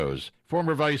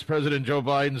Former Vice President Joe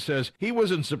Biden says he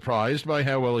wasn't surprised by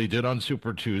how well he did on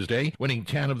Super Tuesday, winning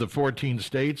 10 of the 14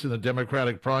 states in the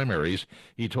Democratic primaries.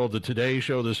 He told the Today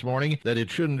Show this morning that it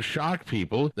shouldn't shock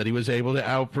people that he was able to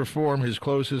outperform his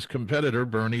closest competitor,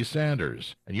 Bernie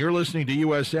Sanders. And you're listening to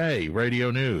USA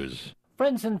Radio News.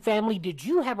 Friends and family, did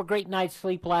you have a great night's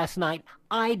sleep last night?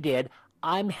 I did.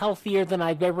 I'm healthier than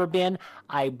I've ever been.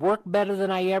 I work better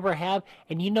than I ever have.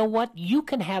 And you know what? You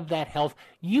can have that health.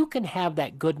 You can have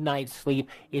that good night's sleep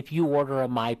if you order a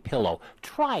MyPillow.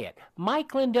 Try it.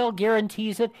 Mike Lindell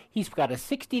guarantees it. He's got a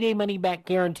 60-day money-back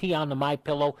guarantee on the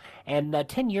MyPillow and a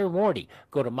 10-year warranty.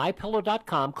 Go to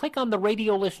MyPillow.com, click on the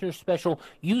radio listener special,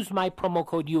 use my promo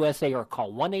code USA or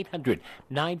call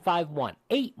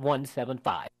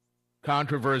 1-800-951-8175.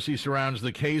 Controversy surrounds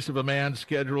the case of a man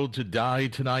scheduled to die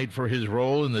tonight for his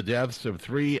role in the deaths of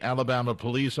 3 Alabama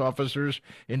police officers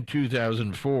in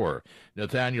 2004.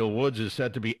 Nathaniel Woods is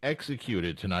set to be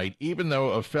executed tonight, even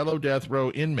though a fellow death row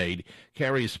inmate,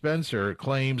 Kerry Spencer,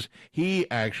 claims he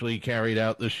actually carried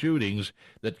out the shootings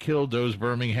that killed those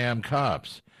Birmingham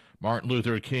cops. Martin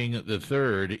Luther King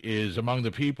III is among the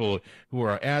people who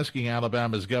are asking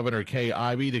Alabama's Governor Kay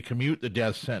Ivey to commute the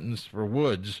death sentence for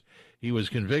Woods. He was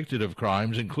convicted of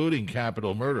crimes, including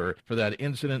capital murder, for that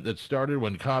incident that started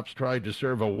when cops tried to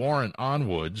serve a warrant on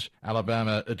Woods.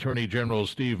 Alabama Attorney General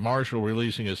Steve Marshall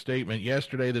releasing a statement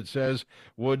yesterday that says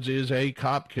Woods is a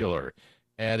cop killer,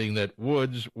 adding that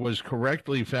Woods was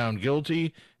correctly found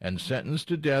guilty and sentenced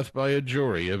to death by a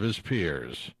jury of his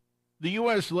peers. The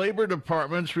U.S. Labor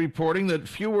Department's reporting that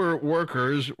fewer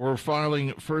workers were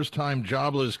filing first-time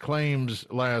jobless claims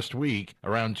last week.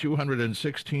 Around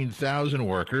 216,000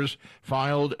 workers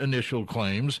filed initial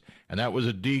claims, and that was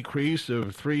a decrease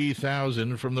of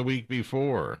 3,000 from the week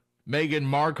before. Meghan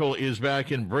Markle is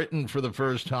back in Britain for the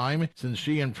first time since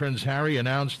she and Prince Harry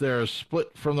announced their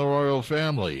split from the royal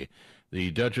family. The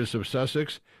Duchess of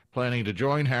Sussex planning to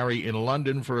join Harry in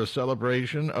London for a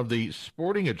celebration of the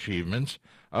sporting achievements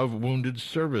of wounded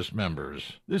service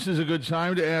members. This is a good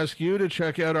time to ask you to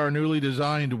check out our newly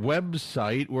designed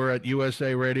website. We're at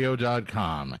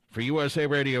usaradio.com. For USA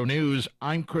Radio News,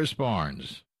 I'm Chris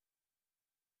Barnes.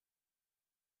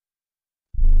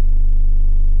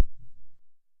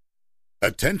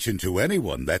 Attention to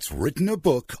anyone that's written a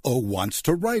book or wants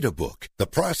to write a book. The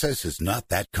process is not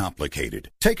that complicated.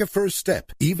 Take a first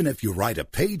step. Even if you write a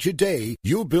page a day,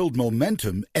 you'll build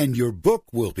momentum and your book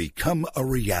will become a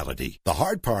reality. The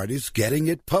hard part is getting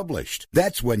it published.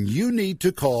 That's when you need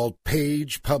to call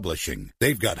Page Publishing.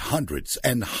 They've got hundreds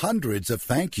and hundreds of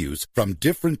thank yous from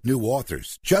different new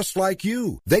authors, just like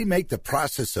you. They make the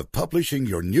process of publishing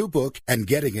your new book and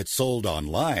getting it sold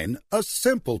online a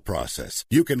simple process.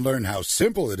 You can learn how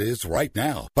simple it is right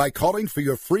now by calling for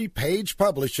your free Page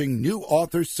Publishing new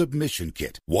author submission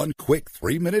kit. One quick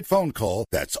 3-minute phone call,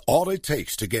 that's all it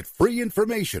takes to get free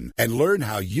information and learn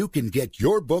how you can get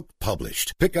your book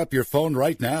published. Pick up your phone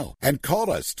right now and call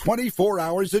us 24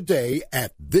 hours a day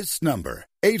at this number.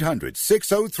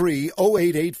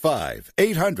 800-603-0885.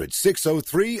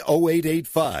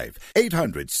 800-603-0885.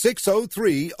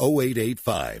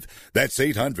 800-603-0885. That's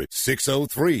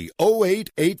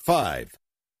 800-603-0885.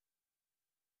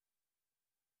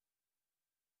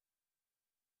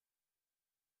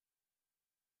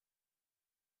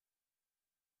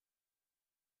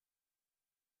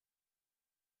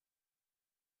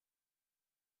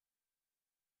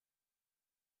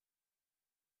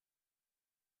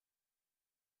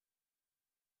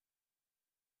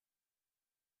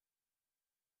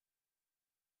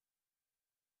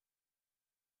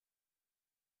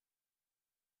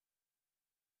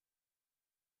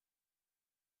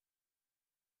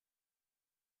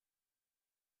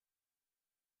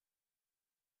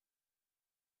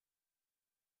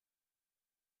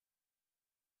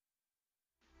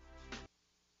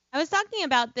 I was talking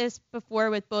about this before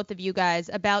with both of you guys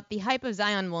about the hype of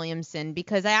Zion Williamson,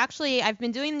 because I've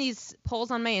been doing these polls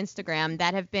on my Instagram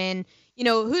that have been,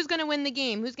 who's going to win the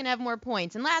game, who's going to have more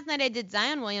points. And last night I did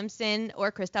Zion Williamson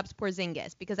or Kristaps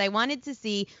Porzingis because I wanted to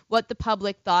see what the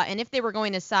public thought and if they were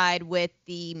going to side with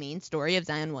the main story of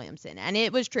Zion Williamson. And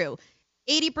it was true.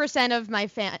 80%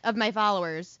 of my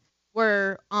followers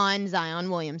were on Zion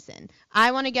Williamson.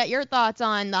 I want to get your thoughts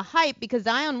on the hype because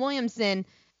Zion Williamson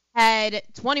had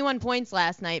 21 points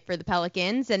last night for the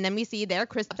Pelicans, and then we see there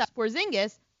Kristaps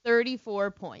Porzingis,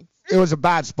 34 points. It was a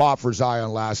bad spot for Zion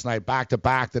last night,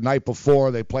 back-to-back. The night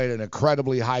before, they played an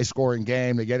incredibly high-scoring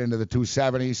game. They get into the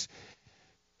 270s.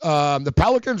 The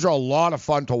Pelicans are a lot of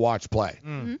fun to watch play.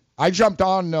 Mm-hmm. I jumped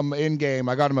on them in-game.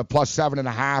 I got them at plus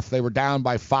 7.5. They were down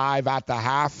by 5 at the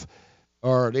half.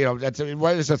 Right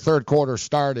as the third quarter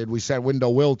started, we said window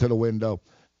will to the window.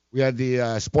 We had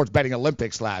the sports betting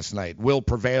Olympics last night. Will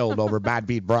prevailed over Bad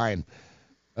Beat Brian.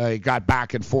 He got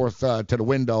back and forth to the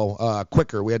window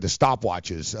quicker. We had the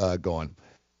stopwatches going.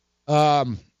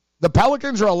 The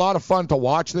Pelicans are a lot of fun to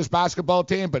watch, this basketball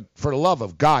team, but for the love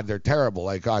of God, they're terrible,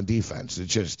 like, on defense.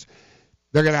 It's just,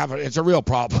 they're going to have it's a real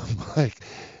problem. Like,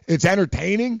 it's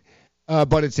entertaining,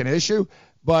 but it's an issue.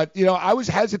 But, you know, I was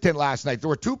hesitant last night. There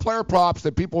were 2 player props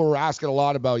that people were asking a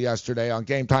lot about yesterday on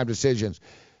Game Time Decisions.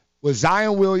 Was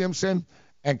Zion Williamson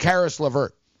and Karis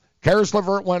LeVert. Karis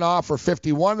LeVert went off for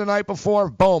 51 the night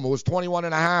before. Boom, it was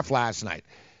 21.5 last night.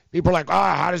 People are like,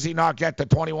 how does he not get to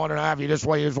 21.5? He just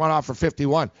went off for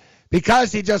 51.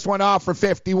 Because he just went off for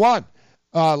 51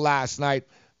 last night.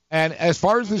 And as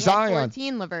far as the Zion.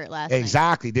 14 LeVert last night.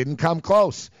 Exactly, didn't come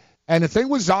close. And the thing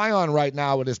with Zion right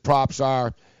now with his props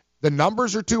are, the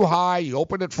numbers are too high. You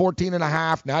opened at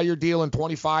 14.5. Now you're dealing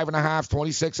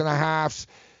 25.5,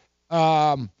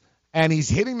 26.5. And he's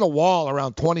hitting the wall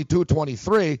around 22,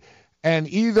 23. And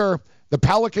either the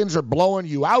Pelicans are blowing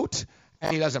you out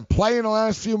and he doesn't play in the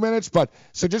last few minutes.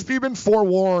 So just be been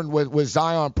forewarned with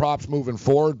Zion props moving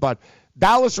forward. But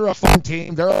Dallas are a fun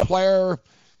team. They're a player.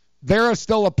 They're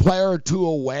still a player or 2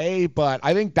 away. But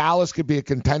I think Dallas could be a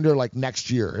contender like next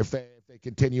year if they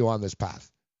continue on this path.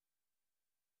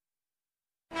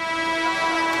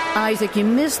 Isaac, you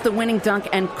missed the winning dunk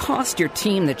and cost your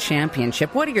team the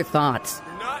championship. What are your thoughts?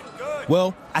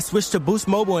 Well, I switched to Boost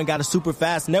Mobile and got a super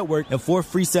fast network and 4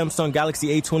 free Samsung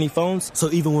Galaxy A20 phones, so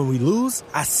even when we lose,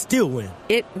 I still win.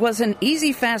 It was an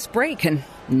easy, fast break, and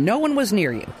no one was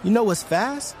near you. You know what's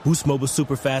fast? Boost Mobile's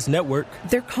super fast network.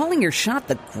 They're calling your shot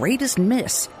the greatest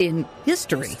miss in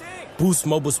history. Boost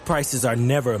Mobile's prices are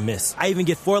never a miss. I even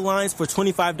get 4 lines for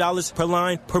 $25 per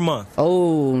line per month.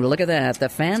 Oh, look at that. The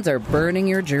fans are burning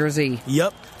your jersey.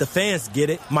 Yep, the fans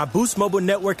get it. My Boost Mobile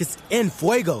network is en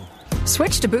fuego.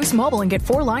 Switch to Boost Mobile and get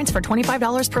 4 lines for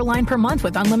 $25 per line per month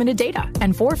with unlimited data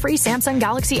and 4 free Samsung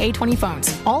Galaxy A20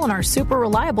 phones, all on our super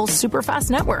reliable, super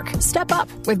fast network. Step up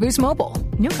with Boost Mobile.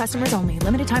 New customers only.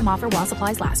 Limited time offer while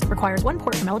supplies last. Requires 1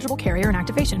 port from eligible carrier and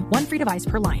activation. 1 free device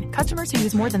per line. Customers who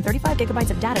use more than 35 gigabytes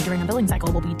of data during a billing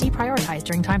cycle will be deprioritized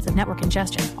during times of network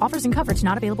congestion. Offers and coverage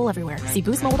not available everywhere. See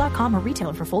boostmobile.com or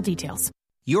retailer for full details.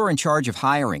 You're in charge of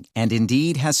hiring, and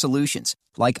Indeed has solutions,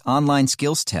 like online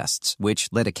skills tests, which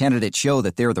let a candidate show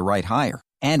that they're the right hire.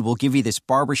 And we'll give you this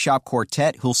barbershop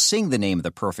quartet who'll sing the name of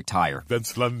the perfect hire.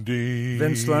 Vince Lundy.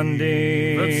 Vince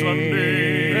Lundy. Vince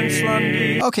Lundy. Vince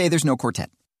Lundy. Okay, there's no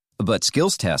quartet. But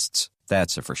skills tests,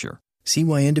 that's a for sure. See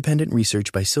why independent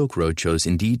research by Silk Road shows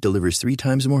Indeed delivers 3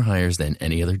 times more hires than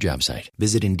any other job site.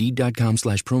 Visit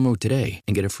Indeed.com/promo today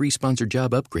and get a free sponsored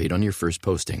job upgrade on your first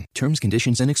posting. Terms,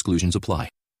 conditions, and exclusions apply.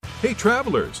 Hey,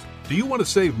 travelers, do you want to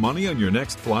save money on your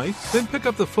next flight? Then pick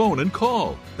up the phone and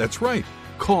call. That's right,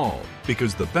 call,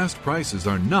 because the best prices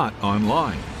are not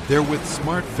online. They're with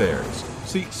SmartFares.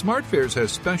 See, SmartFares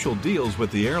has special deals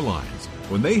with the airlines.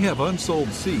 When they have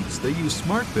unsold seats, they use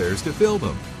SmartFares to fill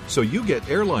them. So you get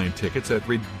airline tickets at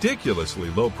ridiculously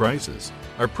low prices.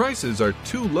 Our prices are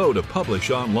too low to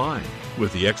publish online.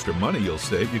 With the extra money you'll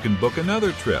save, you can book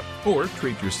another trip or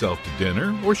treat yourself to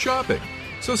dinner or shopping.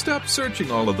 So stop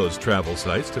searching all of those travel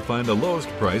sites to find the lowest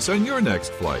price on your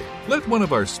next flight. Let one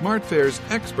of our SmartFares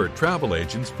expert travel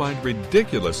agents find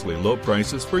ridiculously low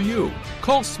prices for you.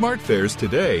 Call SmartFares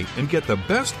today and get the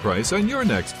best price on your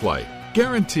next flight.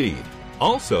 Guaranteed.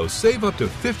 Also, save up to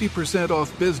 50%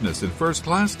 off business and first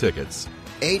class tickets.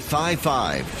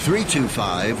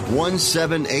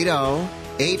 855-325-1780.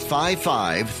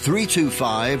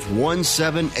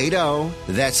 855-325-1780.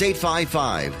 That's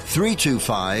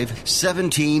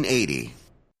 855-325-1780.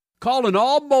 Calling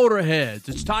all motorheads.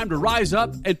 It's time to rise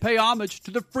up and pay homage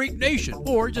to the Freak Nation.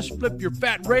 Or just flip your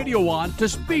fat radio on to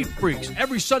Speed Freaks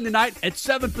every Sunday night at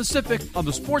 7 Pacific on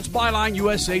the Sports Byline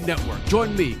USA Network.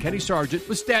 Join me, Kenny Sargent,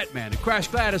 with Statman and Crash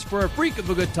Gladys for a freak of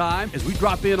a good time as we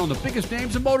drop in on the biggest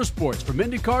names in motorsports, from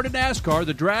IndyCar to NASCAR,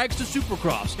 the drags to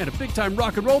Supercross, and a big-time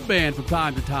rock and roll band from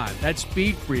time to time. That's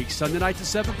Speed Freaks, Sunday nights at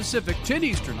 7 Pacific, 10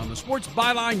 Eastern on the Sports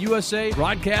Byline USA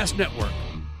Broadcast Network.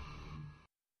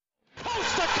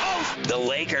 The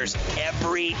Lakers,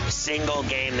 every single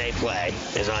game they play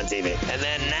is on TV. And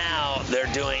then now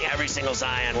they're doing every single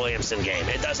Zion Williamson game.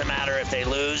 It doesn't matter if they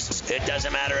lose. It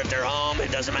doesn't matter if they're home.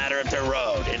 It doesn't matter if they're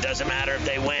road. It doesn't matter if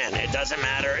they win. It doesn't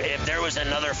matter if there was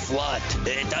another flood.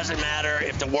 It doesn't matter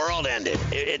if the world ended.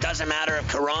 It doesn't matter if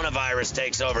coronavirus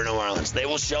takes over New Orleans. They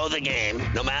will show the game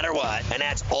no matter what, and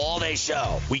that's all they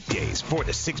show. Weekdays 4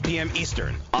 to 6 p.m.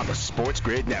 Eastern on the Sports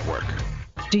Grid Network.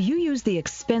 Do you use the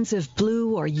expensive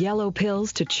blue or yellow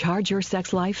pills to charge your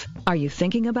sex life? Are you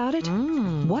thinking about it?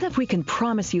 What if we can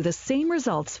promise you the same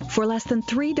results for less than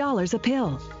 $3 a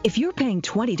pill? If you're paying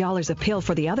 $20 a pill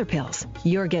for the other pills,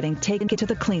 you're getting taken to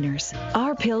the cleaners.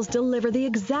 Our pills deliver the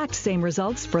exact same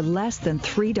results for less than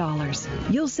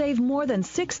 $3. You'll save more than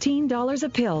 $16 a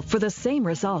pill for the same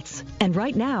results. And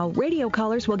right now, radio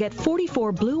callers will get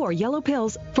 44 blue or yellow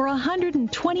pills for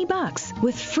 $120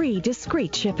 with free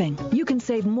discreet shipping. You can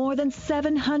save more than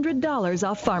 $700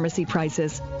 off pharmacy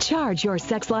prices. Charge your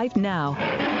sex life now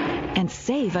and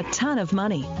save a ton of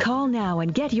money. Call now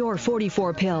and get your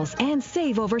 44 pills and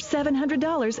save over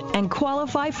 $700 and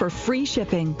qualify for free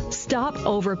shipping. Stop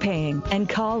overpaying and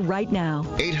call right now.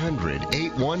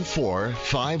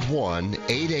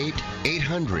 800-814-5188.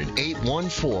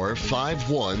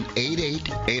 800-814-5188.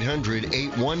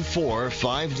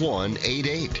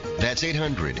 800-814-5188. That's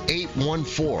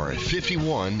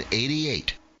 800-814-5188.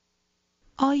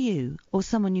 Are you, or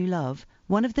someone you love,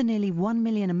 one of the nearly 1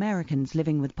 million Americans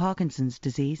living with Parkinson's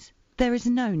disease? There is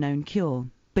no known cure,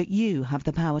 but you have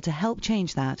the power to help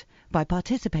change that by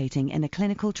participating in a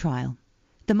clinical trial.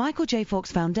 The Michael J.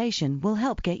 Fox Foundation will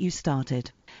help get you started.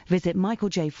 Visit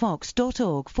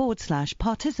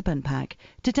michaeljfox.org/participant pack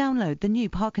to download the new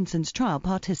Parkinson's Trial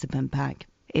Participant Pack.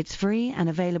 It's free and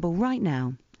available right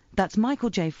now. That's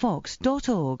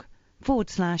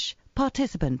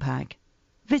michaeljfox.org/participant pack.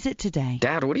 Visit today.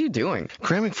 Dad, what are you doing?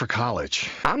 Cramming for college.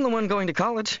 I'm the one going to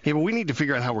college. Yeah, but we need to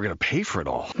figure out how we're going to pay for it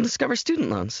all. Discover Student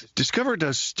Loans. Discover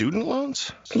does student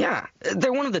loans? Yeah,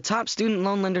 they're one of the top student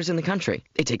loan lenders in the country.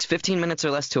 It takes 15 minutes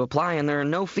or less to apply, and there are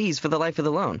no fees for the life of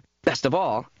the loan. Best of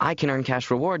all, I can earn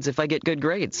cash rewards if I get good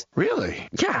grades. Really?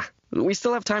 Yeah, we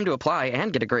still have time to apply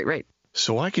and get a great rate.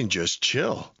 So I can just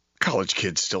chill. College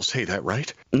kids still say that,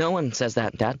 right? No one says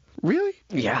that, Dad. Really?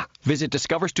 Yeah. Visit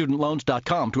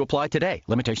discoverstudentloans.com to apply today.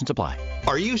 Limitations apply.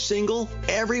 Are you single?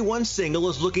 Everyone single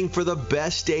is looking for the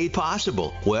best date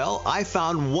possible. Well, I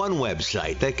found one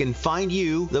website that can find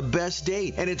you the best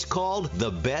date, and it's called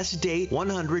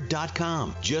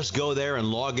thebestdate100.com. Just go there and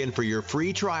log in for your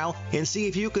free trial and see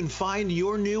if you can find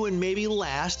your new and maybe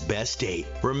last best date.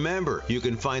 Remember, you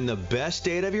can find the best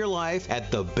date of your life at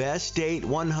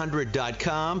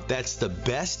thebestdate100.com. That's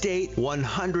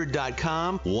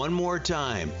thebestdate100.com. One more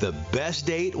time,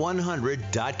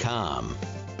 thebestdate100.com.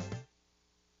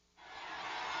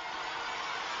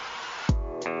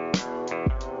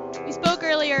 We spoke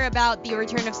earlier about the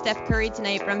return of Steph Curry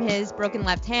tonight from his broken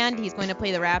left hand. He's going to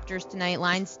play the Raptors tonight.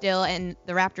 Line still and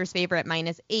the Raptors favor at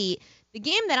 -8. The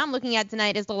game that I'm looking at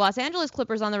tonight is the Los Angeles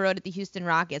Clippers on the road at the Houston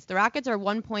Rockets. The Rockets are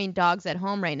 1-point dogs at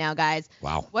home right now, guys.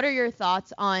 Wow. What are your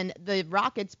thoughts on the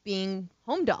Rockets being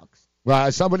home dogs? Well,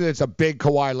 as somebody that's a big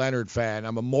Kawhi Leonard fan,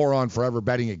 I'm a moron forever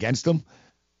betting against him.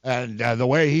 And the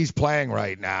way he's playing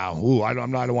right now, I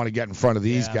don't want to get in front of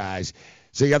these guys.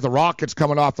 So you got the Rockets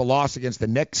coming off the loss against the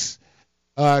Knicks,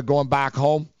 going back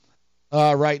home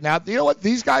right now. You know what?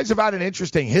 These guys have had an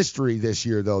interesting history this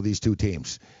year, though, these two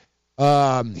teams.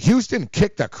 Houston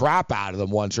kicked the crap out of them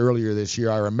once earlier this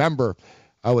year. I remember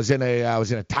I was in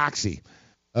a taxi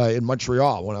in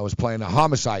Montreal when I was playing a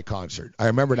Homicide concert. I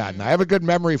remember that. And I have a good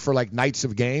memory for, like, nights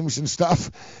of games and stuff.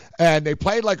 And they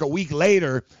played, like, a week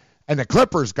later, and the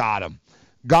Clippers got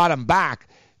them back.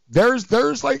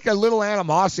 There's like a little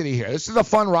animosity here. This is a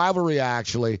fun rivalry,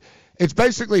 actually. It's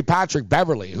basically Patrick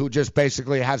Beverley, who just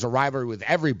basically has a rivalry with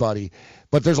everybody.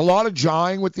 But there's a lot of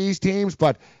jawing with these teams,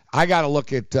 but I got to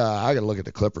look at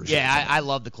the Clippers. Yeah, I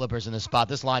love the Clippers in this spot.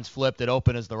 This line's flipped. It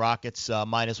opened as the Rockets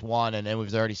 -1, and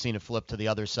we've already seen it flip to the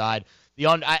other side.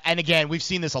 And again, we've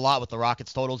seen this a lot with the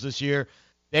Rockets totals this year.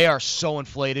 They are so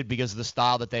inflated because of the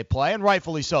style that they play, and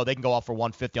rightfully so. They can go off for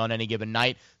 150 on any given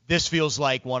night. This feels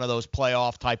like one of those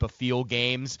playoff type of feel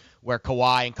games where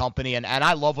Kawhi and company, and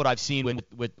I love what I've seen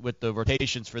with the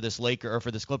rotations for this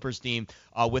Clippers team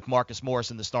with Marcus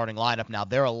Morris in the starting lineup now.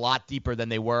 They're a lot deeper than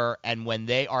they were, and when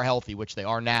they are healthy, which they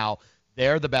are now,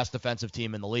 they're the best defensive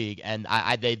team in the league. And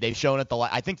they've shown it.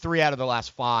 I think 3 out of their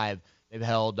last 5. They've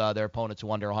held their opponents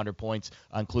to under 100 points,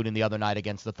 including the other night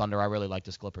against the Thunder. I really like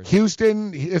this Clippers.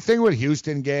 Houston, the thing with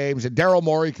Houston games, and Daryl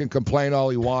Morey can complain all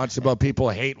he wants about people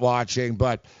hate watching,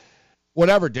 but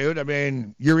whatever, dude. I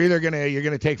mean, you're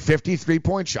gonna take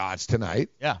 53-point shots tonight.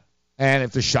 Yeah. And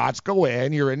if the shots go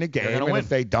in, you're in the game. And if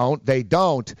they don't, they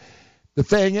don't. The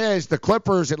thing is, the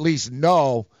Clippers at least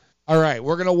know, all right,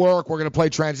 we're gonna work. We're gonna play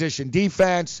transition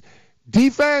defense.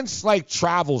 Defense like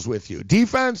travels with you.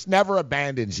 Defense never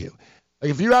abandons you. Like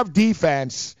if you have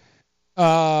defense,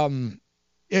 it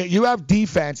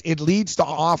leads to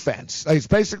offense. Like it's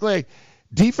basically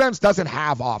defense doesn't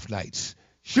have off nights.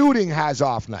 Shooting has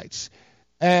off nights.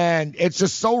 And it's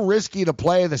just so risky to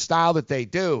play the style that they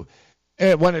do.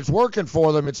 And when it's working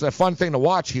for them, it's a fun thing to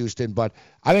watch, Houston. But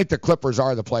I think the Clippers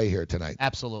are the play here tonight.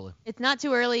 Absolutely. It's not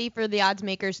too early for the odds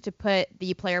makers to put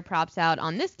the player props out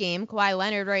on this game. Kawhi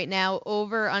Leonard right now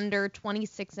over under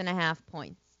 26.5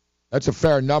 points. That's a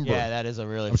fair number. Yeah, that is a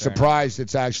really I'm fair surprised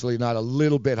it's actually not a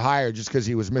little bit higher just because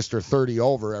he was Mr. 30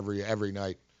 over every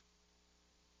night.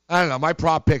 I don't know. My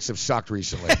prop picks have sucked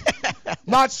recently.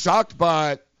 Not sucked,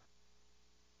 but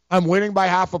I'm winning by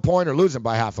half a point or losing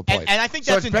by half a point. And I think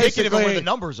So that's it's indicative of where basically- the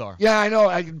numbers are. Yeah, I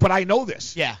know, but I know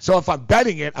this. Yeah. So if I'm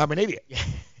betting it, I'm an idiot.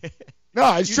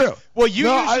 No, it's true. Well, you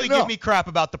No, usually no. give me crap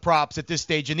about the props at this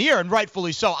stage in the year, and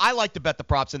rightfully so. I like to bet the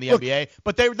props in the NBA,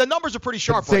 but the numbers are pretty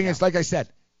sharp The thing right is, like I said,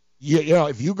 you know,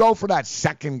 if you go for that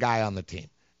second guy on the team,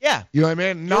 Yeah. you know what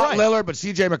I mean? Not right. Lillard, but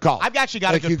C.J. McCollum. I've actually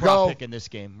got Like a you good prop go- pick in this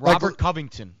game. like- Robert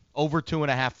Covington, over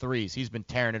 2.5 threes. He's been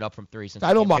tearing it up from three since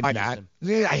I don't he came mind to that.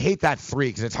 Houston. Yeah, I hate that three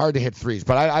because it's hard to hit threes,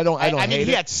 but I don't I mean, hate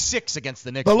he it. had 6 against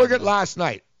the Knicks. But look at last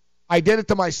night. I did it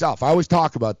to myself. I always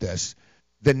talk about this.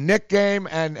 The Knick game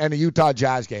and the Utah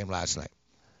Jazz game last night.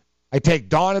 I take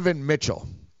Donovan Mitchell.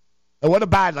 And what a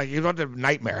bad, like, you know, the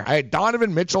nightmare. I had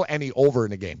Donovan Mitchell and the over in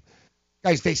the game.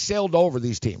 Guys, they sailed over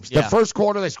these teams. Yeah. The first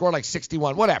quarter, they scored like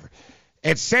 61, whatever.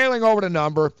 It's sailing over the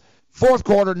number. Fourth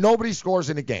quarter, nobody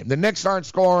scores in the game. The Knicks aren't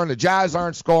scoring. The Jazz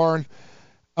aren't scoring.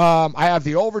 I have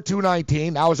the over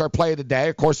 219. That was our play of the day.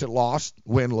 Of course, it lost.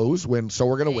 Win, lose, win. So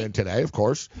we're going to win today, of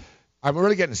course. I'm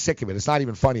really getting sick of it. It's not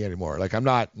even funny anymore. Like, I'm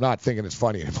not thinking it's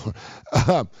funny anymore.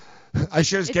 I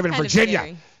should have It's given kind of Virginia.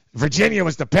 scary. Virginia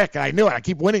was the pick, and I knew it. I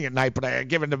keep winning at night, but I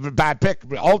given the bad pick,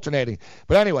 alternating.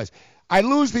 But anyways, I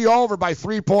lose the over by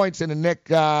 3 points in the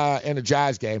Knick in the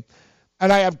Jazz game,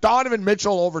 and I have Donovan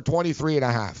Mitchell over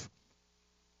 23.5.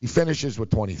 He finishes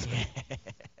with 23.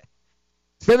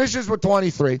 Finishes with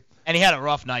 23. And he had a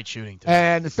rough night shooting, too.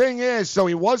 And the thing is, so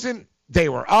he wasn't, they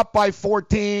were up by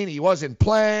 14. He wasn't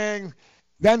playing.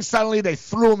 Then suddenly they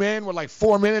threw him in with like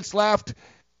 4 minutes left,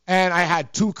 and I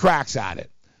had 2 cracks at it.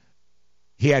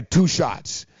 He had 2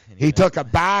 shots. He took a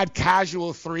bad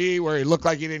casual 3 where he looked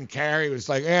like he didn't care. He was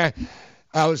like,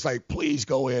 I was like, please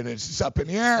go in. It's just up in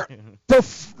the air.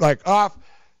 Poof, like off.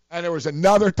 And there was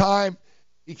another time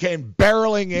he came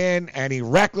barreling in, and he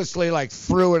recklessly like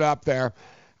threw it up there.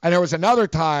 And there was another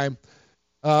time,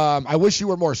 I wish you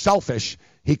were more selfish.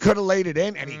 He could have laid it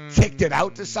in, and he kicked it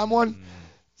out to someone.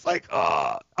 It's like,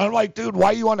 I'm like, dude, why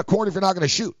are you on the court if you're not going to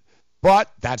shoot?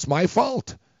 But that's my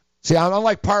fault. See, I'm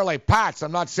unlike Parlay Pats.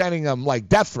 I'm not sending them like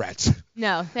death threats.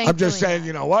 No, thanks. I'm just saying,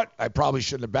 you know what? I probably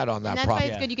shouldn't have bet on that And that's prop. why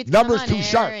it's good you get to Numbers come on too air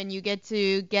sharp. and you get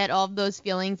to get all of those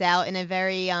feelings out in a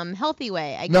very healthy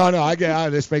way. I guess. No, I get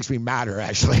this makes me madder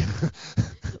actually.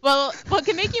 Well, what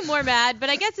can make you more mad, but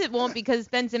I guess it won't because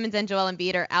Ben Simmons and Joel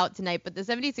Embiid are out tonight. But the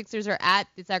 76ers are at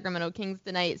the Sacramento Kings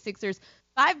tonight. Sixers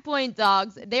 5-point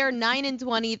dogs. They are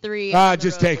 9-23.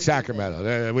 Just take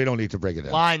Sacramento. We don't need to break it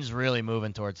down. Line's really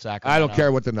moving towards Sacramento. I don't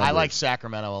care what the number I like is.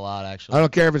 Sacramento a lot, actually. I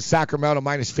don't care if it's Sacramento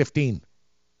minus 15.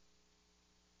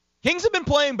 Kings have been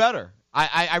playing better.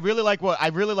 I really like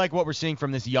what we're seeing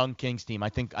from this young Kings team. I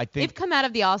think They've come out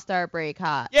of the All-Star break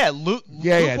hot. Yeah, Luke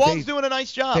Walton's doing a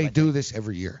nice job. They do this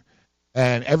every year.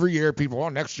 And every year people,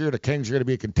 next year the Kings are going to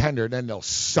be a contender, and then they'll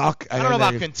suck. I don't know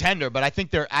about contender, but I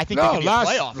think they can be a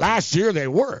playoff. Last year they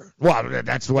were. Well,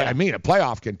 that's what I mean, a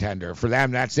playoff contender. For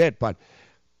them, that's it. But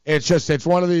it's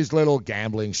one of these little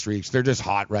gambling streaks. They're just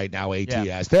hot right now, ATS.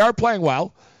 Yeah. They are playing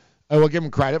well, and we'll give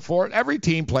them credit for it. Every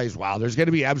team plays well. There's going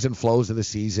to be ebbs and flows of the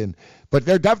season. But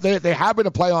they're definitely, they have been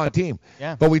a play-on team.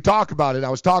 Yeah. But we talk about it. I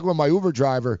was talking with my Uber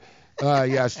driver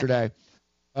yesterday.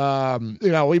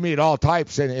 We meet all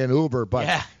types in Uber,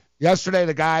 but yesterday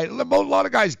a lot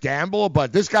of guys gamble,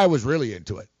 but this guy was really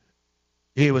into it.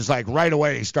 He was like right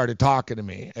away he started talking to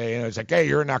me. And it's like, hey,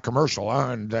 you're in that commercial,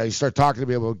 huh? And he started talking to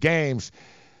me about games.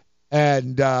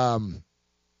 And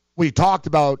we talked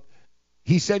about,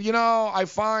 he said, I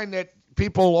find that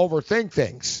people overthink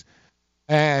things.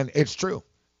 And it's true.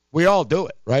 We all do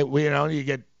it, right?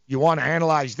 You want to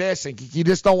analyze this, and you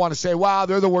just don't want to say, wow,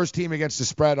 they're the worst team against the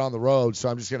spread on the road, so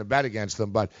I'm just going to bet against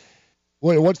them. But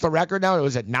what's the record now? It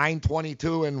was at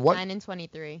 9-22 and what?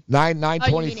 9-23. 9-23.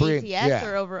 Oh, you mean ATS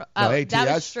or over? Oh, ATS?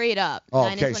 that was straight up. Oh,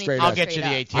 okay, straight up. I'll get you the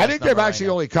ATS. I think they've actually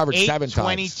only covered 7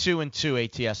 times.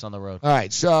 8-22-2 ATS on the road. All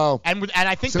right, so and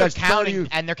I think so they're that's counting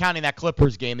they're counting that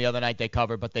Clippers game the other night they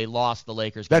covered, but they lost the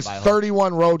Lakers game that's by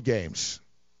 31 road games,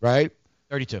 right?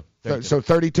 32. So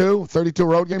 32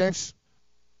 road games?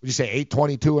 Would you say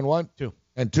 8-22 and 1? 2.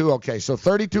 And 2, okay. So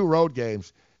 32 road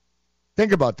games.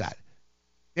 Think about that.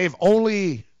 They've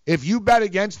only, if you bet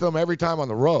against them every time on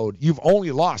the road, you've only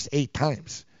lost 8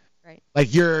 times. Right.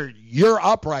 Like you're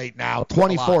up right now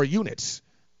 24 units.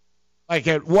 Like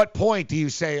at what point do you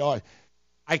say, oh,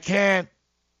 I can't,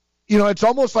 it's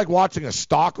almost like watching a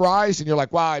stock rise and you're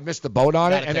like, wow, I missed the boat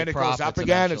on it. And then it goes up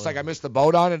again. Eventually. It's like I missed the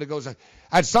boat on it. And it goes,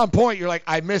 at some point you're like,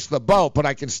 I missed the boat, but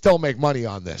I can still make money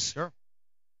on this. Sure.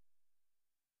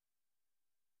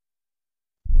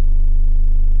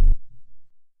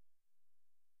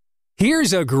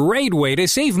 Here's a great way to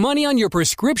save money on your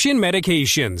prescription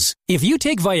medications. If you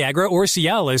take Viagra or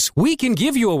Cialis, we can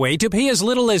give you a way to pay as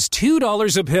little as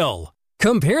 $2 a pill.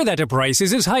 Compare that to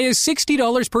prices as high as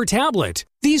 $60 per tablet.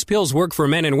 These pills work for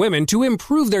men and women to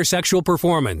improve their sexual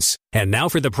performance. And now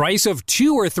for the price of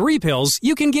 2 or 3 pills,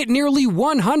 you can get nearly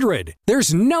 100.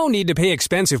 There's no need to pay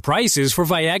expensive prices for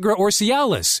Viagra or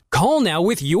Cialis. Call now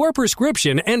with your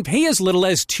prescription and pay as little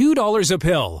as $2 a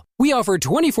pill. We offer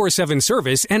 24/7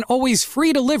 service and always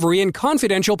free delivery and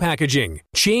confidential packaging.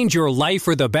 Change your life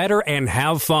for the better and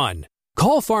have fun.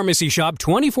 Call Pharmacy Shop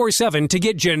 24/7 to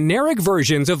get generic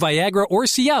versions of Viagra or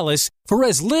Cialis for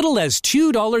as little as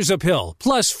 $2 a pill,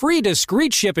 plus free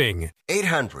discreet shipping.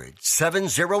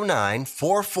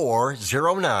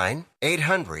 800-709-4409.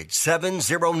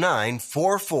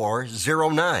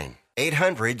 800-709-4409.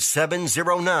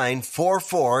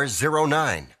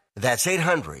 800-709-4409. That's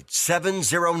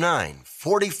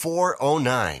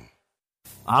 800-709-4409.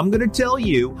 I'm going to tell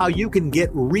you how you can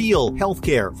get real health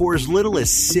care for as little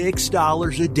as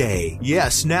 $6 a day.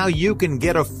 Yes, now you can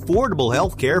get affordable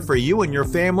health care for you and your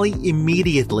family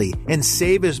immediately and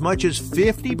save as much as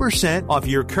 50% off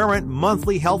your current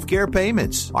monthly health care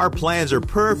payments. Our plans are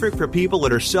perfect for people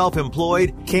that are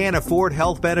self-employed, can't afford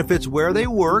health benefits where they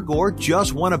work, or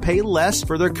just want to pay less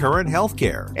for their current health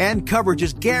care. And coverage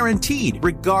is guaranteed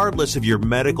regardless of your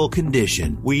medical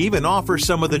condition. We even offer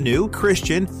some of the new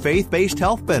Christian faith-based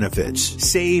health benefits.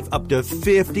 Save up to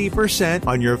 50%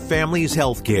 on your family's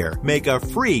health care. Make a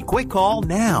free quick call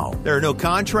now. There are no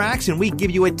contracts and we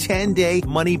give you a 10-day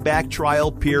money-back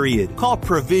trial period. Call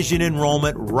Provision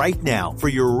Enrollment right now for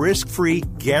your risk-free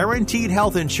guaranteed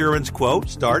health insurance quote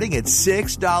starting at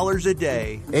 $6 a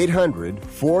day.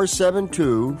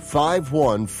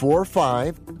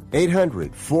 800-472-5145.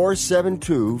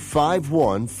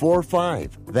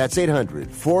 800-472-5145. That's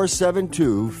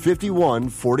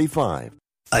 800-472-5145.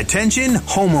 Attention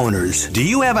homeowners. Do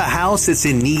you have a house that's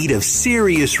in need of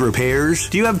serious repairs?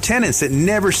 Do you have tenants that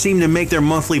never seem to make their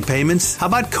monthly payments? How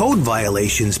about code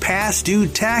violations, past due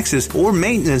taxes, or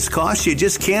maintenance costs you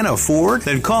just can't afford?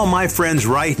 Then call my friends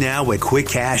right now at Quick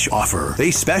Cash Offer.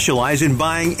 They specialize in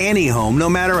buying any home, no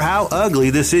matter how ugly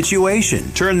the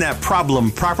situation. Turn that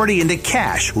problem property into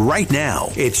cash right now.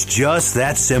 It's just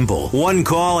that simple. One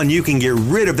call and you can get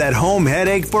rid of that home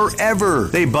headache forever.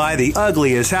 They buy the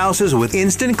ugliest houses with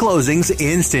instant closings,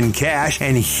 instant cash,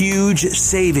 and huge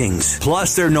savings.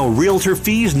 Plus, there are no realtor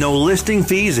fees, no listing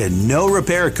fees, and no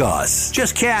repair costs.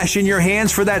 Just cash in your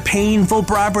hands for that painful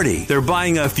property. They're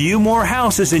buying a few more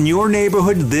houses in your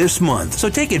neighborhood this month.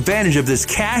 So take advantage of this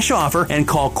cash offer and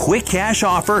call Quick Cash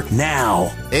Offer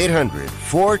now.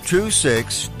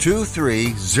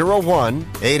 800-426-2301.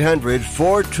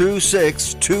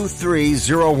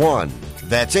 800-426-2301.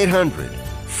 That's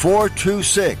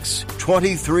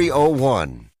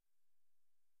 800-426-2301.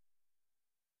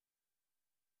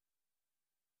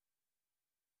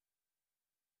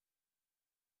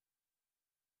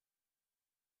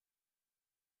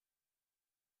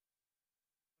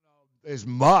 As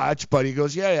much, but he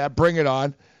goes, yeah, bring it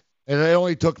on. And it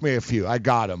only took me a few. I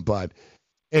got him, but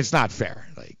it's not fair.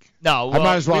 Like, no, well, I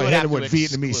might as well hit him with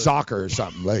Vietnamese soccer or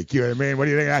something. Like, you know what I mean? What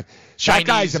do you think? That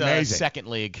guy's amazing. Second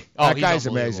league. That guy's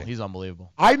amazing. He's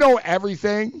unbelievable. I know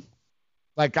everything.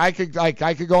 Like I could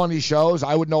go on these shows.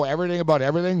 I would know everything about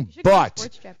everything, but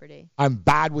Sports Jeopardy. I'm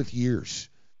bad with years.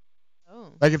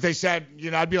 Oh. Like if they said,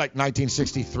 I'd be like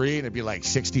 1963 and it'd be like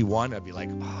 61. I'd be like,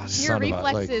 oh, Your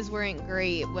reflexes weren't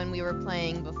great when we were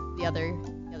playing the other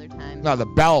time. No, the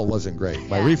bell wasn't great.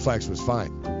 My reflex was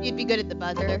fine. You'd be good at the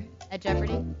buzzer at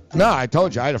Jeopardy? No, I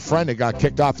told you. I had a friend that got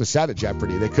kicked off the set of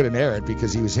Jeopardy. They couldn't air it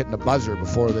because he was hitting the buzzer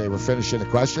before they were finishing the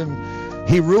question.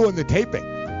 He ruined the taping.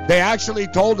 They actually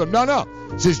told him, no,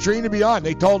 it's his dream to be on.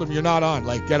 They told him, you're not on.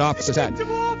 Like, get off the set.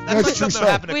 That's true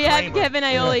story. We have Kevin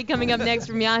Iole coming up next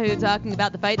from Yahoo talking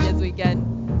about the fight this weekend.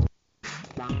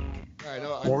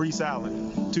 Maurice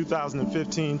Allen,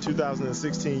 2015,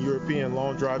 2016 European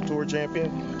Long Drive Tour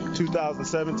champion,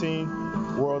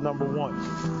 2017 world number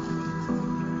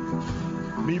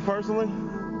 1. Me personally,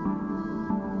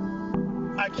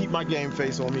 I keep my game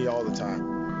face on me all the time.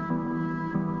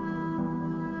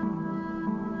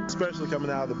 Especially coming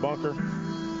out of the bunker,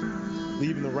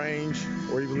 leaving the range,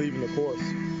 or even leaving the course.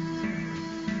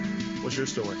 What's your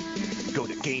story? Go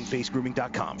to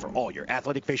GameFaceGrooming.com for all your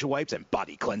athletic facial wipes and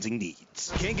body cleansing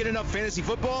needs. Can't get enough fantasy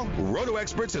football? Roto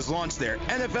Experts has launched their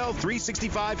NFL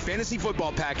 365 Fantasy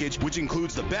Football Package, which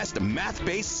includes the best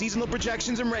math-based seasonal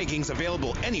projections and rankings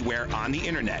available anywhere on the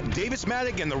internet. Davis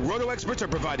Maddock and the Roto Experts are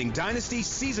providing Dynasty,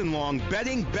 season-long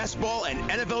betting, best ball, and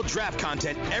NFL draft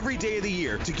content every day of the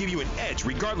year to give you an edge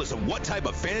regardless of what type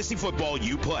of fantasy football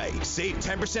you play. Save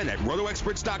 10% at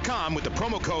RotoExperts.com with the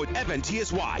promo code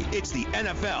FNTSY. It's the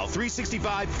NFL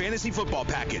 365 Fantasy Football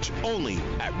Package, only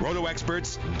at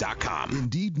RotoExperts.com.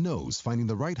 Indeed knows finding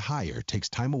the right hire takes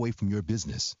time away from your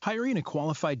business. Hiring a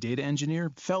qualified data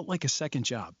engineer felt like a second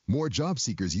job. More job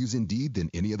seekers use Indeed than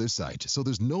any other site, so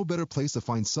there's no better place to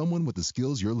find someone with the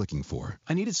skills you're looking for.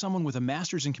 I needed someone with a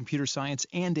master's in computer science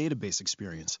and database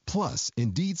experience. Plus,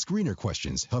 Indeed screener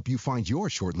questions help you find your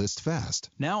shortlist fast.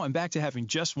 Now I'm back to having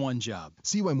just one job.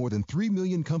 See why more than 3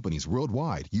 million companies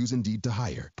worldwide use Indeed to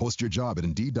hire. Post your job at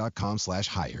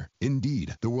Indeed.com/hire.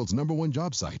 Indeed, the world's #1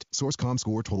 job site.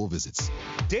 Source.com/score total visits.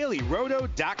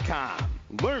 DailyRoto.com.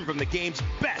 Learn from the game's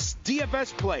best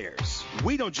DFS players.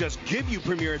 We don't just give you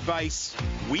premier advice,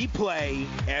 we play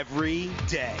every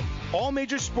day. All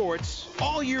major sports,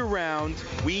 all year round,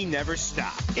 we never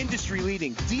stop.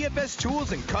 Industry-leading DFS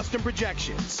tools and custom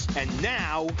projections. And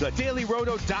now, the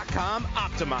DailyRoto.com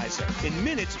Optimizer. In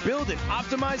minutes, build and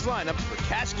optimize lineups for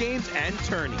cash games and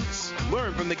tourneys.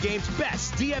 Learn from the game's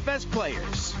best DFS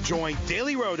players. Join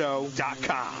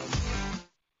DailyRoto.com.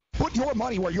 Put your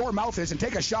money where your mouth is and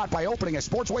take a shot by opening a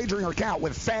sports wagering account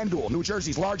with FanDuel, New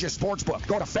Jersey's largest sports book.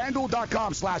 Go to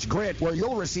FanDuel.com/grid where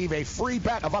you'll receive a free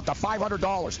bet of up to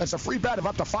 $500. That's a free bet of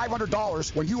up to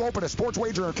 $500 when you open a sports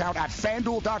wagering account at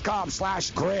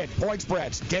FanDuel.com/grid. Point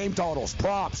spreads, game totals,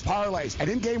 props, parlays, and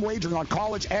in-game wagering on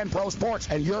college and pro sports,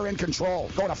 and you're in control.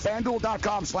 Go to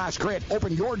FanDuel.com/grid.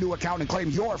 Open your new account and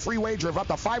claim your free wager of up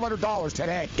to $500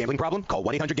 today. Gambling problem? Call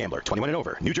 1-800-GAMBLER. 21 and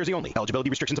over. New Jersey only. Eligibility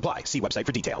restrictions apply. See website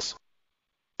for details.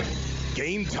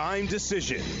 Game time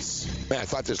decisions. Man, I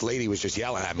thought this lady was just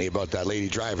yelling at me about that lady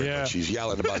driver. Yeah. She's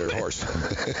yelling about her horse.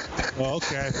 Oh,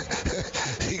 okay.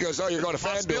 He goes, "Oh, you're going to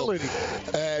FanDuel."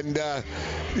 And,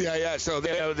 yeah. So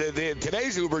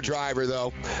today's Uber driver,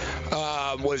 though,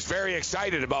 was very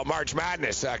excited about March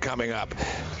Madness coming up.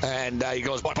 And he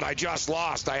goes, "But I just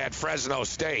lost. I had Fresno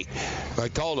State." I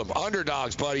told him,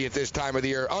 underdogs, buddy, at this time of the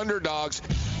year. Underdogs.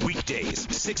 Weekdays,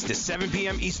 6 to 7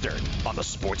 p.m. Eastern on the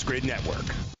Sports Grid Network.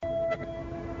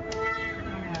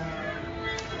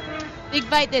 Big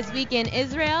fight this week in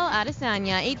Israel.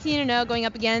 Adesanya, 18-0, going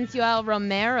up against Yoel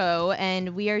Romero. And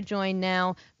we are joined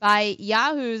now by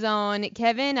Yahoo's own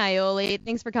Kevin Iole.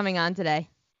 Thanks for coming on today.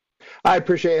 I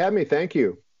appreciate having me. Thank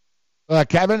you.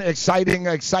 Kevin,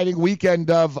 exciting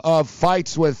weekend of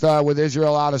fights with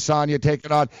Israel Adesanya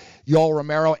taking on Yoel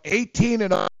Romero.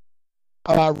 18-0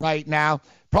 right now.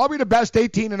 Probably the best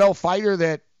 18-0 fighter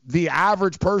that the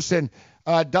average person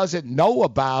doesn't know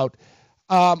about.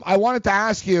 I wanted to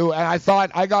ask you, and I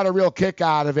thought I got a real kick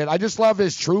out of it. I just love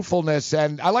his truthfulness,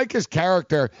 and I like his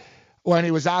character when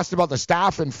he was asked about the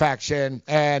staph infection,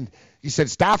 and he said,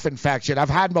 "Staph infection? I've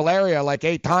had malaria like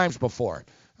 8 times before.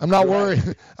 I'm not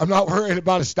worried. I'm not worried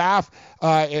about a staph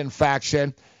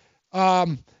infection."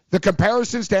 The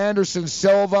comparisons to Anderson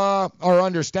Silva are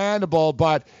understandable,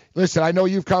 but listen, I know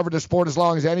you've covered the sport as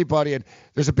long as anybody, and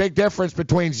there's a big difference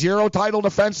between 0 title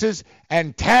defenses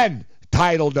and 10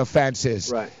 title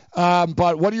defenses. Right.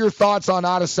 But what are your thoughts on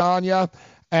Adesanya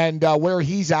and where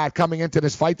he's at coming into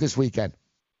this fight this weekend?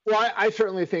 Well, I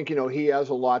certainly think, he has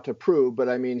a lot to prove, but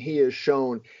I mean, he has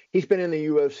shown he's been in the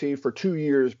UFC for 2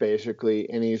 years basically,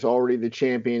 and he's already the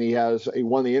champion. He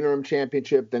won the interim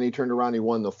championship, then he turned around, he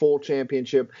won the full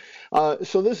championship.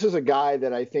 So this is a guy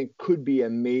that I think could be a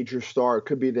major star,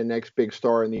 could be the next big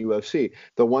star in the UFC.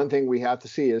 The one thing we have to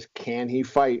see is, can he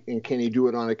fight, and can he do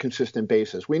it on a consistent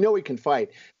basis? We know he can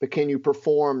fight, but can you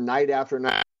perform night after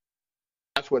night?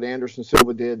 That's what Anderson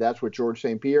Silva did. That's what George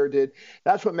St. Pierre did.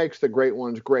 That's what makes the great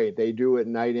ones great. They do it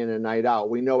night in and night out.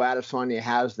 We know Adesanya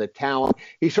has the talent.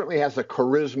 He certainly has the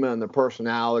charisma and the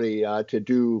personality to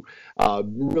do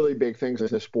really big things in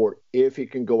this sport if he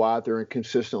can go out there and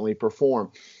consistently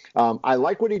perform. I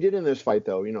like what he did in this fight,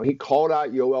 though. He called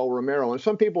out Yoel Romero. And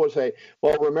some people would say,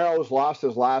 well, Romero's lost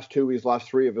his last 2. He's lost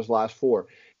 3 of his last 4.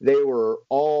 They were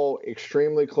all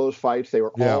extremely close fights. They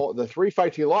were all, the 3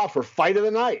 fights he lost were fight of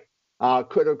the night.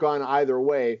 Could have gone either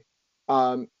way.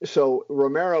 So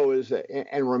Romero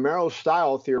and Romero's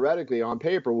style theoretically on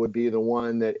paper would be the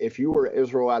one that if you were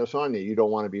Israel Adesanya, you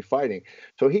don't want to be fighting.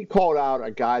 So he called out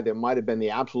a guy that might have been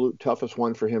the absolute toughest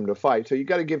one for him to fight. So you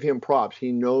got to give him props.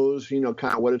 He knows,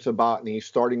 kind of what it's about, and he's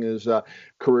starting his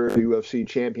career UFC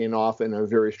champion off in a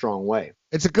very strong way.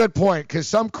 It's a good point because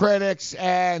some critics,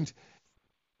 and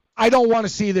I don't want to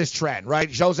see this trend, right?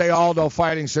 Jose Aldo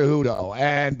fighting Cejudo,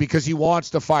 and because he wants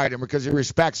to fight him, because he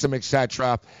respects him,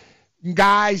 etc.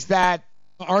 Guys that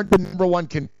aren't the number one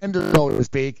contender, so to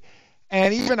speak.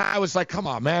 And even I was like, come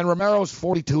on, man, Romero's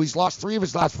 42. He's lost 3 of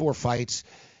his last 4 fights.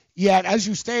 Yet, as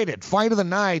you stated, fight of the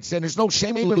nights, and there's no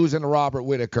shame in losing to Robert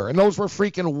Whittaker. And those were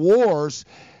freaking wars.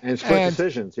 And split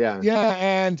decisions, yeah. Yeah,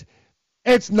 and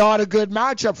it's not a good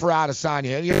matchup for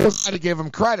Adesanya. You got to give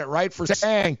him credit, right, for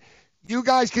saying, you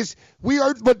guys, because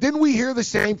but didn't we hear the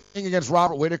same thing against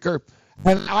Robert Whittaker?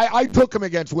 And I took him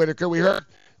against Whittaker. We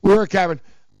heard Kevin,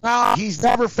 well, he's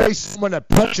never faced someone that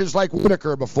punches like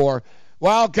Whittaker before.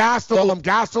 Well,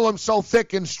 Gastelum's so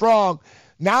thick and strong.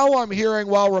 Now I'm hearing,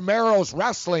 well, Romero's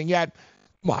wrestling, yet,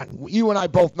 come on, you and I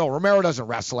both know Romero doesn't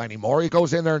wrestle anymore. He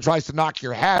goes in there and tries to knock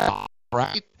your head off,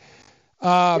 right?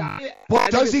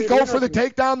 But does he go for the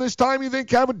takedown this time, you think,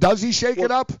 Kevin? Does he shake it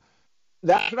up?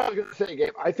 That's what I was going to say,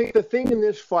 Gabe. I think the thing in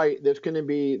this fight that's going to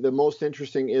be the most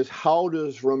interesting is how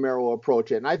does Romero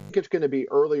approach it? And I think it's going to be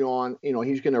early on,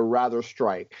 he's going to rather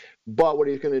strike. But what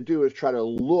he's going to do is try to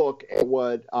look at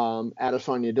what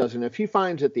Adesanya does. And if he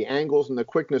finds that the angles and the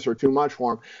quickness are too much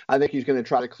for him, I think he's going to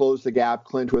try to close the gap,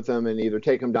 clinch with him, and either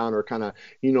take him down or kind of,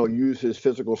 use his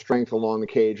physical strength along the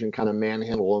cage and kind of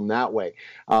manhandle him that way.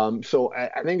 So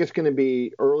I think it's going to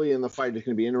be early in the fight. It's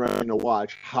going to be interesting to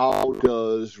watch. How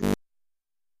does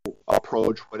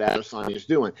approach what Adesanya is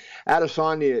doing?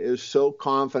 Adesanya is so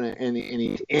confident, and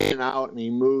he's in and out, and he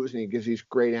moves, and he gives these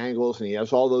great angles, and he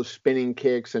has all those spinning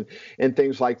kicks and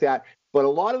things like that. But a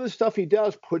lot of the stuff he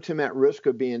does puts him at risk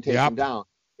of being taken down.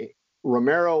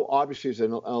 Romero obviously is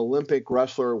an Olympic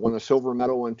wrestler, won a silver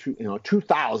medal in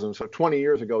 2000, so 20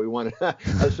 years ago he won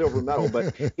a silver medal.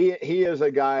 But he is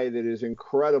a guy that is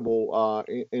incredible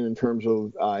in terms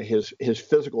of his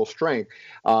physical strength.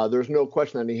 There's no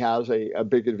question that he has a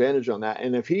big advantage on that.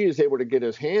 And if he is able to get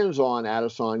his hands on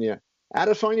Adesanya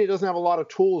doesn't have a lot of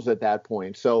tools at that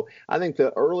point. So I think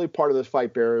the early part of this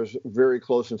fight bears very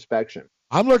close inspection.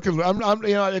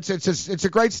 It's a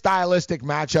great stylistic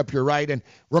matchup. You're right. And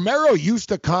Romero used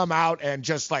to come out and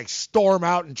just like storm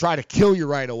out and try to kill you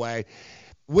right away.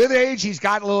 With age, he's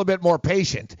gotten a little bit more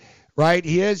patient, right?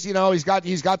 He is, he's got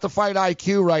the fight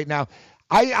IQ right now.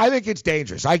 I think it's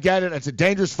dangerous. I get it. It's a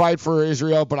dangerous fight for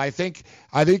Israel, but I think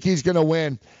he's going to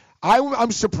win.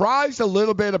 I'm surprised a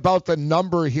little bit about the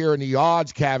number here in the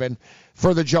odds, Kevin,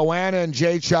 for the Joanna and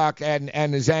Jacek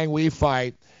and the Zhang Wei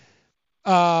fight.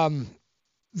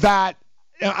 That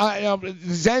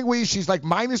Zhang Wei, she's like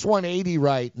minus 180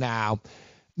 right now.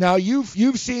 Now you've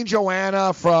seen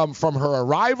Joanna from her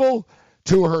arrival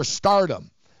to her stardom,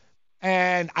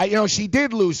 and she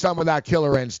did lose some of that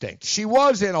killer instinct. She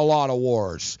was in a lot of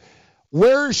wars.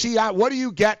 Where is she at? What do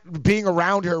you get being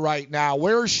around her right now?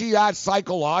 Where is she at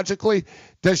psychologically?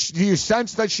 Do you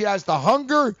sense that she has the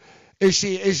hunger? Is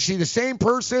she the same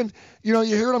person? You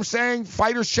hear what I'm saying?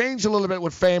 Fighters change a little bit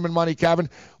with fame and money, Kevin.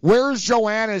 Where's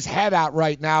Joanna's head at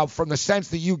right now from the sense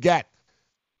that you get?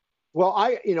 Well,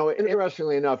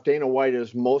 interestingly enough, Dana White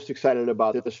is most excited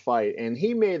about this fight. And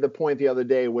he made the point the other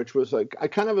day, which was a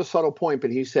kind of a subtle point, but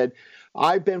he said,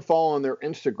 I've been following their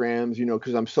Instagrams,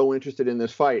 because I'm so interested in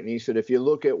this fight. And he said, if you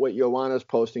look at what Joanna's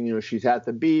posting, she's at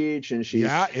the beach and she's,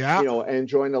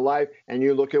 enjoying the life. And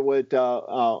you look at what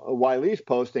Wiley's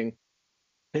posting,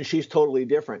 and she's totally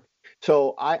different.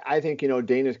 So I think,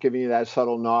 Dana's giving you that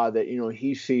subtle nod that,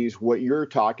 he sees what you're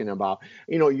talking about.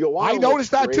 Joanna, I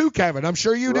noticed that too, Kevin. I'm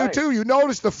sure you do too. You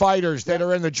notice the fighters that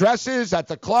are in the dresses, at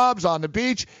the clubs, on the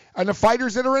beach, and the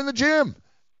fighters that are in the gym.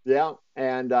 Yeah.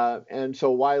 And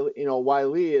so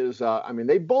Wiley is,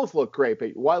 they both look great,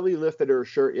 but Wiley lifted her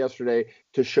shirt yesterday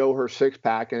to show her six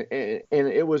pack, and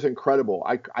it was incredible.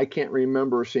 I can't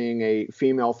remember seeing a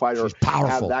female fighter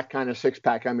have that kind of six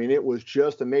pack. It was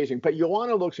just amazing. But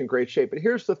Joanna looks in great shape. But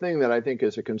here's the thing that I think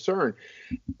is a concern.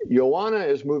 Joanna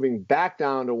is moving back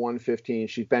down to 115.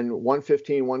 She's been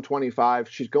 115, 125.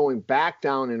 She's going back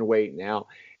down in weight now,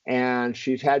 and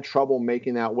she's had trouble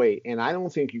making that weight. And I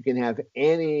don't think you can have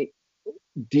any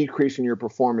decreasing your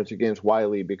performance against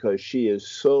Wiley because she is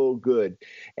so good.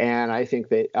 And I think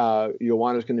that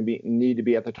Joanna's going to need to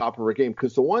be at the top of her game,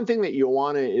 because the one thing that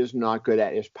Joanna is not good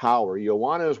at is power.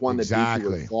 Joanna is one that beats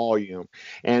you with volume.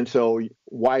 And so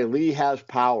Wiley has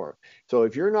power. So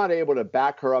if you're not able to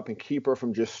back her up and keep her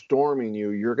from just storming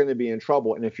you, you're going to be in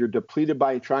trouble. And if you're depleted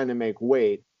by trying to make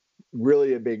weight,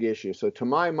 really a big issue. So to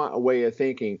my way of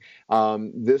thinking,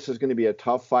 this is going to be a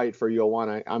tough fight for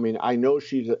Joanna. I mean, I know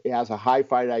she has a high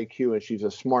fight IQ and she's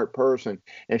a smart person,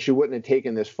 and she wouldn't have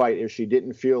taken this fight if she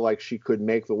didn't feel like she could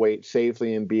make the weight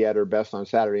safely and be at her best on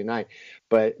Saturday night.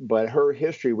 But her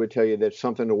history would tell you that's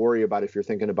something to worry about if you're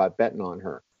thinking about betting on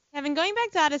her. Kevin, going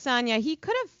back to Adesanya, he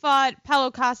could have fought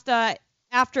Paulo Costa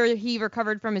after he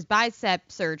recovered from his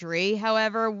bicep surgery.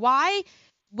 However, why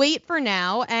wait for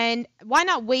now, and why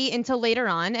not wait until later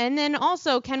on? And then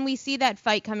also, can we see that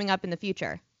fight coming up in the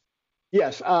future?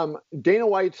 Yes. Dana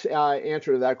White's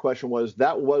answer to that question was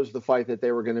that was the fight that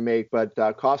they were going to make, but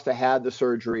Costa had the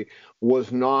surgery,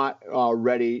 was not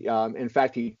ready. In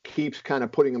fact, he keeps kind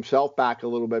of putting himself back a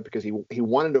little bit because he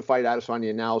wanted to fight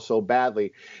Adesanya now so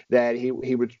badly that he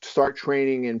would start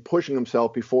training and pushing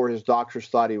himself before his doctors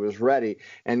thought he was ready,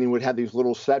 and he would have these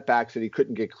little setbacks that he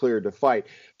couldn't get cleared to fight.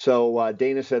 So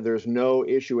Dana said there's no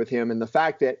issue with him. And the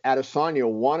fact that Adesanya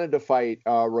wanted to fight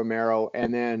Romero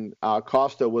and then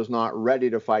Costa was not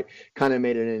ready to fight kind of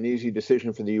made it an easy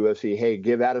decision for the UFC. Hey,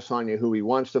 give Adesanya who he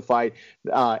wants to fight.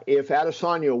 If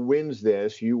Adesanya wins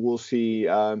this, you will see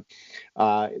then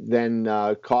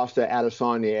Costa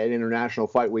Adesanya at International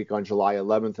Fight Week on July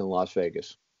 11th in Las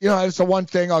Vegas. You know, it's the one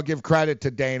thing I'll give credit to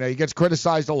Dana. He gets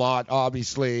criticized a lot,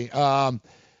 obviously.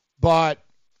 But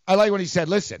I like when he said,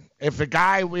 listen, if a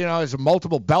guy, you know, is a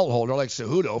multiple belt holder like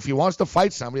Cejudo, if he wants to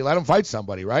fight somebody, let him fight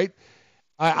somebody, right?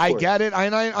 I get it.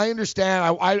 I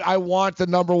understand. I want the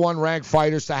number one ranked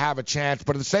fighters to have a chance.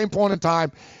 But at the same point in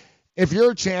time, if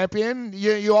you're a champion,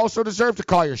 you also deserve to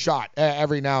call your shot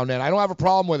every now and then. I don't have a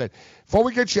problem with it. Before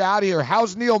we get you out of here,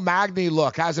 how's Neil Magny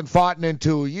look? Hasn't fought in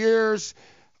 2 years.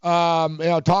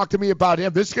 Talk to me about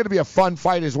him. This is going to be a fun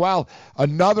fight as well.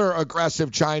 Another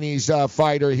aggressive Chinese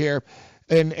fighter here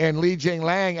in Li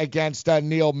Jingliang against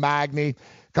Neil Magny.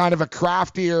 Kind of a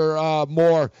craftier,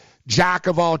 more jack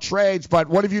of all trades. But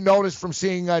what have you noticed from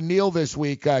seeing Neil this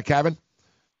week, Kevin?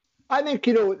 I think,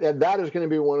 that is going to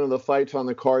be one of the fights on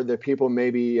the card that people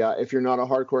maybe, if you're not a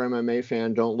hardcore MMA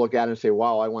fan, don't look at and say,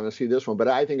 wow, I want to see this one. But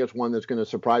I think it's one that's going to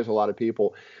surprise a lot of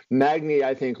people. Magny,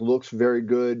 I think, looks very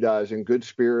good, is in good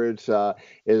spirits,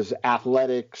 is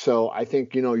athletic. So I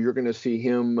think, you're going to see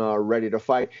him ready to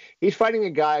fight. He's fighting a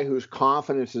guy whose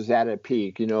confidence is at a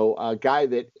peak, a guy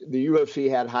that the UFC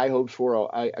had high hopes for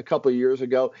a couple of years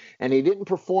ago. And he didn't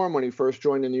perform when he first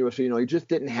joined in the UFC. He just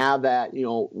didn't have that,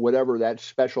 whatever that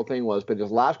special thing was. But his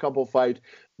last couple of fights,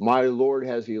 my Lord,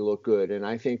 has he looked good. And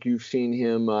I think you've seen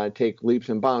him take leaps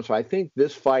and bounds. So I think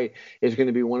this fight is going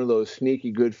to be one of those sneaky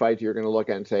good fights you're going to look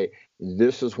at and say,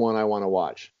 this is one I want to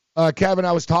watch. Kevin,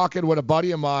 I was talking with a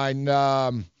buddy of mine,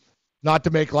 not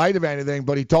to make light of anything,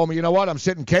 but he told me, you know what, I'm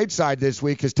sitting cage side this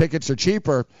week because tickets are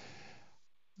cheaper.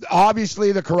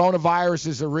 Obviously, the coronavirus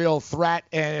is a real threat,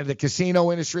 and the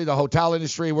casino industry, the hotel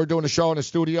industry, we're doing a show in a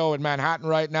studio in Manhattan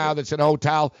right now that's in a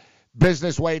hotel.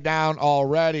 Business way down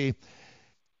already.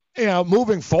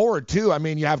 Moving forward, too, I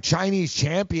mean, you have Chinese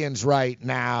champions right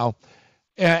now,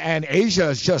 and Asia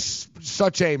is just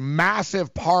such a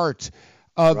massive part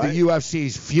of the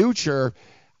UFC's future.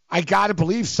 I got to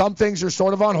believe some things are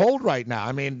sort of on hold right now.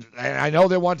 I mean, I know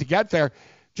they want to get there.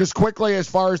 Just quickly, as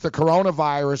far as the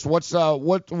coronavirus, what's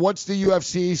the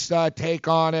UFC's take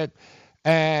on it,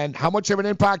 and how much of an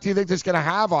impact do you think this is going to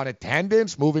have on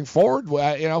attendance moving forward?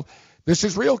 This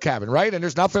is real, Kevin, right? And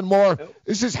there's nothing more.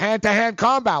 This is hand-to-hand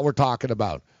combat we're talking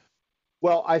about.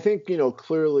 Well, I think,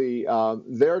 clearly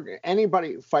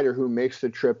anybody fighter who makes the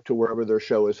trip to wherever their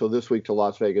show is, so this week to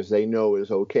Las Vegas, they know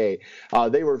is okay.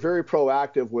 They were very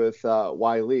proactive with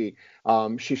Wiley.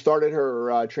 She started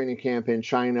her training camp in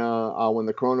China when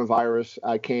the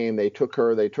coronavirus came. They took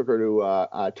her to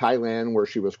Thailand, where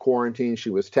she was quarantined.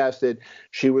 She was tested.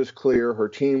 She was clear. Her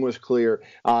team was clear.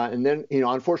 And then,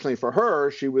 unfortunately for her,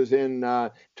 she was in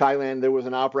Thailand. There was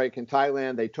an outbreak in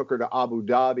Thailand. They took her to Abu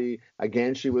Dhabi.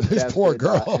 Again, she was tested. Poor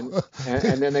girl.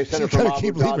 And then they sent her from Abu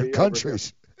keep Dhabi leaving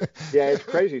countries. Yeah, it's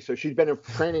crazy. So she's been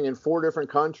training in 4 different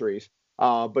countries.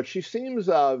 But she seems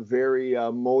very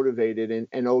motivated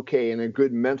and okay, in a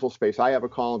good mental space. I have a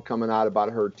column coming out about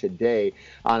her today,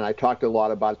 and I talked a lot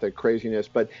about the craziness.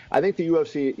 But I think the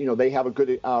UFC, they have a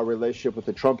good relationship with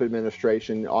the Trump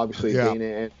administration. Obviously, Dana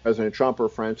and President Trump are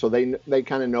friends, so they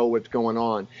kind of know what's going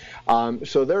on.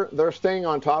 So they're staying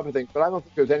on top of things. But I don't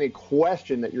think there's any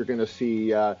question that you're going to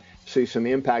see some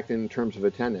impact in terms of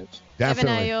attendance.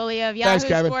 Definitely. Kevin Aioli of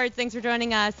Yahoo Sports, thanks for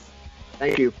joining us.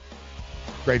 Thank you.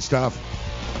 Great stuff.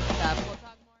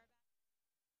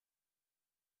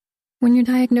 When you're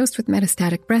diagnosed with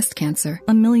metastatic breast cancer,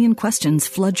 a million questions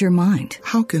flood your mind.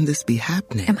 How can this be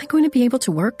happening? Am I going to be able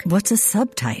to work? What's a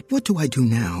subtype? What do I do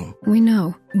now? We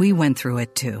know. We went through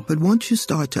it too. But once you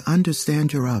start to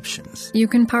understand your options, you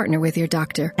can partner with your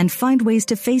doctor and find ways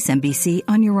to face MBC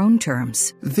on your own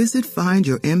terms. Visit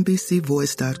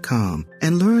findyourmbcvoice.com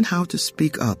and learn how to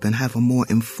speak up and have a more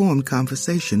informed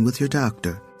conversation with your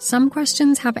doctor. Some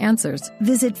questions have answers.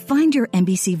 Visit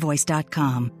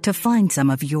findyourmbcvoice.com to find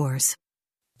some of yours.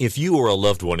 If you or a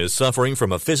loved one is suffering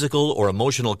from a physical or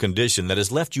emotional condition that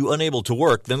has left you unable to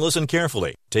work, then listen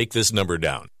carefully. Take this number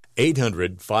down.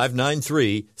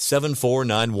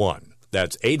 800-593-7491.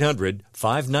 That's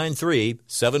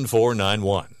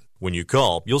 800-593-7491. When you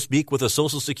call, you'll speak with a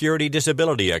Social Security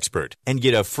disability expert and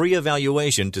get a free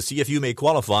evaluation to see if you may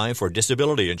qualify for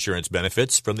disability insurance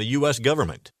benefits from the U.S.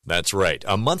 government. That's right,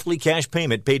 a monthly cash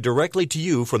payment paid directly to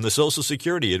you from the Social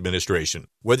Security Administration.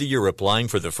 Whether you're applying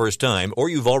for the first time or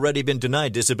you've already been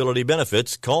denied disability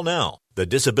benefits, call now. The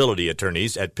disability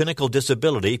attorneys at Pinnacle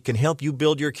Disability can help you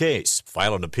build your case,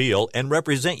 file an appeal, and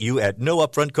represent you at no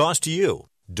upfront cost to you.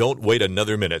 Don't wait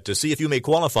another minute to see if you may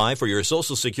qualify for your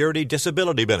Social Security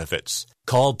disability benefits.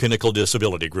 Call Pinnacle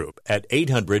Disability Group at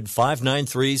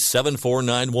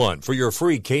 800-593-7491 for your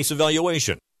free case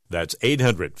evaluation. That's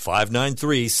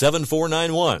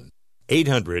 800-593-7491.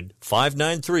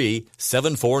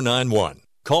 800-593-7491.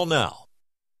 Call now.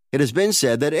 It has been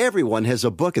said that everyone has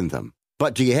a book in them.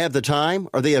 But do you have the time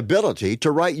or the ability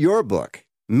to write your book?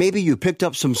 Maybe you picked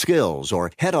up some skills or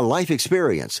had a life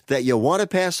experience that you want to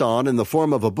pass on in the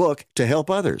form of a book to help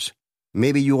others.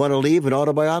 Maybe you want to leave an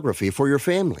autobiography for your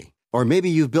family. Or maybe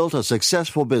you've built a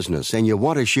successful business and you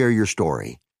want to share your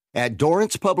story. At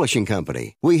Dorrance Publishing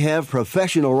Company, we have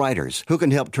professional writers who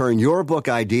can help turn your book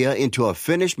idea into a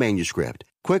finished manuscript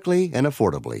quickly and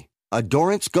affordably. A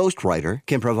Dorrance ghostwriter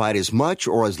can provide as much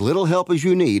or as little help as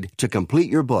you need to complete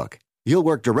your book. You'll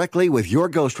work directly with your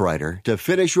ghostwriter to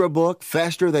finish your book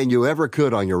faster than you ever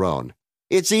could on your own.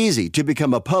 It's easy to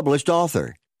become a published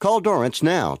author. Call Dorrance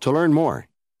now to learn more.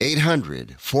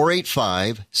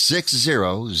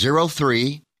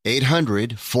 800-485-6003.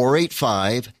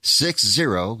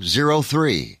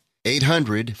 800-485-6003.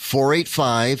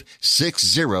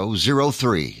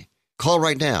 800-485-6003. Call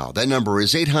right now. That number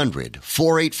is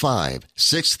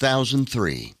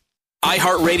 800-485-6003.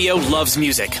 iHeartRadio loves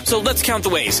music, so let's count the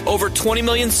ways. Over 20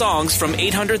 million songs from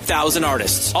 800,000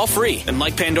 artists, all free. And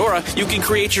like Pandora, you can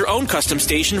create your own custom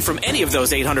station from any of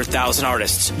those 800,000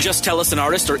 artists. Just tell us an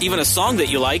artist or even a song that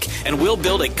you like, and we'll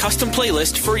build a custom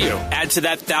playlist for you. Add to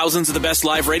that thousands of the best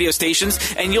live radio stations,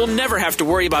 and you'll never have to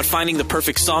worry about finding the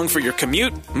perfect song for your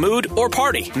commute, mood, or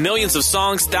party. Millions of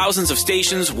songs, thousands of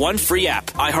stations, one free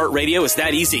app. iHeartRadio is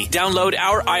that easy. Download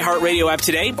our iHeartRadio app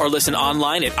today or listen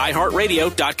online at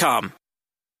iHeartRadio.com.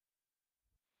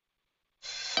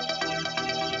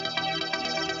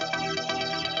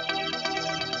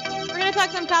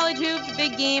 Talk some college hoops.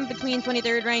 Big game between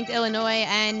 23rd ranked Illinois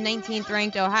and 19th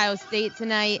ranked Ohio State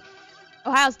tonight.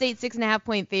 Ohio State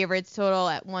 6.5-point favorites, total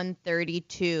at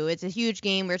 132. It's a huge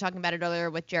game. We were talking about it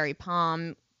earlier with Jerry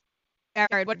Palm.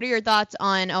 Jared, what are your thoughts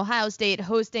on Ohio State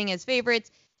hosting as favorites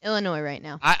Illinois right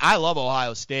now? I love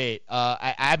Ohio State.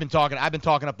 I've been talking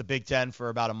up the Big Ten for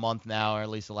about a month now, or at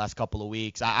least the last couple of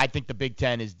weeks. I think the Big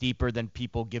Ten is deeper than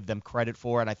people give them credit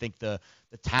for, and I think the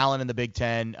talent in the Big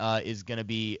Ten is going to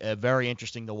be very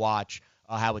interesting to watch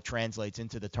how it translates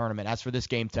into the tournament. As for this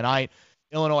game tonight,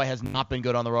 Illinois has not been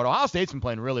good on the road. Ohio State's been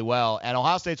playing really well, and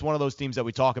Ohio State's one of those teams that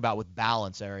we talk about with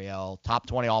balance, Ariel. Top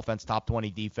 20 offense, top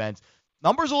 20 defense.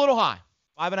 Number's a little high.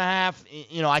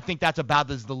 5.5, I think that's about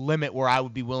the limit where I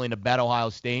would be willing to bet Ohio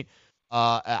State.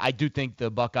 I do think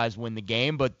the Buckeyes win the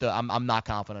game, but I'm not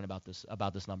confident about this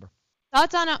number.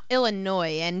 Thoughts on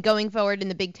Illinois and going forward in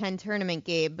the Big Ten tournament,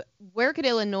 Gabe? Where could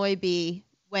Illinois be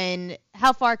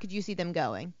how far could you see them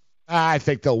going? I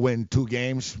think they'll win 2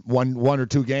 games, one or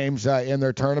 2 games in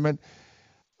their tournament.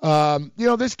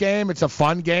 This game, it's a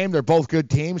fun game. They're both good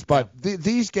teams, but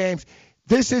these games,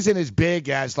 this isn't as big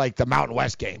as like the Mountain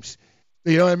West games.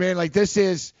 You know what I mean? Like, this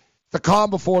is the calm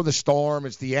before the storm.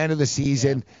 It's the end of the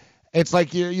season. It's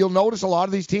like you'll notice a lot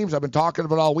of these teams I've been talking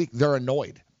about all week, they're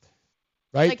annoyed.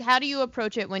 Right? Like, how do you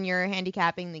approach it when you're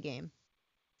handicapping the game?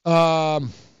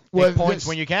 Make points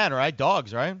when you can, right?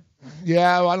 Dogs, right?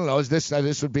 Yeah, I don't know. Is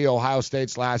this would be Ohio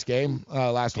State's last game,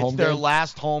 last home game? It's their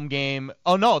last home game.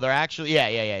 Oh no, they're actually yeah.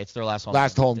 It's their last home.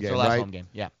 Last game. home It's game, their last right? home game.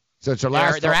 Yeah. So it's their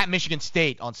last. They're at Michigan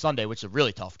State on Sunday, which is a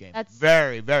really tough game. That's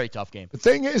very, very tough game. The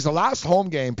thing is, the last home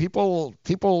game, people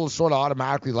sort of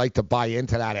automatically like to buy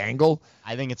into that angle.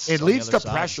 I think it leads to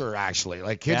side. pressure, actually.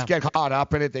 Like, kids get caught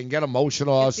up in it. They can get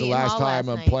emotional. It's the last time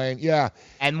I'm playing. Yeah.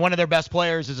 And one of their best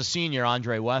players is a senior,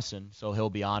 Andre Wesson, so he'll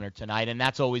be honored tonight. And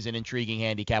that's always an intriguing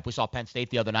handicap. We saw Penn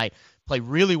State the other night play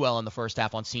really well in the first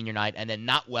half on senior night and then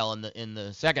not well in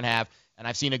the second half. And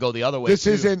I've seen it go the other way,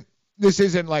 This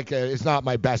isn't like it's not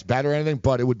my best bet or anything,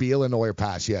 but it would be Illinois or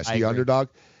pass, yes, the underdog.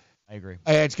 I agree.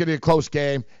 It's going to be a close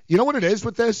game. You know what it is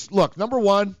with this? Look, number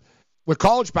one, with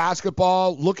college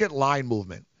basketball, look at line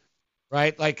movement,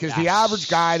 right? Like, because the average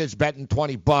guy that's betting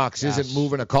 $20 isn't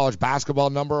moving a college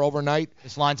basketball number overnight.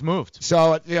 This line's moved.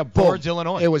 So, boom. Towards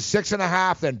Illinois. It was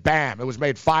 6.5, then bam, it was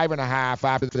made 5.5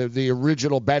 after the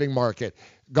original betting market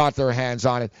got their hands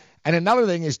on it. And another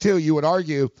thing is, too, you would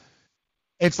argue,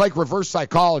 it's like reverse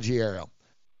psychology, Ariel.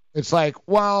 It's like,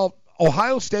 well,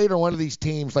 Ohio State are one of these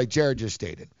teams, like Jared just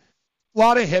stated. A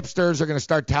lot of hipsters are going to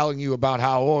start telling you about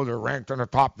how, they're ranked on the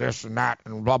top this and that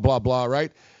and blah, blah, blah,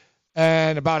 right?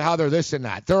 And about how they're this and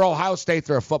that. They're Ohio State.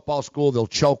 They're a football school. They'll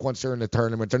choke once they're in the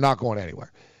tournament. They're not going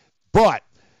anywhere. But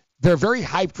they're very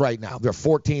hyped right now. They're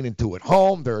 14-2 at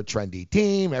home. They're a trendy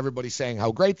team. Everybody's saying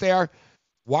how great they are.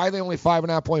 Why are they only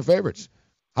 5.5-point favorites?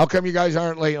 How come you guys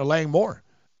aren't laying more?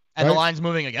 And the line's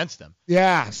moving against them.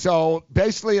 Yeah, so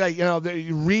basically,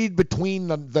 you read between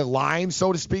the lines,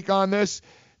 so to speak, on this.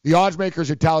 The odds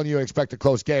makers are telling you expect a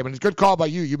close game. And it's a good call by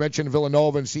you. You mentioned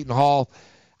Villanova and Seton Hall.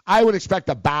 I would expect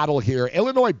a battle here.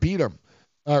 Illinois beat them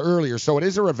earlier, so it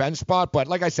is a revenge spot. But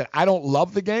like I said, I don't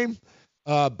love the game,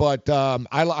 but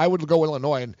I would go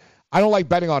Illinois. And I don't like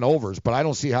betting on overs, but I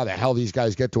don't see how the hell these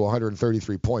guys get to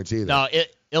 133 points either. No,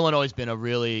 Illinois has been a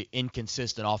really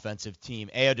inconsistent offensive team.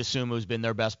 Ayo Dosunmu's been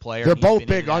their best player. They're both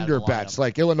big under bets.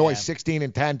 Like Illinois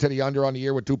 16-10 to the under on the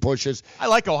year with 2 pushes. I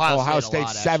like Ohio State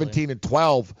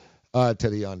 17-12 to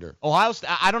the under. Ohio State.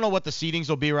 I don't know what the seedings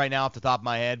will be right now off the top of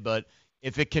my head, but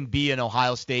if it can be an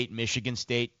Ohio State, Michigan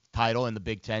State title in the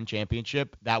Big Ten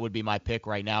championship, that would be my pick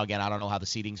right now. Again, I don't know how the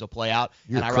seedings will play out.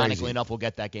 You're and ironically crazy. enough, we'll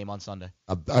get that game on Sunday.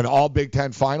 An all Big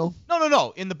Ten final?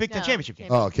 No. In the Big Ten championship game.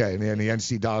 Oh, okay. In the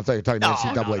NCAA, I thought you were talking the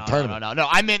NCAA tournament. No.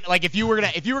 I meant, like, if you were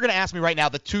gonna ask me right now,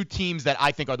 the two teams that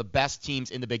I think are the best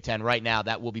teams in the Big Ten right now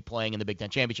that will be playing in the Big Ten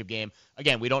championship game.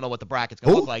 Again, we don't know what the bracket's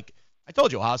gonna look like. I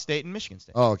told you, Ohio State and Michigan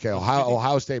State. Oh, okay.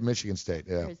 Ohio State, Michigan State.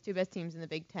 Yeah. There's 2 best teams in the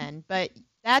Big Ten, but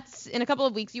that's in a couple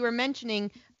of weeks. You were mentioning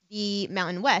the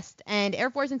Mountain West and Air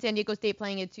Force and San Diego State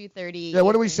playing at 2:30. Yeah.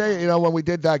 What do we say? When we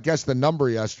did guess the number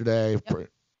yesterday, It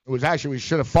was actually we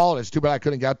should have followed. It's too bad I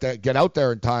couldn't get out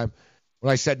there in time.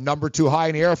 When I said number too high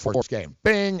in the Air Force game,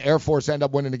 bing, Air Force end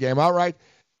up winning the game outright.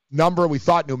 Number, we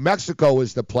thought New Mexico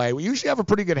was the play. We usually have a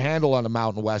pretty good handle on the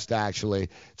Mountain West, actually.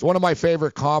 It's one of my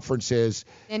favorite conferences.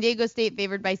 San Diego State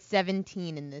favored by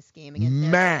 17 in this game against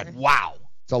Man, wow.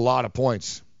 It's a lot of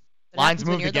points. Lines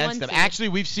moved against them. Actually,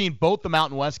 we've seen both the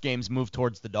Mountain West games move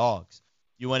towards the dogs.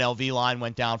 UNLV line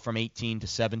went down from 18 to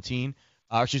 17.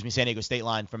 San Diego State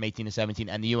line from 18 to 17,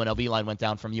 and the UNLV line went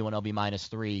down from UNLV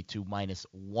 -3 to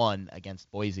 -1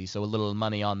 against Boise. So a little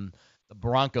money on the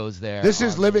Broncos there. This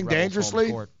is living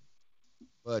dangerously,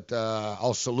 but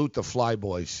I'll salute the Fly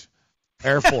Boys.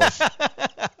 Air Force.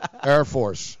 Air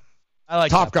Force. I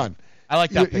like Top that Gun. I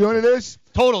like that. You know what it is?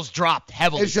 Totals dropped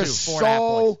heavily, it's just too. 4.5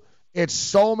 points. It's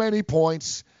so many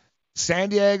points. San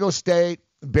Diego State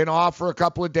been off for a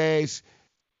couple of days.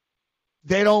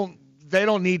 They don't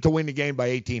need to win the game by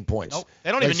 18 points. Nope.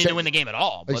 They don't even need to win the game at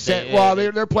all. But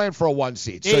they're playing for a 1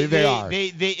 seed, so they are.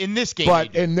 They in this game.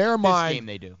 But they do. in their mind, game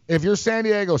they do. If you're San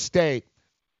Diego State,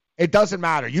 it doesn't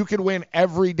matter. You can win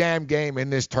every damn game in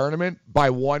this tournament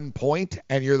by 1 point,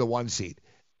 and you're the 1 seed.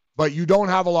 But you don't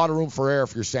have a lot of room for error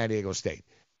if you're San Diego State.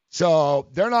 So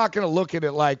they're not going to look at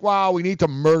it like, wow, we need to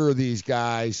murder these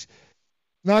guys.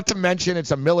 Not to mention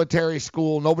it's a military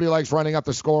school. Nobody likes running up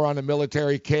the score on the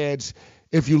military kids.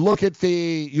 If you look at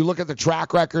the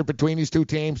track record between these two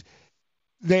teams,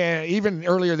 even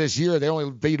earlier this year, they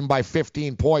only beat them by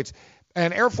 15 points.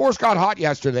 And Air Force got hot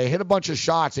yesterday, hit a bunch of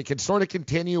shots. It can sort of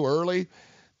continue early.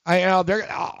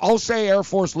 I'll say Air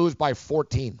Force lose by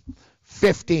 14,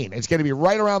 15. It's going to be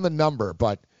right around the number,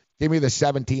 but give me the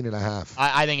 17.5.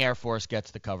 I think Air Force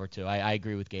gets the cover, too. I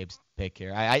agree with Gabe's pick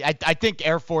here. I think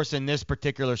Air Force in this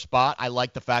particular spot, I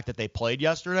like the fact that they played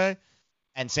yesterday.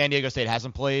 And San Diego State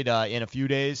hasn't played in a few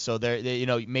days, so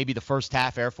maybe the first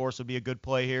half Air Force would be a good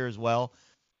play here as well.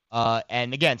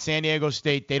 And again, San Diego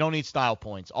State, they don't need style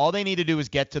points. All they need to do is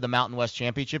get to the Mountain West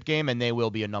Championship game, and they will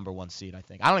be a number 1 seed, I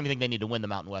think. I don't even think they need to win the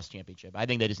Mountain West Championship. I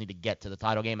think they just need to get to the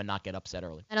title game and not get upset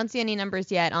early. I don't see any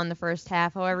numbers yet on the first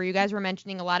half. However, you guys were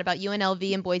mentioning a lot about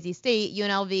UNLV and Boise State.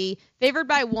 UNLV favored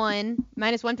by 1,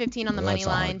 minus 115 on the money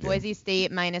line. Boise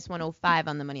State minus 105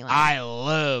 on the money line. I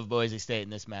love Boise State in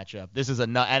this matchup. This is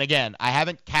and again, I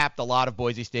haven't capped a lot of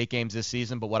Boise State games this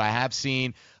season, but what I have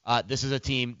seen, this is a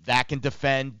team that can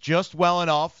defend just well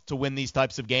enough to win these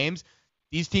types of games.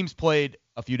 These teams played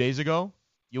a few days ago.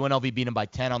 UNLV beat them by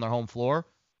 10 on their home floor.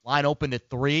 Line opened at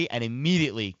 3 and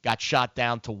immediately got shot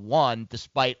down to 1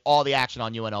 despite all the action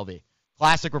on UNLV.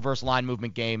 Classic reverse line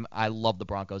movement game. I love the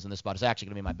Broncos in this spot. It's actually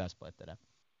going to be my best bet today.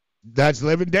 That's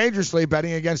living dangerously,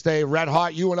 betting against a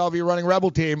red-hot UNLV running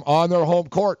Rebel team on their home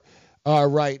court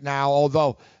right now.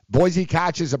 Although Boise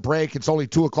catches a break, it's only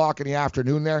 2 o'clock in the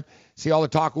afternoon there. See all the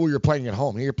talk, you're playing at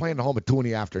home. You're playing at home at 2 in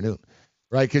the afternoon,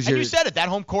 right? And you said it, that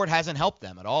home court hasn't helped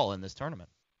them at all in this tournament.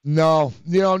 No,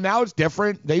 now it's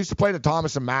different. They used to play at the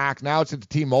Thomas and Mack. Now it's at the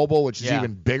T-Mobile, which is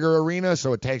even bigger arena,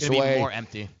 so it takes away. More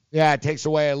empty. Yeah, it takes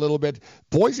away a little bit.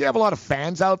 Boise have a lot of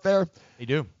fans out there. They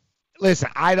do. Listen,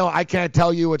 I can't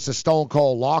tell you it's a stone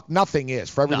cold lock. Nothing is.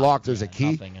 For every lock, there's a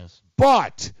key. Nothing is.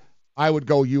 But I would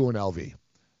go UNLV.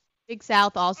 Big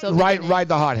South also. Ride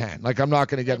the hot hand. Like, I'm not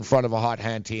going to get in front of a hot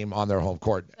hand team on their home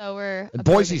court. So and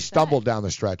Boise stumbled down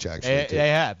the stretch, actually. They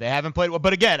have. They haven't played well.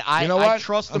 But again, I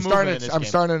trust the movement in this game. I'm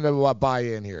starting to buy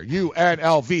in here.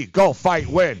 UNLV, go fight,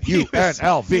 win.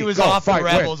 UNLV, he was off the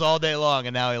Rebels all day long,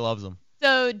 and now he loves them.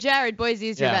 So, Jared, Boise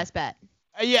is your best bet.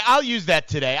 Yeah, I'll use that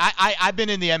today. I've been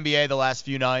in the NBA the last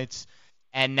few nights,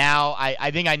 and now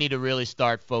I think I need to really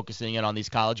start focusing in on these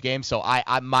college games. So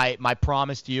my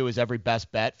promise to you is every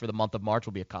best bet for the month of March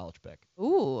will be a college pick.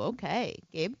 Ooh, okay,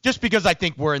 Gabe. Just because I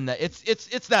think we're in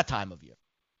it's that time of year.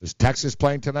 Is Texas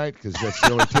playing tonight? Because that's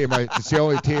the only team It's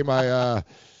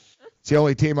the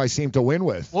only team I seem to win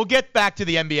with. We'll get back to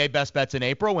the NBA best bets in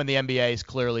April when the NBA is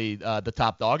clearly the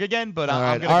top dog again. But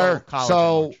I'm going to go college.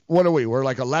 So what are we? We're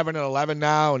like 11-11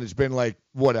 now, and it's been like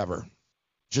whatever.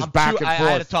 Just back and forth. I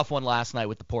had a tough one last night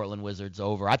with the Portland Wizards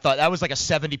over. I thought that was like a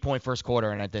 70-point first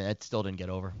quarter, and it still didn't get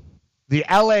over. The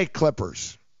LA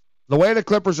Clippers. The way the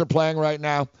Clippers are playing right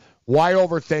now, why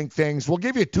overthink things? We'll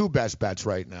give you 2 best bets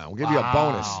right now. We'll give you a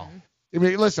bonus. I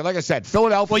mean, listen, like I said,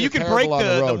 Philadelphia. Well, you can break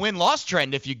the win-loss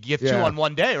trend if you give 2 on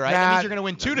one day, right? That means you're going to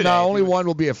win 2 today. No, only one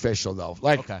will be official, though.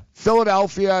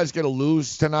 Philadelphia is going to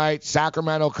lose tonight.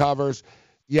 Sacramento covers.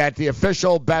 Yet the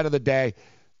official bet of the day,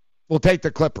 we'll take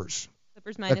the Clippers.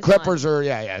 The Clippers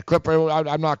are, Clippers.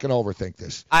 I'm not going to overthink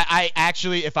this. I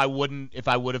actually, if I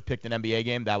would have picked an NBA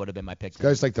game, that would have been my pick.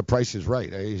 Guy's like, the price is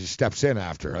right. He steps in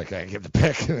after. Like, I give the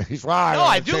pick. He's right. No,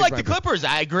 I do like the Clippers.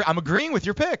 I agree. I'm agreeing with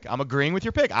your pick.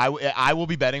 I will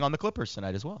be betting on the Clippers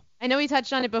tonight as well. I know we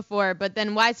touched on it before, but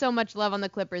then why so much love on the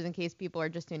Clippers in case people are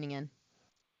just tuning in?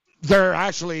 They're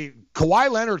actually,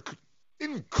 Kawhi Leonard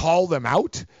didn't call them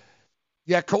out.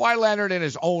 Yeah, Kawhi Leonard in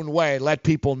his own way let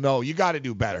people know you got to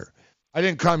do better. I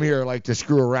didn't come here like to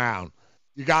screw around.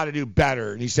 You got to do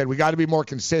better. And he said, we got to be more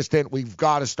consistent. We've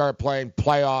got to start playing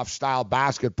playoff-style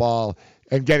basketball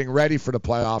and getting ready for the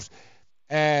playoffs.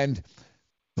 And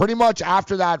pretty much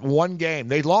after that one game,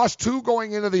 they lost 2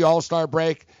 going into the All-Star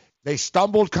break. They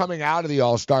stumbled coming out of the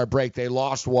All-Star break. They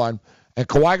lost 1. And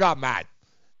Kawhi got mad.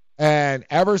 And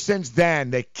ever since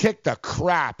then, they kicked the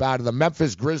crap out of the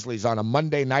Memphis Grizzlies on a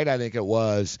Monday night, I think it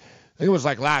was. I think it was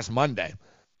like last Monday.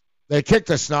 They kicked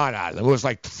the snot out of them. It was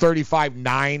like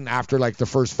 35-9 after like the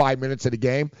first 5 minutes of the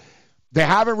game. They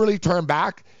haven't really turned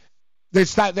back. They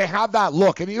have that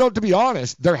look. And, to be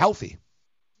honest, they're healthy.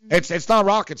 It's not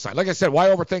rocket science. Like I said, why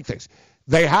overthink things?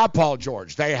 They have Paul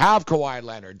George. They have Kawhi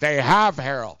Leonard. They have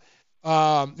Harrell.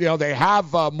 They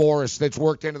have Morris that's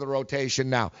worked into the rotation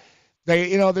now.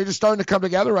 They're just starting to come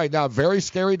together right now. Very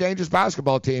scary, dangerous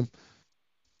basketball team.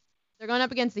 They're going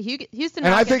up against the Houston Rockets. And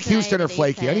I think Houston are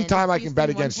flaky. Anytime I can bet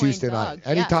against Houston,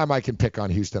 anytime I can pick on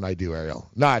Houston, I do, Ariel.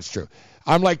 No, it's true.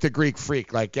 I'm like the Greek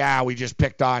freak. Like, we just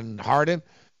picked on Harden.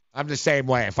 I'm the same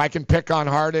way. If I can pick on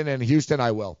Harden and Houston, I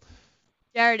will.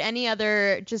 Jared, we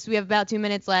have about 2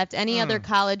 minutes left. Any other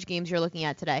college games you're looking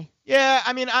at today? Yeah,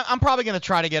 I mean, I'm probably going to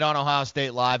try to get on Ohio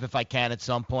State live if I can at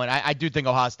some point. I do think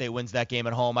Ohio State wins that game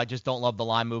at home. I just don't love the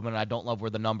line movement, and I don't love where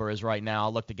the number is right now.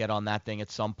 I'll look to get on that thing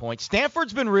at some point.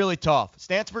 Stanford's been really tough.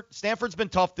 Stanford's been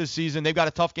tough this season. They've got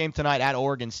a tough game tonight at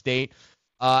Oregon State.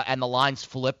 and the line's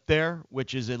flipped there,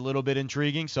 which is a little bit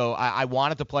intriguing. So I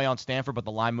wanted to play on Stanford, but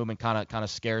the line movement kind of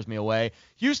scares me away.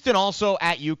 Houston also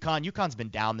at UConn. UConn's been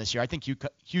down this year. I think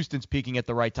Houston's peaking at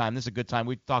the right time. This is a good time.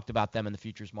 We talked about them in the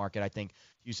futures market. I think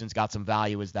Houston's got some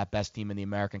value as that best team in the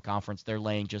American Conference. They're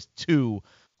laying just 2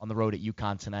 on the road at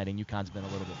UConn tonight, and UConn's been a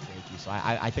little bit shaky. So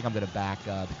I think I'm going to back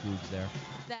the Cougs there.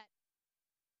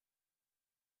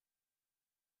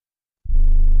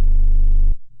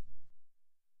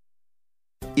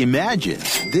 Imagine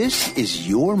this is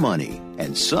your money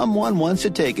and someone wants to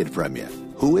take it from you.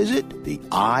 Who is it? The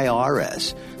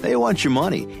IRS. They want your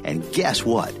money, and guess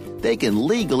what? They can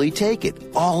legally take it,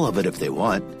 all of it if they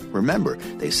want. Remember,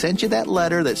 they sent you that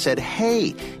letter that said,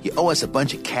 hey, you owe us a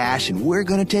bunch of cash and we're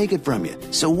going to take it from you.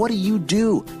 So what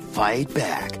do? Fight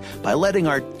back by letting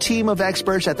our team of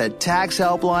experts at the Tax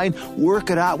Helpline work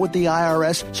it out with the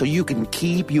IRS so you can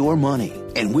keep your money.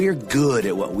 And we're good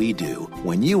at what we do.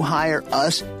 When you hire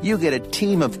us, you get a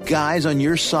team of guys on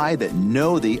your side that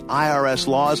know the IRS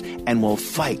laws and will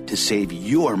fight to save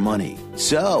your money.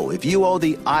 So, if you owe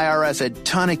the IRS a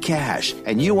ton of cash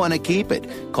and you want to keep it,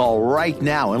 call right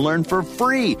now and learn for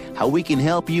free how we can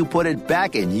help you put it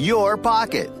back in your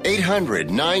pocket.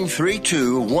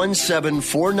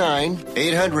 800-932-1749.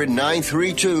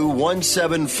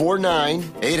 800-932-1749.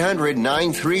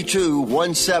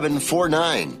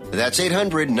 800-932-1749. That's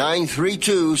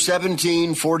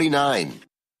 800-932-1749.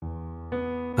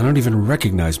 I don't even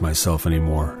recognize myself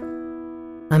anymore.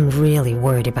 I'm really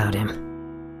worried about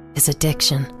him. His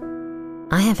addiction.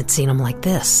 I haven't seen him like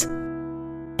this.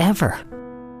 Ever.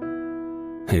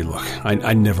 Hey, look,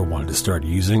 I never wanted to start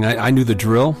using. I knew the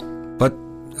drill, but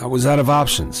I was out of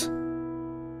options.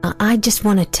 I just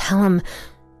want to tell him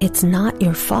it's not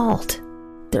your fault.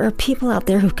 There are people out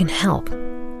there who can help.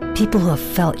 People who have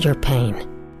felt your pain.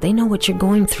 They know what you're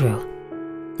going through.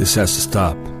 This has to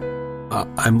stop.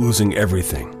 I'm losing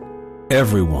everything.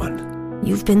 Everyone.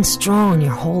 You've been strong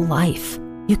your whole life.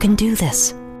 You can do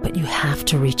this, but you have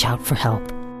to reach out for help.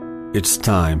 It's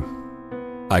time.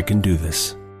 I can do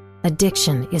this.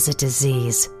 Addiction is a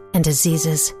disease, and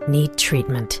diseases need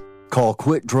treatment. Call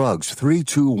Quit Drugs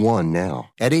 321 now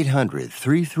at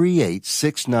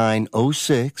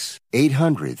 800-338-6906.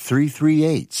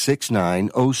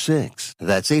 800-338-6906.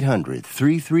 That's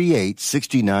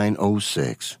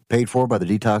 800-338-6906. Paid for by the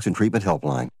Detox and Treatment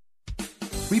Helpline.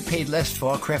 We paid less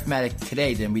for our Craftmatic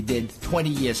today than we did 20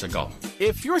 years ago.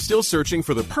 If you're still searching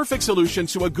for the perfect solution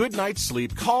to a good night's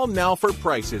sleep, call now for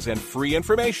prices and free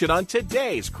information on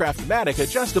today's Craftmatic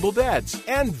adjustable beds.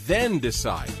 And then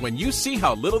decide when you see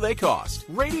how little they cost.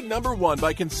 Rated #1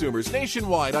 by consumers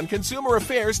nationwide on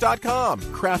ConsumerAffairs.com.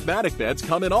 Craftmatic beds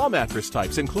come in all mattress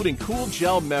types, including cool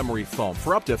gel memory foam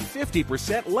for up to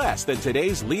 50% less than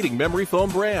today's leading memory foam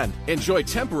brand. Enjoy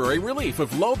temporary relief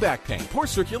of low back pain, poor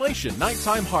circulation,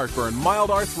 nighttime heartburn, mild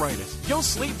arthritis. You'll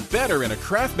sleep better in a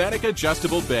Craftmatic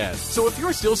adjustable bed. So if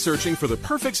you're still searching for the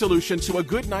perfect solution to a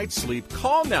good night's sleep,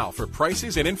 call now for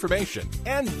prices and information.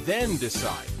 And then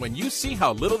decide when you see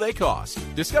how little they cost.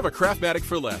 Discover Craftmatic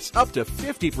for less, up to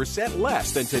 50%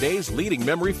 less than today's leading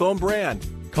memory foam brand.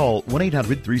 Call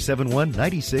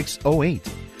 1-800-371-9608.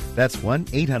 That's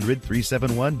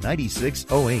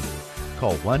 1-800-371-9608.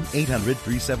 Call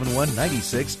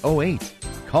 1-800-371-9608.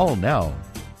 Call now.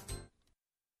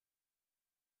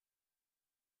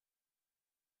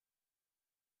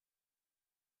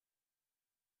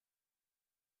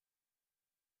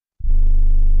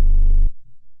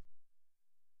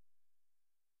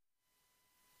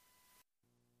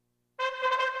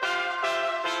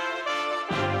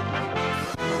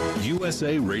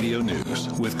 USA Radio News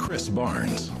with Chris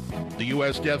Barnes. The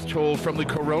U.S. death toll from the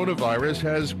coronavirus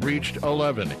has reached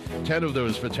 11. 10 of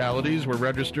those fatalities were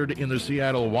registered in the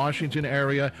Seattle, Washington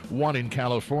area, 1 in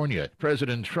California.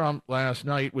 President Trump last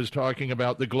night was talking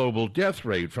about the global death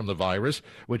rate from the virus,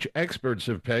 which experts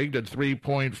have pegged at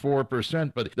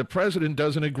 3.4%, but the president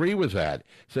doesn't agree with that,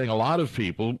 saying a lot of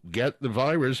people get the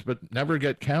virus but never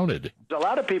get counted. A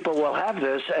lot of people will have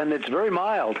this, and it's very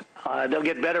mild. They'll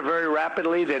get better very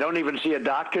rapidly. They don't even see a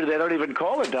doctor. They don't even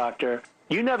call a doctor.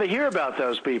 You never hear about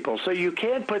those people, so you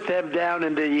can't put them down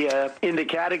in the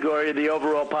category of the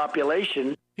overall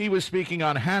population. He was speaking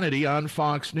on Hannity on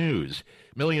Fox News.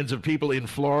 Millions of people in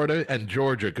Florida and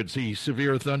Georgia could see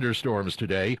severe thunderstorms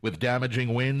today with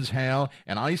damaging winds, hail,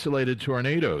 and isolated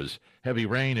tornadoes. Heavy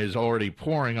rain is already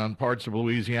pouring on parts of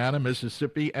Louisiana,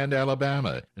 Mississippi, and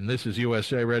Alabama. And this is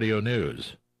USA Radio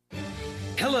News.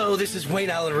 Hello, Hello, this is Wayne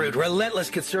Allen Root, relentless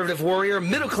conservative warrior,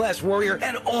 middle-class warrior,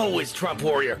 and always Trump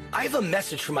warrior. I have a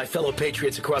message for my fellow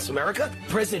patriots across America.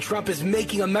 President Trump is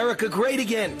making America great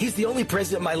again. He's the only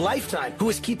president in my lifetime who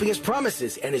is keeping his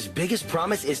promises, and his biggest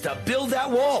promise is to build that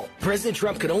wall. President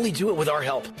Trump can only do it with our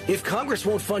help. If Congress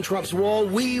won't fund Trump's wall,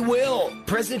 we will.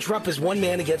 President Trump is one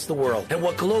man against the world, and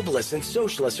what globalists and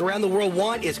socialists around the world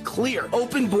want is clear,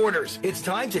 open borders. It's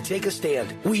time to take a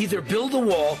stand. We either build a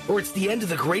wall, or it's the end of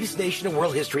the greatest nation in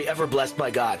world history ever blessed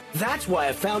by God. That's why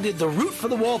I founded the Root for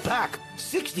the Wall PAC.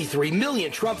 63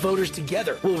 million Trump voters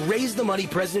together will raise the money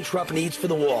President Trump needs for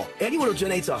the wall. Anyone who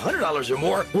donates $100 or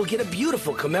more will get a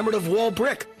beautiful commemorative wall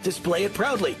brick. Display it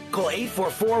proudly. Call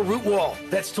 844-ROOT-WALL.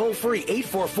 That's toll free,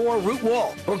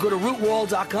 844-ROOT-WALL, or go to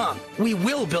rootwall.com. We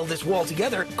will build this wall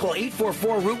together. Call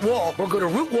 844-ROOT-WALL or go to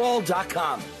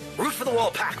rootwall.com. Root for the Wall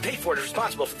PAC. Paid for and is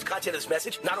responsible for the content of this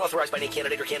message. Not authorized by any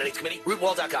candidate or candidates committee.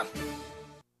 Rootwall.com.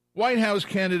 White House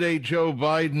candidate Joe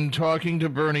Biden talking to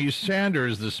Bernie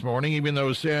Sanders this morning, even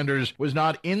though Sanders was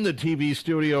not in the TV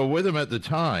studio with him at the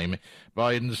time.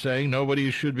 Biden saying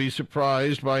nobody should be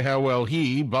surprised by how well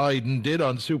Biden, did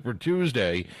on Super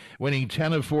Tuesday, winning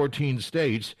 10 of 14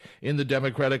 states in the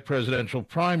Democratic presidential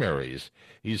primaries.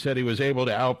 He said he was able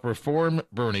to outperform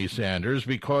Bernie Sanders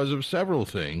because of several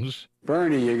things.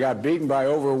 Bernie, you got beaten by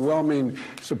overwhelming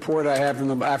support I have from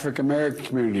the African-American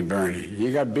community, Bernie.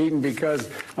 You got beaten because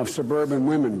of suburban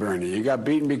women, Bernie. You got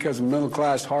beaten because of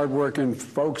middle-class, hard-working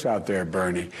folks out there,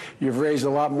 Bernie. You've raised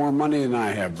a lot more money than I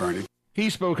have, Bernie. He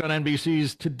spoke on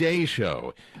NBC's Today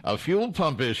Show of fuel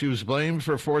pump issues blamed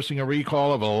for forcing a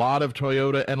recall of a lot of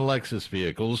Toyota and Lexus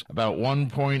vehicles, about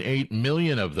 1.8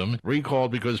 million of them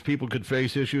recalled because people could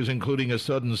face issues including a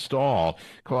sudden stall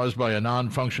caused by a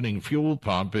non-functioning fuel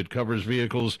pump. It covers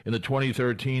vehicles in the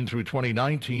 2013 through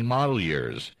 2019 model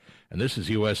years. And this is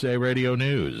USA Radio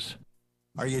News.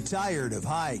 Are you tired of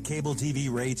high cable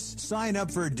TV rates? Sign up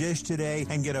for Dish today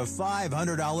and get a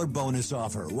 $500 bonus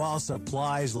offer while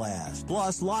supplies last.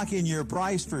 Plus, lock in your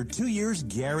price for 2 years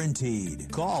guaranteed.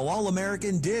 Call All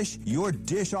American Dish, your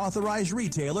Dish authorized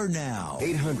retailer now.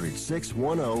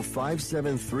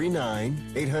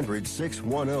 800-610-5739.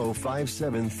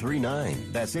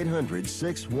 800-610-5739. That's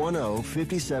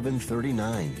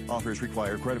 800-610-5739. Offers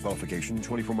require credit qualification,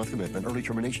 24-month commitment, early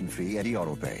termination fee, and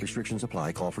e-auto pay. Restrictions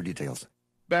apply. Call for details.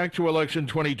 Back to election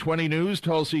 2020 news.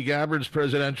 Tulsi Gabbard's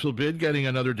presidential bid getting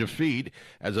another defeat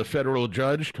as a federal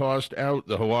judge tossed out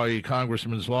the Hawaii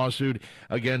congressman's lawsuit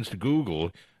against Google.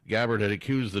 Gabbard had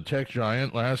accused the tech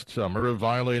giant last summer of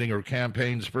violating her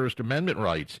campaign's First Amendment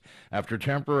rights after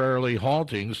temporarily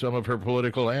halting some of her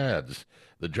political ads.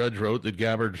 The judge wrote that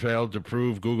Gabbard failed to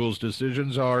prove Google's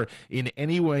decisions are in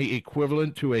any way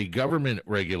equivalent to a government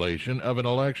regulation of an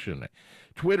election.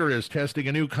 Twitter is testing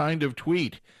a new kind of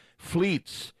tweet.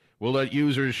 Fleets will let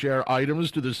users share items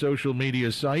to the social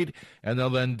media site, and they'll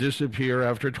then disappear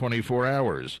after 24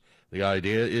 hours. The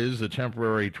idea is the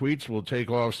temporary tweets will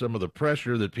take off some of the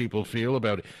pressure that people feel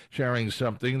about sharing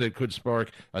something that could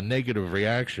spark a negative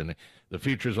reaction. The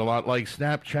feature's a lot like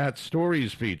Snapchat's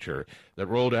Stories feature that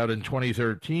rolled out in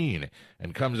 2013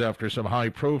 and comes after some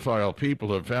high-profile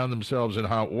people have found themselves in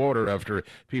hot water after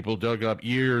people dug up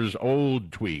years-old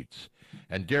tweets.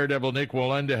 And Daredevil Nick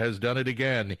Wallenda has done it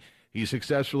again. He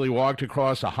successfully walked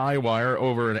across a high wire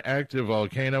over an active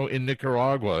volcano in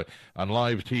Nicaragua on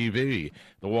live TV.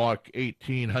 The walk,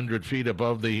 1,800 feet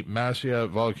above the Masaya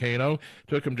volcano,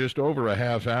 took him just over a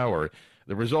half hour.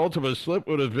 The result of a slip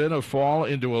would have been a fall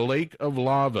into a lake of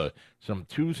lava, some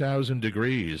 2,000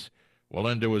 degrees.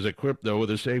 Wallenda was equipped, though,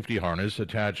 with a safety harness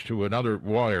attached to another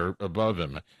wire above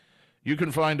him. You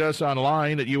can find us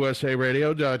online at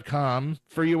usaradio.com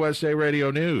for USA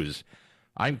Radio News.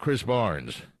 I'm Chris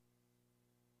Barnes.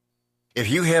 If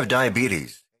you have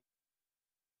diabetes,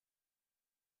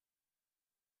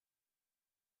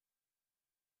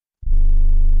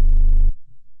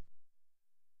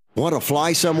 want to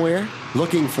fly somewhere?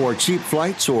 Looking for cheap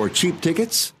flights or cheap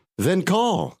tickets? Then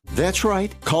call. That's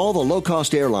right. Call the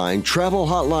low-cost airline travel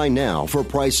hotline now for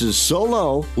prices so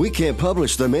low we can't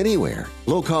publish them anywhere.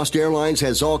 Low-cost airlines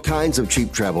has all kinds of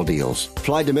cheap travel deals.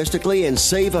 Fly domestically and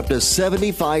save up to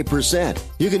 75%.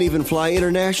 You can even fly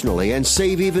internationally and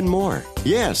save even more.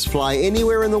 Yes, fly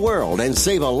anywhere in the world and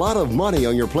save a lot of money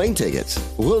on your plane tickets.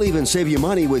 We'll even save you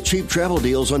money with cheap travel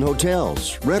deals on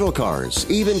hotels, rental cars,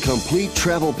 even complete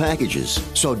travel packages.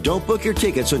 So don't book your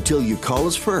tickets until you call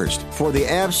us first for the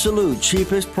absolute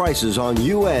cheapest prices on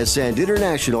U.S. and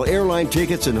international airline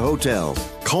tickets and hotels.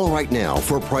 Call right now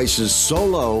for prices so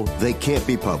low they can't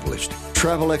be published.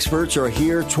 travel experts are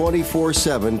here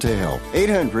 24/7 to help.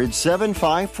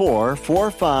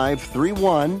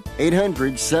 800-754-4531.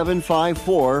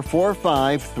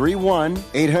 800-754-4531.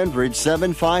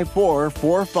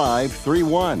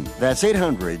 800-754-4531. That's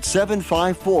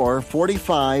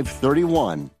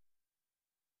 800-754-4531.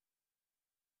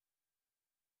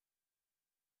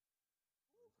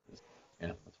 Yeah,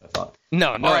 that's what I thought.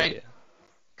 No All right. idea.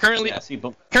 Currently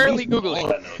Googling.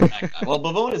 Well,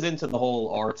 Bavone is into the whole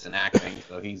arts and acting,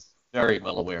 so he's very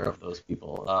well aware of those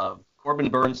people. Corbin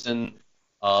Bernsen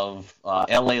of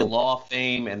L.A. Law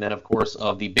fame, and then, of course,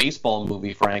 of the baseball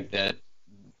movie, Frank, that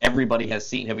everybody has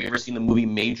seen. Have you ever seen the movie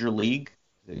Major League?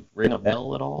 Did it ring a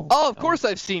bell at all? Oh, of course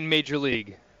I've seen Major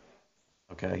League.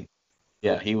 Okay.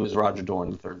 Yeah, he was Roger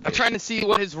Dorn, the third base. I'm trying to see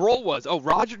what his role was. Oh,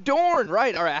 Roger Dorn,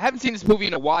 right. All right, I haven't seen this movie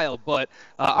in a while, but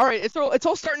all right, it's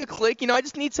all starting to click. I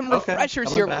just need some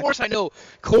refreshers here. Of course I know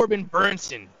Corbin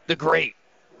Bernsen, the great.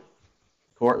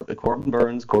 Corbin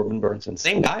Bernsen.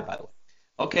 Same guy, by the way.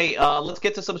 Okay, let's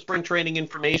get to some spring training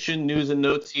information, news and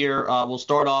notes here. We'll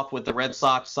start off with the Red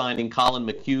Sox signing Colin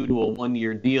McHugh to a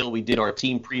one-year deal. We did our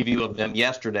team preview of them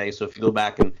yesterday, so if you go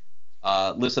back and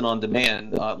listen on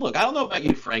demand. Look, I don't know about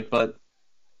you, Frank, but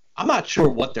I'm not sure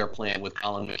what their plan with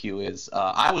Colin McHugh is.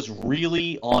 I was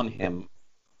really on him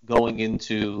going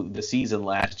into the season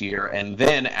last year, and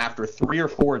then after 3 or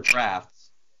 4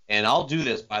 drafts, and I'll do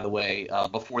this, by the way,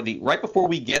 right before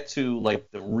we get to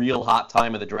like the real hot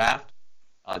time of the draft,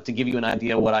 to give you an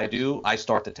idea of what I do, I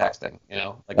start the texting.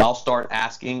 Like I'll start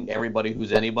asking everybody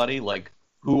who's anybody, like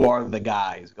who are the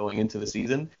guys going into the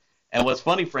season. And what's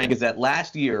funny, Frank, is that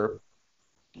last year,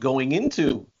 going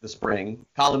into the spring,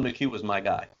 Colin McHugh was my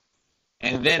guy.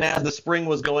 And then as the spring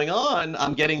was going on,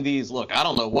 I'm getting these, look, I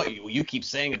don't know what you keep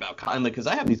saying about Colin, because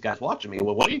I have these guys watching me.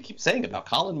 Well, what do you keep saying about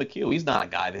Colin McHugh? He's not a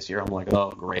guy this year. I'm like,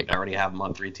 oh, great. I already have him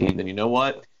on 3 teams. And you know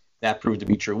what? That proved to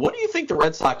be true. What do you think the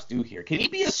Red Sox do here? Can he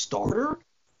be a starter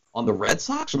on the Red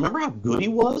Sox? Remember how good he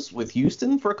was with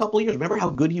Houston for a couple of years? Remember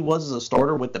how good he was as a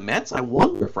starter with the Mets? I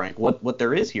wonder, Frank, what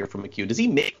there is here from McHugh. Does he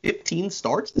make 15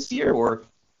 starts this year or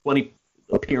 20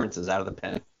 appearances out of the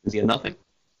pen? Is he a nothing?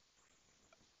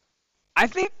 I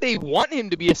think they want him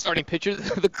to be a starting pitcher.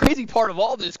 The crazy part of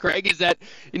all this, Craig, is that,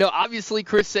 obviously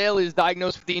Chris Sale is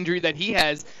diagnosed with the injury that he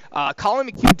has. Colin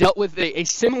McHugh dealt with a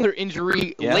similar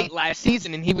injury late last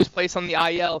season, and he was placed on the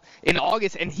IL in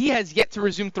August, and he has yet to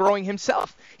resume throwing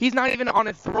himself. He's not even on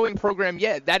a throwing program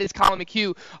yet. That is Colin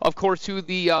McHugh, of course, who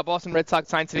the Boston Red Sox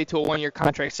signed today to a 1-year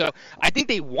contract. So I think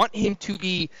they want him to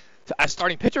be a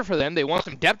starting pitcher for them. They want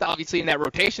some depth, obviously, in that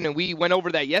rotation, and we went over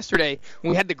that yesterday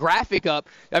when we had the graphic up.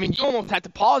 I mean, you almost had to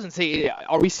pause and say,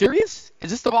 are we serious? Is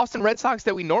this the Boston Red Sox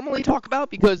that we normally talk about?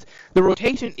 Because the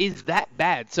rotation is that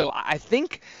bad. So I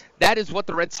think that is what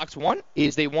the Red Sox want,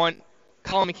 is they want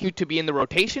Colin McHugh to be in the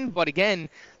rotation, but again,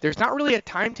 there's not really a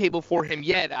timetable for him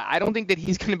yet. I don't think that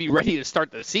he's going to be ready to start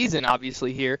the season,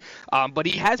 obviously, here, but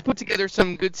he has put together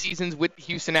some good seasons with the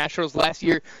Houston Astros last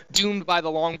year, doomed by the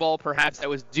long ball, perhaps that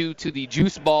was due to the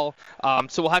juice ball,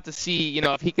 so we'll have to see,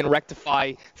 if he can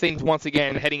rectify things once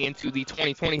again heading into the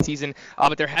 2020 season,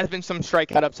 but there has been some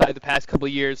strikeout upside the past couple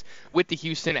of years with the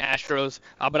Houston Astros,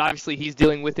 but obviously he's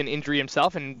dealing with an injury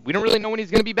himself, and we don't really know when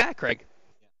he's going to be back, Craig.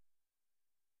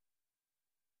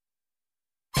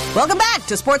 Welcome back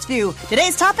to Sports View.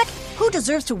 Today's topic, who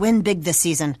deserves to win big this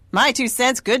season? My 2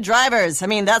 cents, good drivers.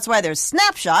 That's why there's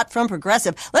Snapshot from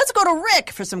Progressive. Let's go to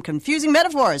Rick for some confusing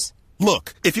metaphors.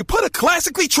 Look, if you put a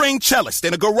classically trained cellist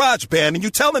in a garage band and you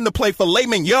tell him to play filet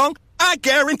mignon, I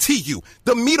guarantee you,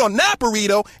 the meat on that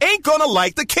burrito ain't gonna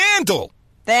light the candle.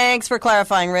 Thanks for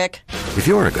clarifying, Rick. If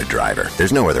you're a good driver,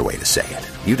 there's no other way to say it.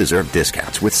 You deserve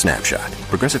discounts with Snapshot.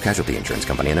 Progressive Casualty Insurance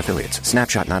Company and Affiliates.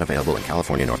 Snapshot not available in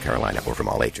California, North Carolina, or from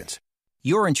all agents.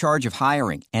 You're in charge of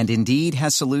hiring, and Indeed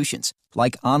has solutions,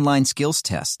 like online skills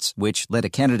tests, which let a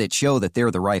candidate show that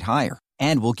they're the right hire.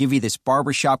 And we'll give you this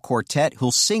barbershop quartet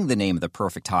who'll sing the name of the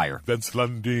perfect hire. Vince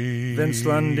Lundy. Vince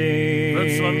Lundy.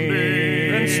 Vince Lundy.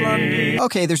 Vince Lundy.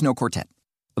 Okay, there's no quartet.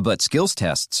 But skills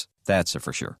tests, that's a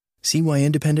for sure. See why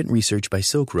independent research by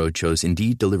Silk Road shows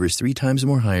Indeed delivers 3 times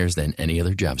more hires than any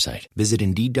other job site. Visit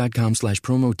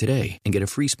Indeed.com/promo today and get a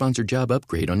free sponsored job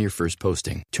upgrade on your first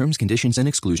posting. Terms, conditions, and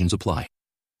exclusions apply.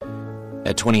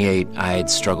 At 28, I'd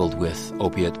struggled with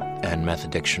opiate and meth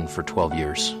addiction for 12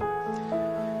 years.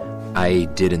 I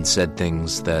did and said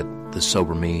things that the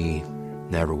sober me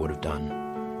never would have done.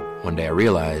 One day I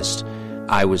realized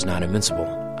I was not invincible.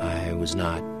 I was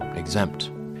not exempt.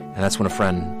 And that's when a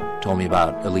friend told me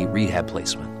about Elite Rehab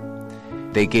Placement.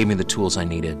 They gave me the tools I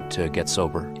needed to get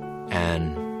sober,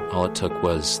 and all it took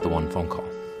was the one phone call.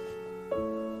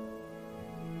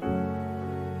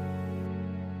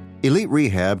 Elite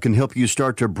Rehab can help you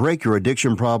start to break your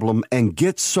addiction problem and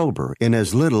get sober in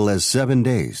as little as 7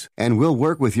 days. And we'll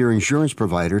work with your insurance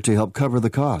provider to help cover the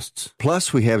costs.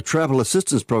 Plus, we have travel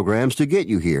assistance programs to get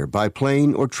you here by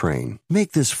plane or train.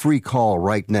 Make this free call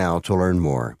right now to learn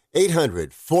more.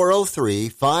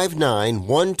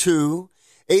 800-403-5912.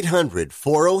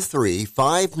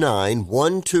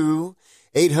 800-403-5912.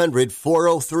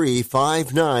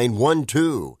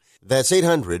 800-403-5912. That's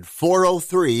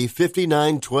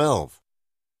 800-403-5912.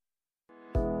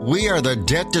 We are the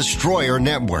Debt Destroyer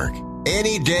Network.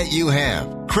 Any debt you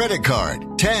have, credit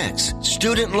card, tax,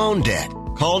 student loan debt,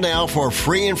 call now for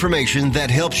free information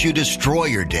that helps you destroy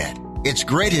your debt. It's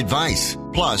great advice.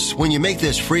 Plus, when you make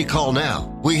this free call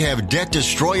now, we have Debt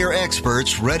Destroyer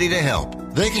experts ready to help.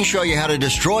 They can show you how to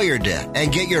destroy your debt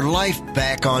and get your life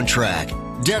back on track.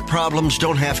 Debt problems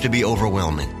don't have to be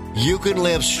overwhelming. You can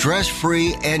live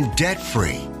stress-free and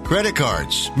debt-free. Credit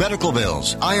cards, medical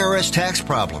bills, IRS tax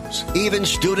problems, even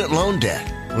student loan debt.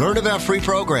 Learn about free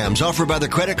programs offered by the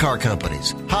credit card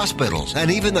companies, hospitals,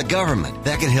 and even the government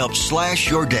that can help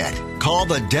slash your debt. Call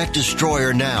the Debt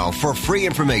Destroyer now for free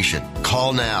information.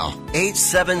 Call now.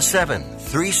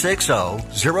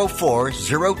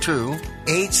 877-360-0402.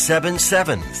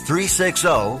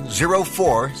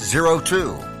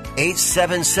 877-360-0402.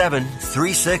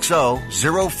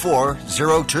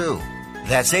 877-360-0402.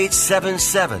 That's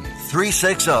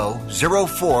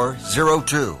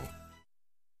 877-360-0402.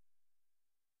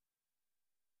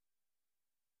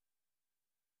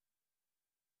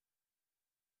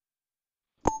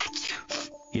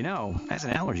 You know, as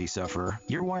an allergy sufferer,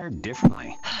 you're wired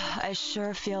differently. I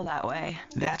sure feel that way.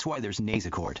 That's why there's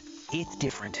Nasacort. It's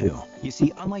different too. You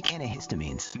see, unlike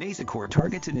antihistamines, Nasacort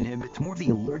targets and inhibits more of the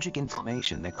allergic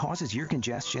inflammation that causes ear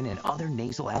congestion and other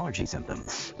nasal allergy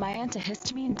symptoms. My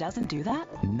antihistamine doesn't do that?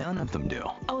 None of them do.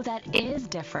 Oh, that is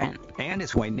different. And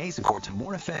it's why Nasacort's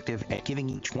more effective at giving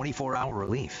you 24-hour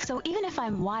relief. So even if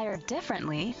I'm wired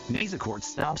differently, Nasacort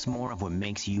stops more of what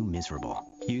makes you miserable.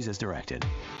 Use as directed.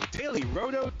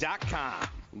 DailyRoto.com.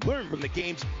 Learn from the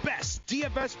game's best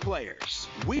DFS players.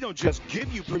 We don't just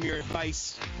give you premier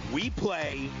advice, we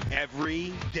play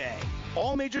every day.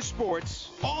 All major sports,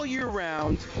 all year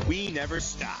round, we never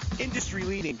stop.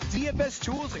 Industry-leading DFS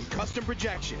tools and custom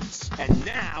projections. And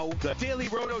now, the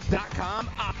DailyRoto.com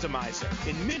Optimizer.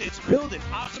 In minutes, build and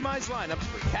optimize lineups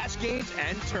for cash games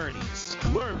and tourneys.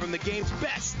 Learn from the game's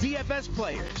best DFS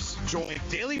players. Join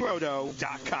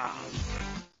DailyRoto.com.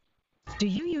 Do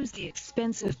you use the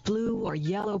expensive blue or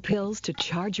yellow pills to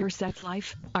charge your sex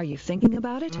life? Are you thinking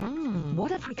about it? What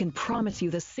if we can promise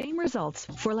you the same results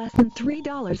for less than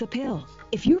 $3 a pill?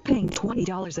 If you're paying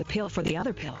 $20 a pill for the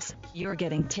other pills, you're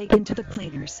getting taken to the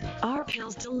cleaners. Our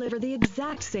pills deliver the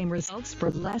exact same results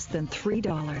for less than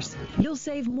 $3. You'll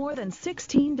save more than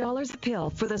 $16 a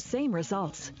pill for the same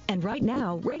results. And right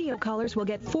now, radio callers will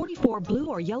get 44 blue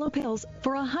or yellow pills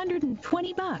for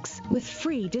 $120 with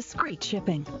free discreet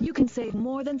shipping. You can save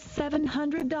more than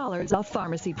 $700 off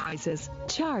pharmacy prices.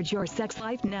 Charge your sex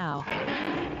life now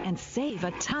and save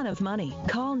a ton of money.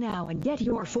 Call now and get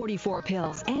your 44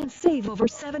 pills and save over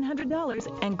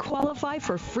 $700 and qualify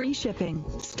for free shipping.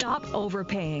 Stop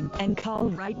overpaying and call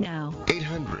right now.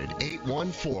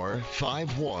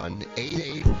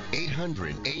 800-814-5188.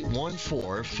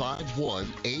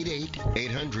 800-814-5188.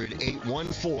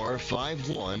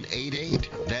 800-814-5188.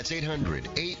 That's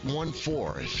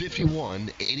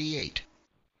 800-814-5188.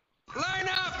 Line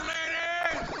up, ladies!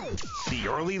 The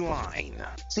early line.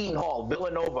 Seton Hall,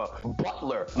 Villanova,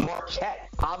 Butler, Marquette,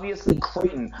 obviously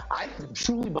Creighton. I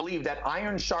truly believe that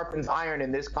iron sharpens iron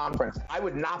in this conference. I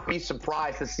would not be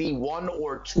surprised to see one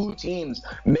or two teams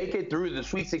make it through the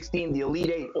Sweet 16, the Elite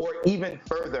Eight, or even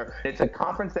further. It's a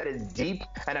conference that is deep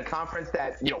and a conference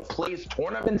that, plays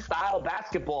tournament-style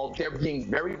basketball. They're being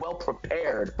very well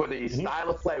prepared for the style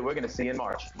of play we're going to see in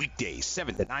March. Weekdays,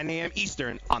 7 to 9 a.m.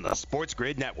 Eastern on the Sports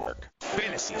Grid Network.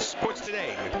 Fantasy Sports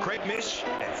Today with Craig Mish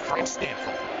and Frank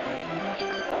Stanford.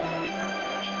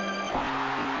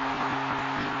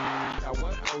 Now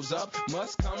what goes up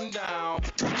must come down.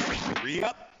 3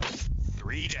 up,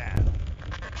 3 down.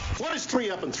 What does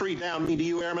 3 up and 3 down mean to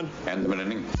you, Airman? End of an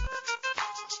inning.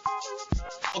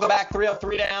 Welcome back, 3 Up,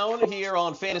 3 Down here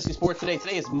on Fantasy Sports Today.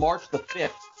 Today is March the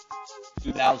 5th,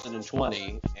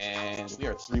 2020, and we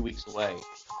are 3 weeks away.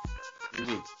 3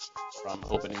 weeks from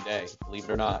opening day, believe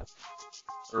it or not.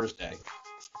 Thursday.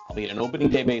 I'll be at an opening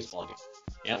day baseball game.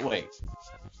 Can't wait.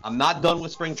 I'm not done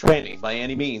with spring training by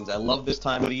any means. I love this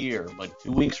time of the year, but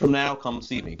 2 weeks from now, come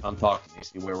see me. Come talk to me,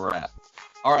 see where we're at.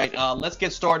 All right, let's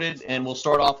get started, and we'll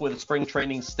start off with a spring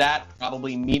training stat,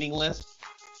 probably meaningless.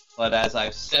 But as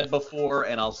I've said before,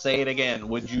 and I'll say it again,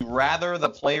 would you rather the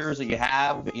players that you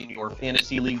have in your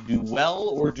fantasy league do well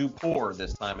or do poor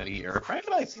this time of the year? Frank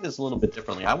and I see this a little bit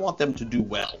differently. I want them to do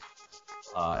well,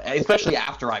 especially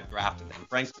after I've drafted them.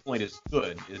 Frank's point is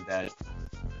good, is that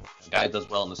the guy does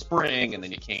well in the spring, and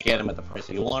then you can't get him at the price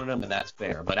that you wanted him, and that's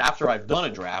fair. But after I've done a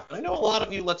draft, and I know a lot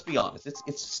of you, let's be honest,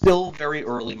 it's still very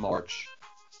early March.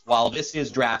 While this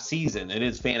is draft season, it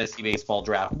is fantasy baseball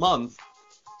draft month,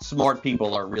 smart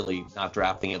people are really not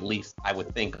drafting, at least I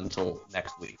would think, until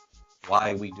next week.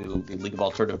 Why we do the League of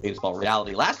Alternative Baseball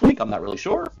reality last week, I'm not really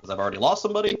sure, because I've already lost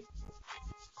somebody,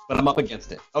 but I'm up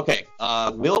against it. Okay,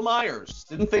 Will Myers.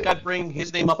 Didn't think I'd bring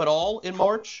his name up at all in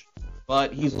March,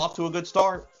 but he's off to a good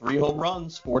start. 3 home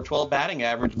runs, .412 batting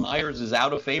average. Myers is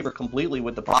out of favor completely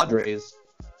with the Padres.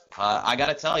 I got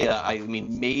to tell you, I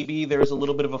mean, maybe there's a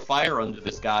little bit of a fire under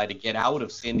this guy to get out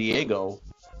of San Diego.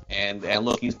 And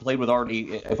look, he's played with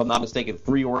already, if I'm not mistaken,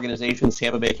 3 organizations,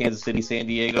 Tampa Bay, Kansas City, San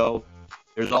Diego.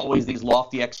 There's always these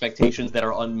lofty expectations that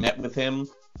are unmet with him.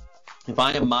 If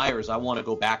I am Myers, I want to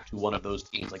go back to one of those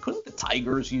teams. Like, couldn't the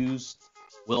Tigers use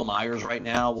Will Myers right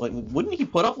now? Wouldn't he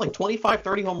put up like 25,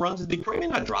 30 home runs in Detroit? He may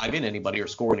not drive in anybody or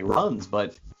score any runs,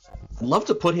 but I'd love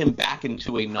to put him back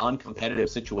into a non-competitive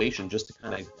situation just to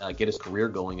kind of get his career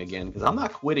going again, because I'm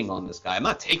not quitting on this guy. I'm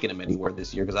not taking him anywhere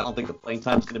this year because I don't think the playing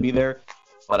time's going to be there.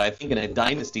 But I think in a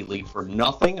dynasty league for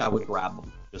nothing, I would grab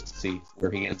him just to see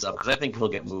where he ends up, because I think he'll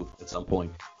get moved at some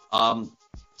point.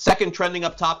 Second trending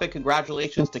up topic,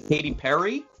 congratulations to Katy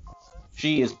Perry.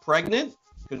 She is pregnant.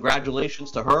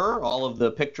 Congratulations to her. All of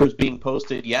the pictures being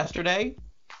posted yesterday.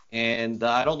 And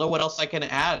I don't know what else I can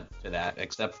add to that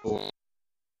except for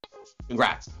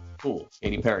congrats. Cool.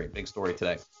 Katy Perry, big story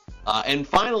today. And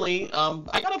finally,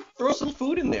 I got to throw some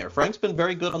food in there. Frank's been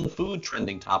very good on the food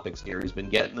trending topics here. He's been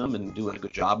getting them and doing a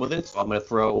good job with it. So I'm going to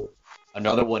throw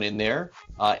another one in there.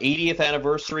 80th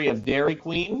anniversary of Dairy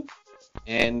Queen.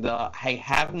 And I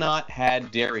have not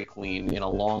had Dairy Queen in a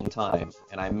long time.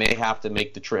 And I may have to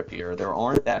make the trip here. There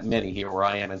aren't that many here where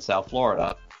I am in South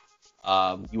Florida.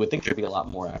 You would think there'd be a lot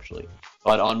more, actually.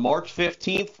 But on March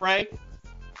 15th, Frank,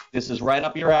 this is right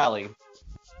up your alley.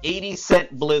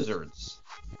 80-cent blizzards.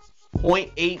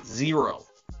 0.80.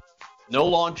 No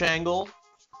launch angle.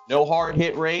 No hard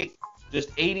hit rate. Just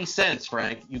 80 cents,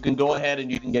 Frank. You can go ahead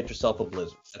and you can get yourself a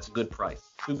blizzard. That's a good price.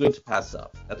 Too good to pass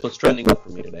up. That's what's trending up for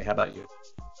me today. How about you?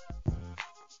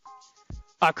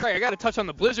 Craig, I got to touch on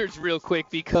the blizzards real quick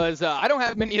because I don't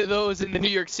have many of those in the New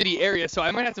York City area, so I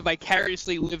might have to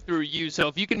vicariously live through you. So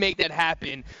if you can make that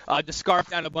happen, to scarf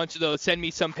down a bunch of those, send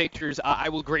me some pictures. I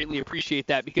will greatly appreciate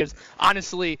that because,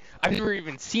 honestly, I've never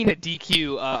even seen a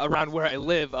DQ around where I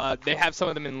live. They have some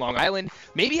of them in Long Island.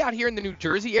 Maybe out here in the New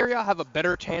Jersey area, I'll have a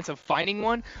better chance of finding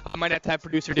one. I might have to have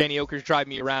producer Danny Okers drive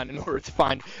me around in order to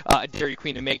find a Dairy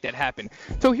Queen and make that happen.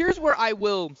 So here's where I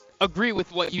will agree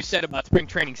with what you said about spring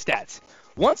training stats.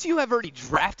 Once you have already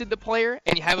drafted the player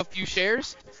and you have a few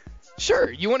shares,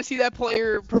 sure, you want to see that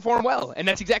player perform well. And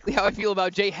that's exactly how I feel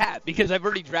about Jay Happ because I've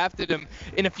already drafted him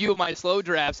in a few of my slow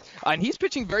drafts. And he's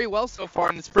pitching very well so far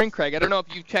in the spring, Craig. I don't know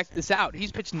if you've checked this out.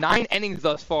 He's pitched 9 innings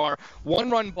thus far,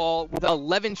 1-run ball with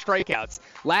 11 strikeouts.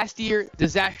 Last year,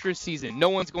 disastrous season. No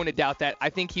one's going to doubt that. I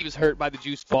think he was hurt by the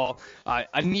juice ball.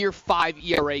 A near 5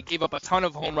 ERA, gave up a ton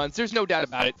of home runs. There's no doubt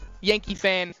about it. Yankee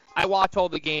fan, I watch all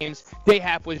the games. Jay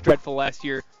Happ was dreadful last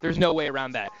year. There's no way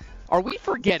around that. Are we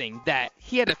forgetting that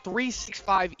he had a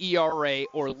 3.65 ERA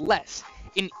or less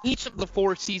in each of the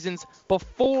 4 seasons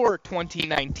before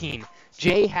 2019?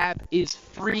 Jay Happ is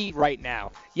free right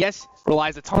now. Yes,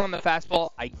 relies a ton on the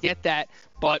fastball. I get that.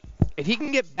 But if he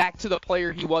can get back to the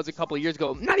player he was a couple of years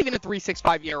ago, not even a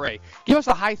 3.65 ERA, give us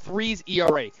a high 3s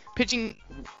ERA, pitching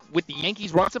with the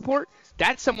Yankees' run support,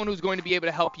 that's someone who's going to be able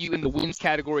to help you in the wins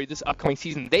category this upcoming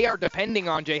season. They are depending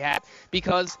on Jay Happ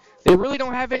because they really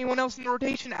don't have anyone else in the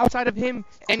rotation outside of him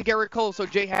and Garrett Cole. So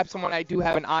Jay Happ, someone I do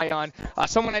have an eye on.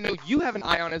 Someone I know you have an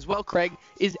eye on as well, Craig,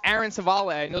 is Aaron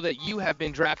Civale. I know that you have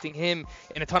been drafting him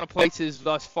in a ton of places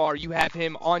thus far. You have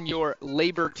him on your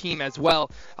labor team as well.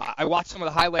 I watched some of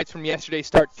the highlights from yesterday's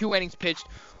start. 2 innings pitched,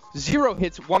 0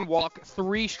 hits, 1 walk,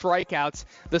 3 strikeouts.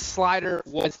 The slider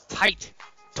was tight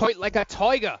like a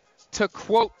toiga, to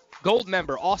quote Gold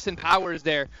member Austin Powers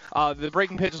there. The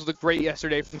breaking pitches looked great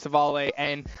yesterday from Civale,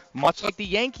 and much like the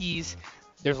Yankees,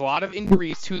 There's a lot of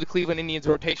injuries to the Cleveland Indians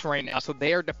rotation right now, so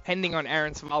they are depending on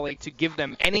Aaron Civale to give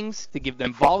them innings, to give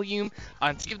them volume,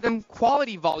 and to give them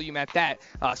quality volume at that.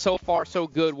 So far, so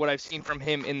good what I've seen from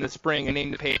him in the spring. A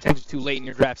name to pay attention to late in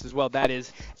your drafts as well. That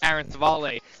is Aaron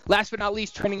Civale. Last but not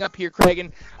least, trending up here, Craig,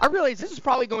 and I realize this is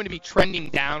probably going to be trending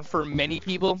down for many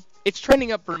people. It's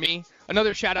trending up for me.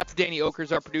 Another shout out to Danny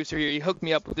Okers, our producer here. He hooked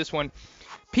me up with this one.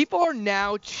 People are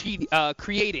now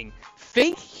creating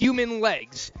fake human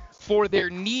legs for their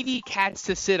needy cats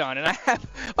to sit on. And I have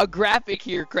a graphic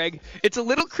here, Craig. It's a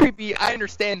little creepy. I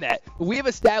understand that. But we have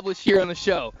established here on the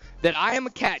show that I am a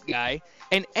cat guy,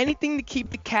 and anything to keep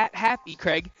the cat happy,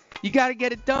 Craig, you got to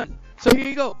get it done. So here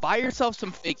you go. Buy yourself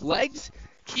some fake legs.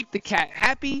 Keep the cat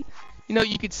happy. You know,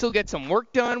 you could still get some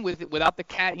work done without the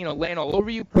cat, laying all over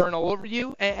you, purring all over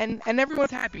you, and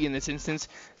everyone's happy in this instance.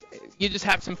 You just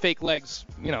have some fake legs,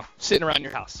 sitting around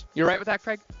your house. You all right with that,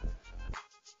 Craig?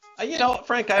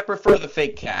 Frank, I prefer the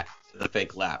fake cat to the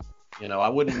fake lap. I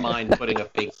wouldn't mind putting a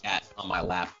fake cat on my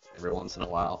lap every once in a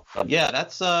while. But yeah,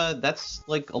 that's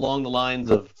like along the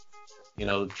lines of,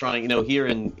 trying. Here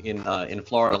in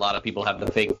Florida, a lot of people have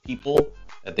the fake people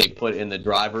that they put in the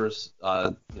driver's,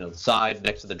 side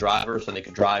next to the driver so they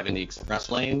could drive in the express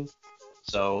lane.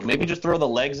 So maybe just throw the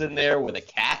legs in there with a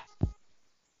cat.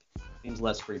 Seems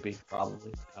less creepy,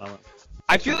 probably. I don't know.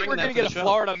 I feel like we're going to get a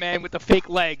Florida man with the fake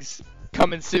legs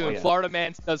coming soon. Oh, yeah. Florida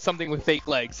man does something with fake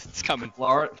legs. It's coming.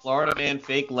 Florida man,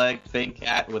 fake leg, fake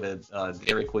cat with a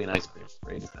Dairy Queen ice cream.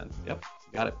 Great sense. Yep,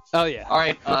 got it. Oh, yeah. All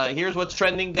right, here's what's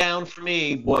trending down for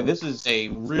me. Boy, this is a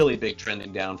really big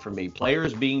trending down for me.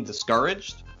 Players being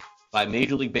discouraged by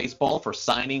Major League Baseball for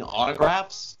signing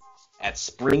autographs at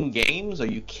spring games. Are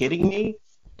you kidding me?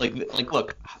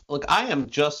 Look, I am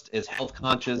just as health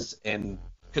conscious and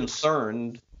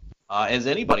concerned as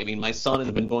anybody. I mean, my son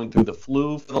has been going through the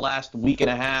flu for the last week and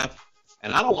a half,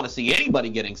 and I don't want to see anybody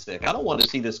getting sick. I don't want to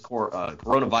see this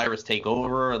coronavirus take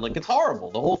over. It's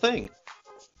horrible, the whole thing.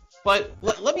 But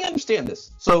let me understand this.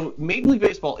 So Major League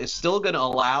Baseball is still going to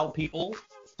allow people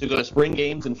to go to spring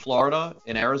games in Florida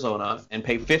and Arizona and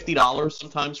pay $50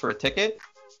 sometimes for a ticket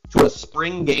to a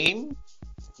spring game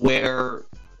where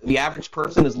the average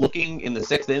person is looking in the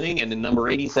sixth inning and then number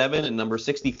 87 and number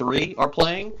 63 are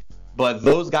playing. But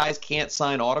those guys can't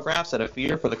sign autographs out of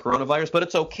fear for the coronavirus. But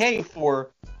it's okay for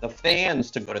the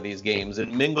fans to go to these games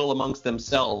and mingle amongst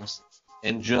themselves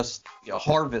and just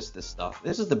harvest this stuff.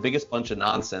 This is the biggest bunch of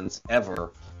nonsense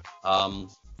ever.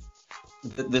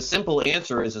 The simple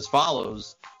answer is as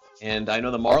follows, and I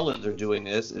know the Marlins are doing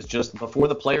this, is just before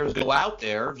the players go out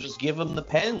there, just give them the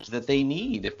pens that they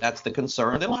need if that's the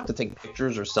concern. They don't have to take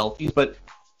pictures or selfies, but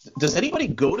does anybody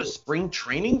go to spring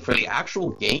training for the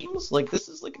actual games? This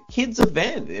is like a kid's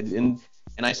event. And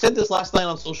I said this last night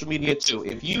on social media too.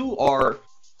 If you are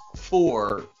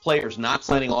for players not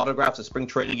signing autographs at spring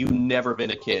training, you've never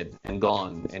been a kid and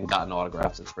gone and gotten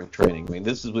autographs at spring training. I mean,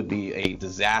 this would be a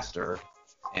disaster.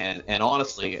 And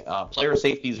honestly, player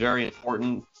safety is very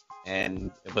important.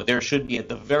 But there should be at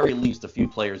the very least a few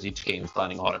players each game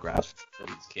signing autographs for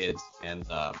these kids. And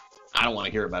I don't want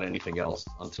to hear about anything else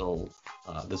until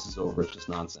this is over. It's just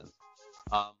nonsense.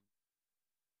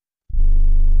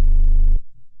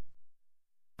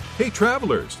 Hey,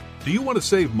 travelers, do you want to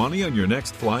save money on your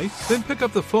next flight? Then pick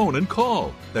up the phone and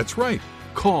call. That's right,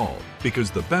 call, because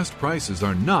the best prices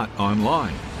are not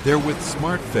online. They're with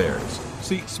SmartFares.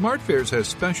 See, SmartFares has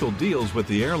special deals with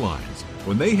the airlines.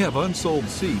 When they have unsold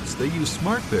seats, they use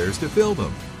SmartFares to fill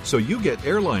them. So you get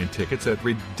airline tickets at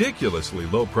ridiculously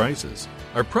low prices.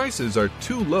 Our prices are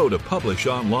too low to publish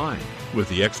online. With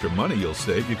the extra money you'll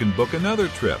save, you can book another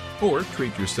trip or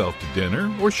treat yourself to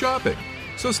dinner or shopping.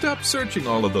 So stop searching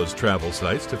all of those travel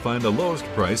sites to find the lowest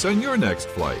price on your next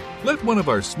flight. Let one of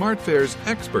our SmartFares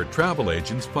expert travel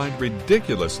agents find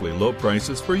ridiculously low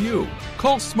prices for you.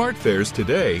 Call SmartFares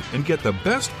today and get the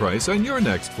best price on your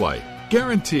next flight.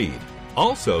 Guaranteed.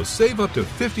 Also, save up to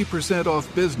 50%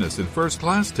 off business and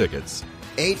first-class tickets.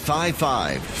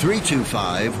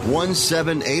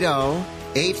 855-325-1780.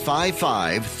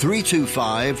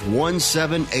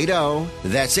 855-325-1780.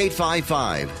 That's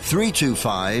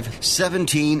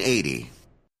 855-325-1780.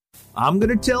 I'm going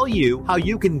to tell you how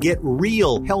you can get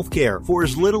real health care for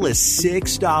as little as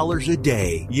 $6 a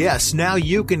day. Yes, now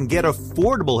you can get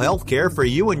affordable health care for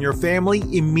you and your family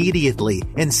immediately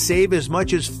and save as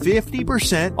much as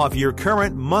 50% off your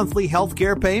current monthly health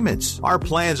care payments. Our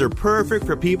plans are perfect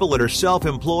for people that are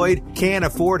self-employed, can't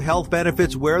afford health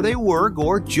benefits where they work,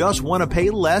 or just want to pay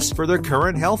less for their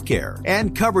current health care.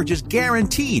 And coverage is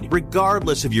guaranteed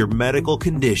regardless of your medical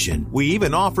condition. We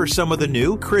even offer some of the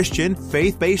new Christian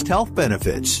faith-based health health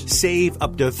benefits. Save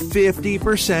up to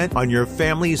 50% on your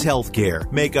family's health care.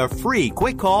 Make a free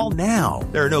quick call now.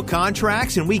 There are no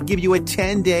contracts, and we give you a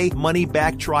 10-day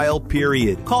money-back trial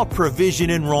period. Call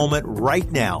Provision Enrollment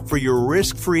right now for your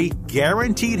risk-free,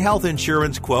 guaranteed health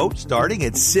insurance quote starting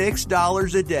at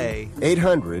 $6 a day.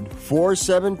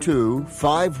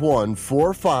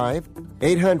 800-472-5145.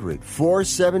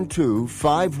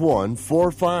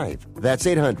 800-472-5145. That's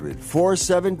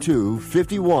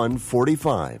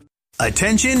 800-472-5145.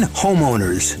 Attention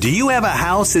homeowners. Do you have a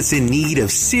house that's in need of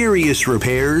serious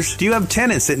repairs? Do you have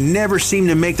tenants that never seem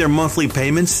to make their monthly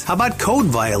payments? How about code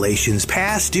violations,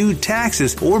 past due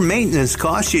taxes, or maintenance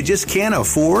costs you just can't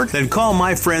afford? Then call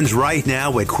my friends right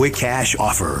now at Quick Cash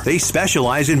Offer. They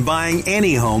specialize in buying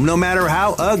any home, no matter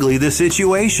how ugly the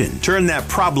situation. Turn that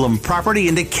problem property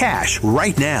into cash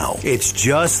right now. It's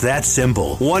just that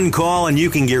simple. One call and you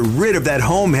can get rid of that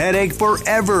home headache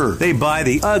forever. They buy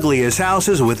the ugliest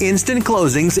houses with instant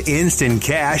closings, instant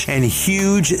cash, and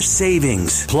huge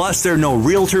savings. Plus, there are no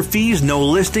realtor fees, no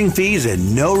listing fees,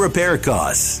 and no repair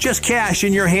costs. Just cash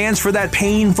in your hands for that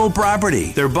painful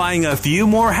property. They're buying a few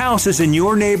more houses in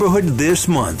your neighborhood this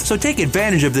month. So take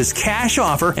advantage of this cash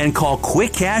offer and call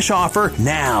Quick Cash Offer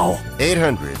now.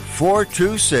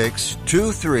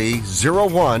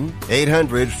 800-426-2301.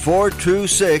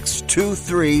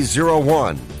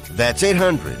 800-426-2301. That's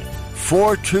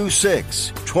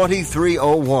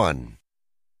 800-426-2301.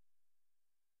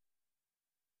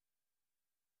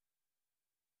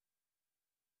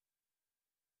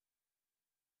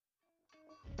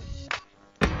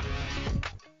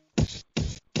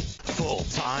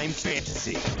 Full-time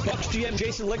fantasy. Bucs GM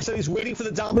Jason Licht said he's waiting for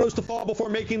the dominoes to fall before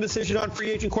making a decision on free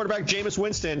agent quarterback Jameis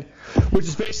Winston, which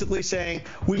is basically saying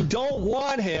we don't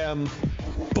want him,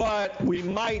 but we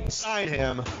might sign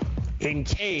him in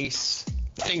case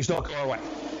things don't go our way.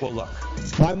 Well, look,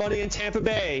 my money in Tampa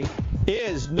Bay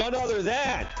is none other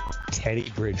than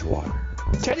Teddy Bridgewater.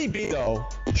 Teddy B, though,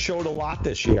 showed a lot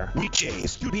this year.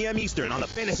 Weekdays, 2 p.m. Eastern on the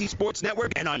Fantasy Sports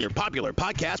Network and on your popular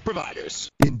podcast providers.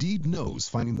 Indeed knows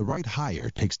finding the right hire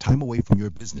takes time away from your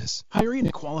business. Hiring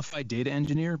a qualified data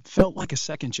engineer felt like a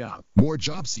second job. More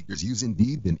job seekers use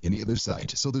Indeed than any other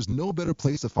site, so there's no better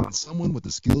place to find someone with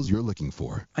the skills you're looking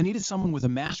for. I needed someone with a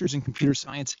master's in computer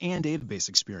science and database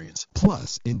experience.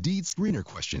 Plus, Indeed screener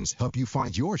questions help you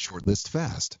find your shortlist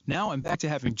fast. Now I'm back to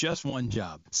having just one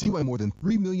job. See why more than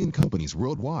 3 million companies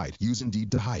worldwide use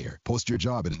Indeed to hire. Post your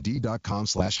job at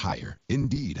Indeed.com/hire.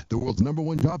 Indeed, the world's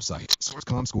 #1 job site.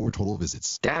 Source.com total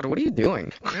visits. Dad, what are you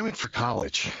doing? Cramming for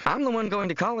college. I'm the one going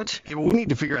to college. Yeah, but we need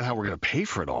to figure out how we're going to pay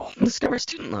for it all. Discover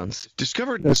Student Loans.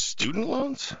 Discover student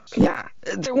loans? Yeah,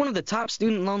 they're one of the top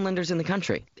student loan lenders in the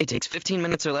country. It takes 15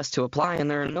 minutes or less to apply, and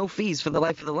there are no fees for the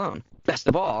life of the loan. Best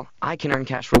of all, I can earn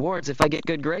cash rewards if I get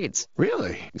good grades.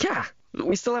 Really? Yeah,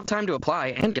 we still have time to apply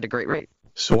and get a great rate.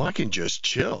 So I can just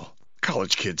chill.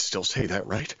 College kids still say that,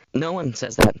 right? No one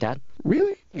says that, Dad.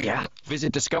 Really? Yeah.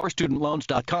 Visit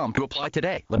discoverstudentloans.com to apply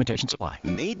today. Limitations apply.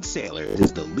 Maid Sailors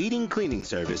is the leading cleaning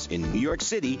service in New York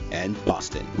City and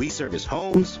Boston. We service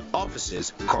homes,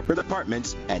 offices, corporate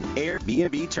apartments, and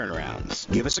Airbnb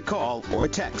turnarounds. Give us a call or a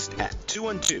text at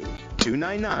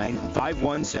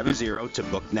 212-299-5170 to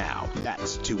book now.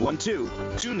 That's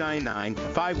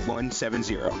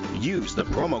 212-299-5170. Use the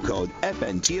promo code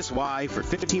FNTSY for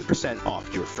 15%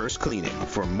 off your first cleaning.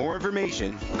 For more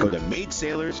information, go to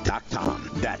maidsailors.com.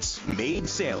 That's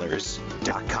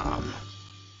maidsailors.com.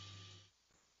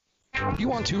 Do you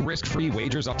want 2 risk-free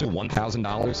wagers up to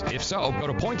 $1,000? If so, go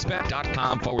to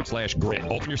pointsbet.com/grid.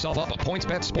 Open yourself up a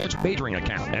PointsBet sports wagering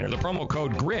account. Enter the promo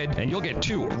code GRID, and you'll get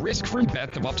 2 risk-free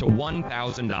bets of up to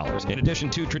 $1,000. In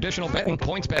addition to traditional betting,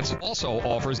 PointsBet also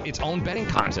offers its own betting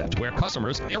concept, where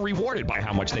customers are rewarded by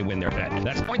how much they win their bet.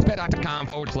 That's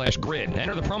pointsbet.com/grid.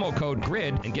 Enter the promo code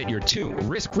GRID and get your 2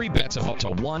 risk-free bets of up to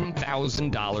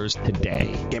 $1,000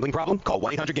 today. Gambling problem? Call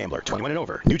 1-800-GAMBLER. 21 and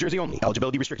over. New Jersey only.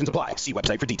 Eligibility restrictions apply. See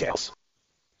website for details.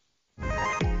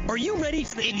 Are you ready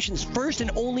for the nation's first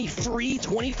and only free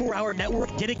 24-hour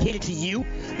network dedicated to you,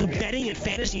 the betting and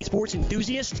fantasy sports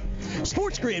enthusiast?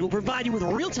 SportsGrid will provide you with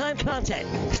real-time content,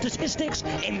 statistics,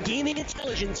 and gaming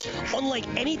intelligence unlike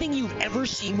anything you've ever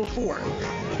seen before.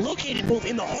 Located both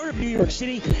in the heart of New York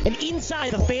City and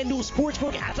inside the FanDuel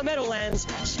Sportsbook at the Meadowlands,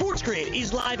 SportsGrid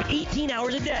is live 18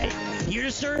 hours a day, here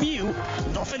to serve you,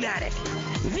 the fanatic.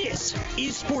 This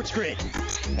is SportsGrid.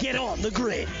 Get on the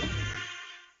grid.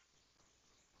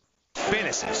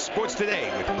 Fantasy Sports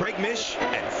Today with Greg Mish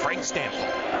and Frank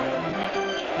Stanford.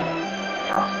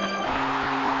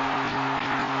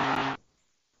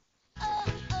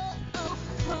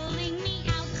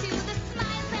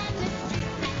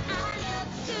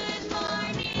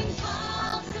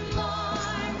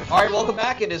 All right, welcome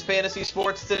back. It is Fantasy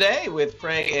Sports Today with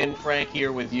Craig and Frank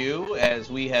here with you as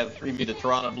we have previewed the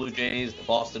Toronto Blue Jays, the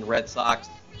Boston Red Sox,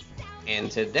 and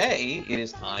today it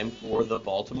is time for the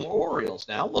Baltimore Orioles.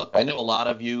 Now, look, I know a lot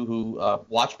of you who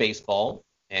watch baseball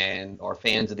and are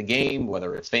fans of the game,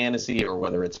 whether it's fantasy or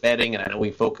whether it's betting, and I know we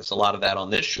focus a lot of that on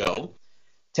this show,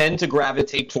 tend to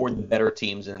gravitate toward the better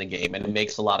teams in the game, and it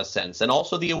makes a lot of sense. And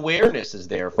also the awareness is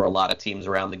there for a lot of teams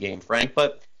around the game, Frank,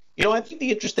 but I think the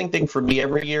interesting thing for me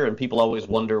every year, and people always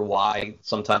wonder why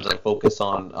sometimes I focus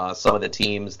on some of the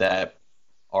teams that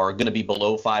are going to be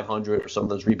below 500 or some of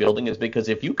those rebuilding, is because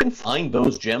if you can find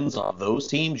those gems on those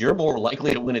teams, you're more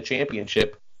likely to win a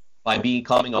championship by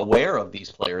becoming aware of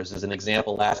these players. As an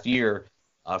example, last year,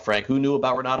 Frank, who knew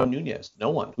about Renato Nunez?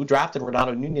 No one. Who drafted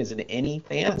Renato Nunez in any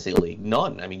fantasy league?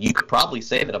 None. I mean, you could probably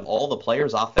say that of all the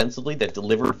players offensively that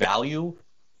delivered value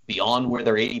beyond where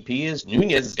their ADP is,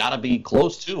 Nunez has got to be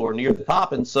close to or near the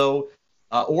top. And so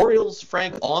Orioles,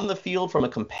 Frank, on the field from a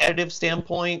competitive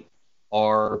standpoint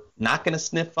are not going to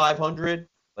sniff 500.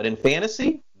 But in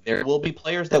fantasy, there will be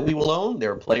players that we will own.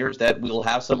 There are players that we'll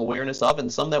have some awareness of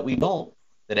and some that we don't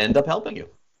that end up helping you.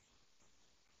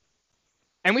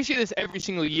 And we see this every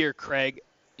single year, Craig.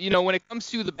 When it comes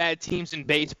to the bad teams in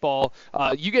baseball,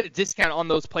 you get a discount on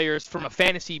those players from a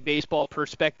fantasy baseball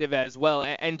perspective as well.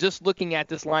 And just looking at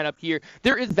this lineup here,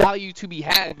 there is value to be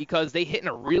had because they hit in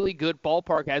a really good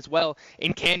ballpark as well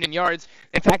in Camden Yards.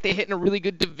 In fact, they hit in a really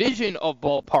good division of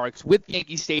ballparks with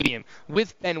Yankee Stadium,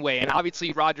 with Fenway, and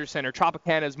obviously Rogers Center.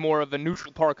 Tropicana is more of a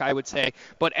neutral park, I would say.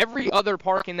 But every other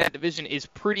park in that division is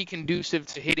pretty conducive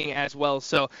to hitting as well.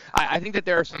 So I think that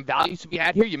there are some values to be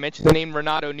had here. You mentioned the name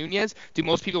Renato Nunez. Do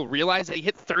most people realize that he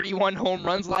hit 31 home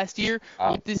runs last year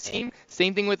with this team?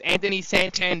 Same thing with Anthony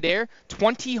Santander,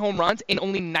 20 home runs in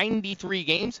only 93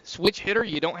 games. Switch hitter,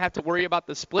 you don't have to worry about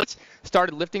the splits.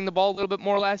 Started lifting the ball a little bit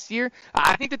more last year.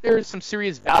 I think that there is some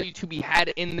serious value to be had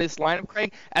in this lineup,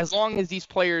 Craig, as long as these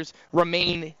players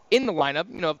remain in the lineup.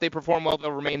 If they perform well,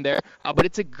 they'll remain there. But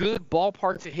it's a good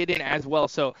ballpark to hit in as well.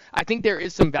 So I think there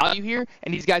is some value here,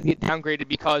 and these guys get downgraded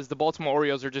because the Baltimore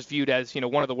Orioles are just viewed as,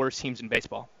 one of the worst teams in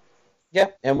baseball. Yeah,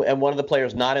 and one of the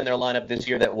players not in their lineup this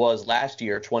year that was last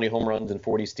year, 20 home runs and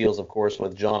 40 steals, of course,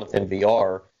 with Jonathan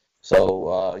Villar.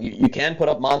 So you can put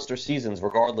up monster seasons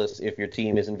regardless if your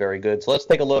team isn't very good. So let's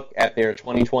take a look at their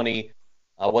 2020,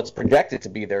 what's projected to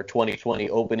be their 2020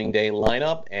 opening day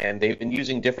lineup. And they've been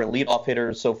using different leadoff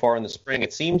hitters so far in the spring.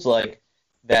 It seems like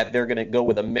that they're going to go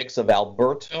with a mix of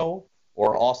Alberto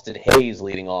or Austin Hayes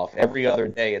leading off. Every other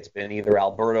day it's been either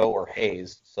Alberto or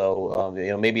Hayes. So,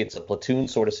 maybe it's a platoon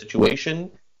sort of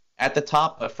situation at the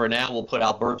top. But for now, we'll put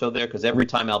Alberto there because every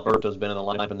time Alberto's been in the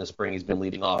lineup in the spring, he's been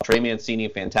leading off. Trey Mancini,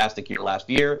 fantastic year last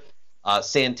year.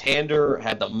 Santander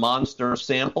had the monster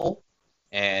sample.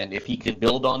 And if he can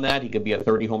build on that, he could be a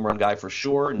 30-home run guy for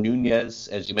sure. Nunez,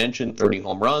 as you mentioned, 30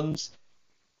 home runs.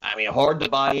 I mean, hard to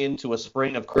buy into a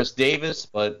spring of Chris Davis,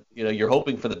 but, you're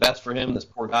hoping for the best for him. This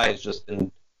poor guy has just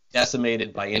been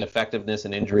decimated by ineffectiveness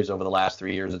and injuries over the last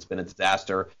 3 years. It's been a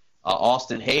disaster.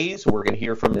 Austin Hayes, who we're going to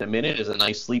hear from in a minute, is a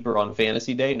nice sleeper on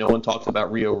Fantasy Day. No one talks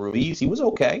about Rio Ruiz. He was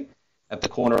okay at the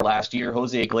corner last year.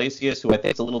 Jose Iglesias, who I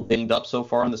think is a little dinged up so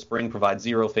far in the spring, provides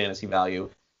zero fantasy value,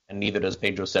 and neither does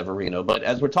Pedro Severino. But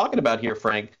as we're talking about here,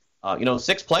 Frank,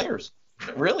 6 players.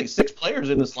 Really, 6 players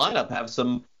in this lineup have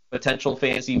some potential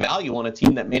fantasy value on a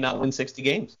team that may not win 60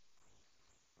 games.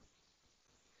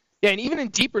 Yeah, and even in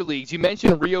deeper leagues, you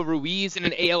mentioned Rio Ruiz in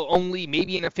an AL only,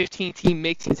 maybe in a 15-team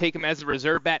mix, you take him as a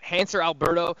reserve bat. Hanser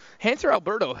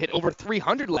Alberto hit over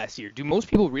 300 last year. Do most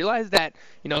people realize that,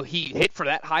 he hit for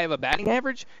that high of a batting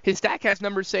average? His StatCast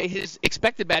numbers say his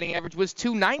expected batting average was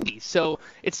 290, so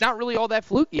it's not really all that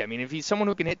fluky. I mean, if he's someone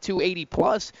who can hit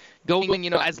 280-plus,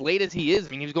 going, as late as he is,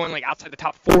 he was going, outside the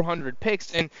top 400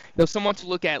 picks, and, someone to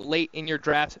look at late in your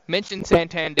drafts. Mentioned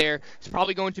Santander. He's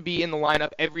probably going to be in the lineup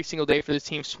every single day for this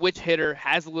team. Switch hitter,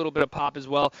 has a little bit of pop as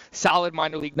well. Solid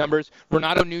minor league numbers.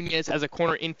 Renato Nunez as a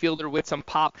corner infielder with some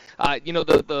pop.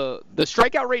 The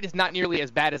strikeout rate is not nearly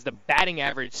as bad as the batting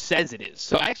average says it is.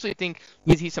 So I actually think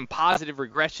you see some positive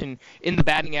regression in the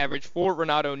batting average for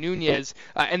Renato Nunez.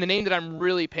 And the name that I'm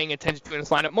really paying attention to in this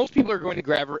lineup, most people are going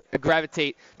to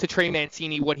gravitate to Trey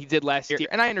Mancini, what he did last year.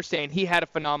 And I understand he had a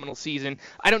phenomenal season.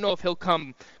 I don't know if he'll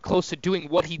come close to doing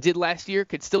what he did last year.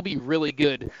 Could still be really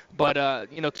good. But,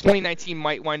 2019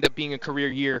 might wind end up being a career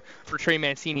year for Trey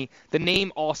Mancini, the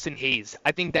name Austin Hayes.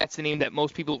 I think that's the name that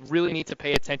most people really need to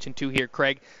pay attention to here,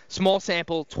 Craig. Small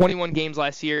sample, 21 games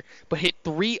last year, but hit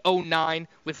 .309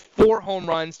 with 4 home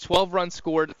runs, 12 runs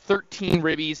scored, 13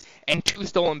 ribbies, and 2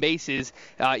 stolen bases.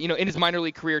 In his minor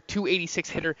league career, .286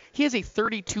 hitter. He has a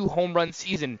 32 home run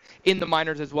season in the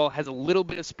minors as well, has a little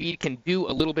bit of speed, can do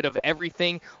a little bit of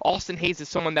everything. Austin Hayes is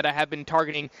someone that I have been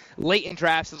targeting late in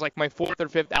drafts as like my 4th or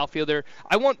 5th outfielder.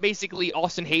 I want basically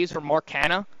Austin Hayes or Mark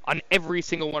Canha on every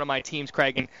single one of my teams,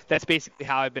 Craig, and that's basically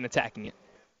how I've been attacking it.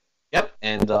 Yep,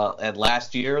 and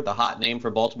last year, the hot name for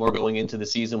Baltimore going into the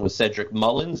season was Cedric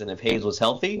Mullins, and if Hayes was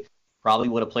healthy, probably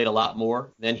would have played a lot more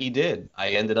than he did. I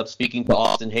ended up speaking to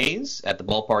Austin Hayes at the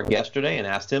ballpark yesterday and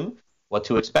asked him what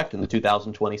to expect in the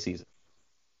 2020 season.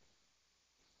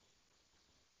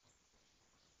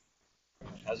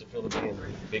 How's it feel to be in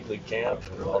big league camp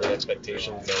and all the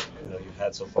expectations that you've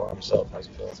had so far yourself? How's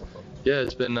it feeling so far? Yeah,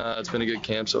 it's been a good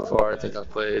camp so far. I think I've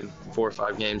played 4 or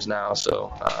 5 games now,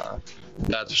 so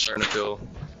bats are starting to feel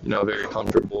very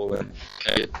comfortable and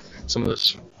get some of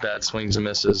those bad swings and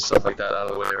misses, stuff like that, out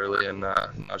of the way early. And I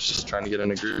was just trying to get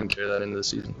in a groove and carry that into the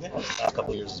season. Yeah, the last couple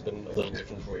of years has been a little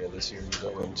different for you. This year you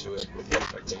go into it with the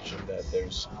expectation that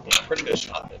there's a pretty good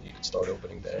shot that you can start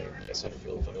opening day at center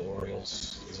field for the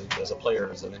Orioles. As a player,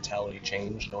 has the mentality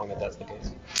changed knowing that that's the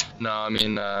case? No, I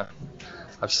mean,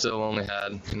 I've still only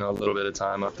had a little bit of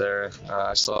time up there.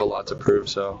 I still have a lot to prove,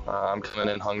 so I'm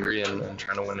coming in hungry and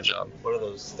trying to win a job. What are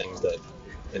those things that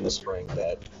in the spring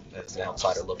that as an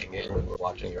outsider looking in when we're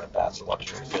watching your at-bats or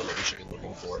watching your field that we should be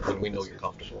looking for when we know you're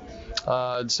comfortable?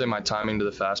 I'd say my timing to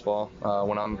the fastball.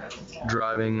 When I'm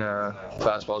driving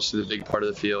fastballs to the big part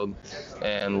of the field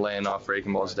and laying off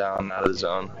breaking balls down out of the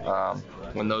zone,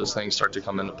 when those things start to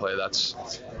come into play,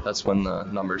 that's when the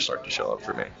numbers start to show up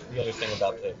for me. The other thing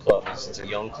about the club is it's a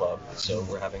young club, so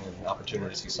we're having an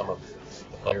opportunity to see some of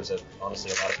the players that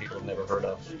honestly a lot of people have never heard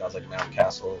of, guys like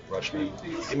Mountcastle, Rutschman.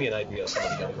 Give me an idea of some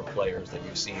of the younger players that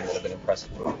you've seen that have been impressive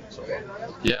for you so far.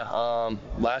 Yeah,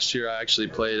 last year I actually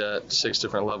played at 6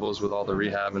 different levels with all the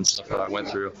rehab and stuff that I went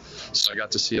through, so I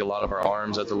got to see a lot of our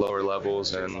arms at the lower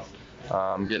levels and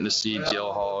getting to see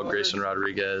DL Hall, Grayson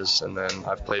Rodriguez, and then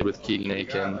I've played with Keegan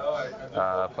Aiken,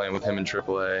 playing with him in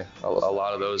AAA. A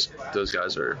lot of those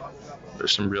guys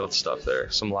there's some real stuff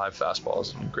there, some live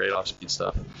fastballs, some great off-speed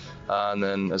stuff. And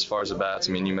then as far as the bats,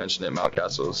 I mean, you mentioned it,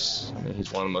 Mountcastle's,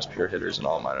 he's one of the most pure hitters in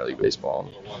all minor league baseball,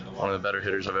 one of the better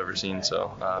hitters I've ever seen,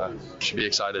 so should be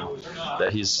excited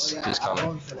that he's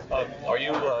coming. Are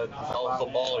you follow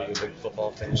football? Are you a big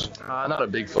football fan? Not a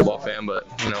big football fan, but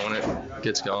when it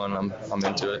gets going, I'm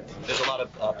into it. There's a lot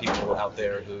of people out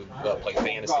there who play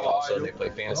fantasy also. They play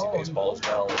fantasy baseball as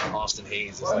well. Austin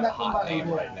Hayes is like a hot name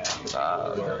right now.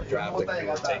 Drafting,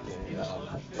 taking.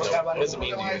 What does it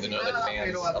mean to you to know that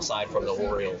fans, aside from the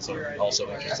Orioles, are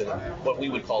also interested in what we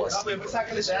would call a sleeper?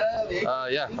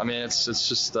 Yeah, I mean it's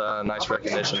just nice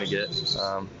recognition to get.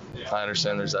 I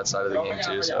understand there's that side of the game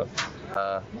too, so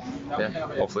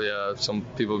hopefully some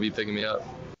people will be picking me up.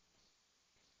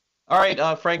 All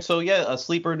right, Frank, so a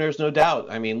sleeper, there's no doubt.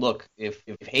 I mean, look, if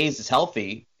Hayes is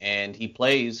healthy and he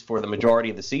plays for the majority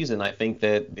of the season, I think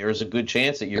that there's a good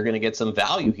chance that you're going to get some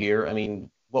value here. I mean,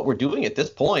 what we're doing at this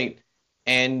point,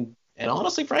 and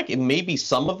honestly, Frank, it may be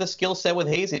some of the skill set with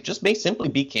Hayes. It just may simply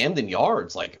be Camden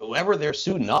Yards. Like, whoever they're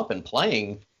suiting up and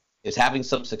playing is having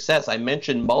some success. I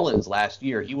mentioned Mullins last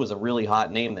year. He was a really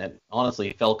hot name that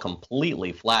honestly fell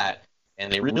completely flat,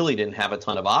 and they really didn't have a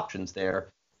ton of options there.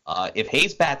 If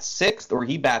Hayes bats 6th or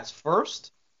he bats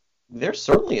 1st, there's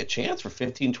certainly a chance for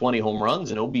 15, 20 home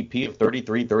runs, an OBP of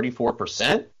 33,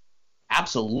 34%.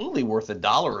 Absolutely worth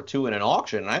 $1 or $2 in an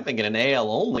auction. And I think in an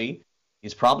AL only,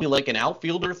 he's probably like an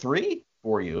outfielder 3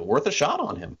 for you. Worth a shot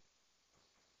on him.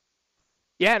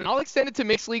 Yeah, and I'll extend it to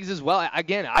mixed leagues as well.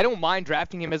 Again, I don't mind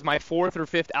drafting him as my 4th or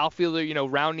 5th outfielder,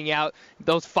 rounding out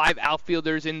those 5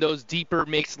 outfielders in those deeper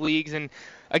mixed leagues. And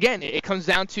again, it comes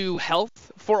down to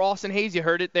health for Austin Hayes. You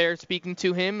heard it there speaking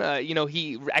to him.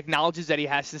 He acknowledges that he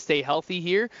has to stay healthy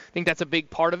here. I think that's a big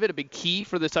part of it, a big key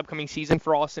for this upcoming season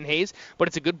for Austin Hayes. But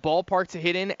it's a good ballpark to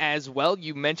hit in as well.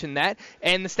 You mentioned that.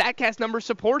 And the StatCast numbers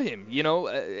support him.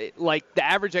 Like the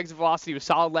average exit velocity was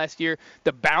solid last year.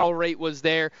 The barrel rate was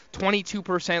there.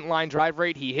 22% line drive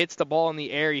rate. He hits the ball in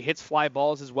the air. He hits fly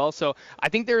balls as well. So I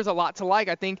think there's a lot to like.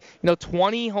 I think,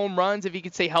 20 home runs if he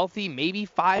could stay healthy, maybe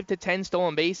 5 to 10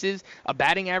 stolen bases, a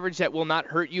batting average that will not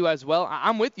hurt you as well.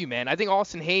 I'm with you, man. I think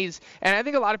Austin Hayes, and I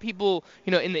think a lot of people,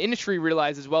 in the industry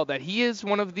realize as well that he is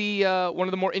one of the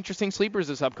more interesting sleepers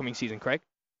this upcoming season, Craig.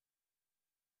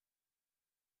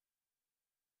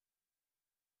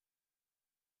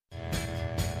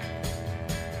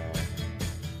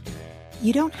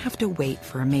 You don't have to wait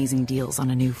for amazing deals on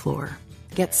a new floor.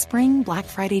 Get spring Black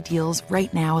Friday deals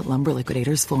right now at Lumber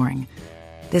Liquidators Flooring.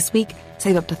 This week,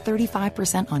 save up to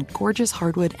 35% on gorgeous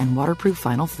hardwood and waterproof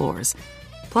vinyl floors.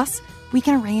 Plus, we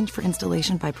can arrange for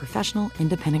installation by professional,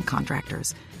 independent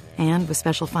contractors. And with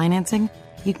special financing,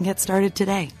 you can get started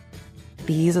today.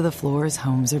 These are the floors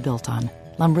homes are built on.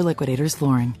 Lumber Liquidators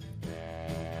Flooring.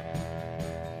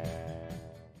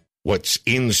 What's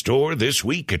in store this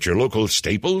week at your local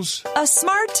Staples? A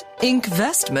smart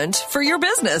investment for your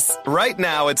business. Right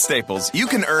now at Staples, you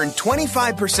can earn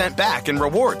 25% back in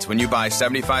rewards when you buy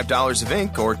 $75 of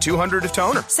ink or $200 of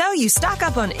toner. So you stock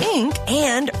up on ink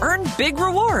and earn big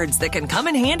rewards that can come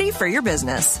in handy for your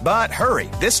business. But hurry,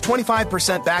 this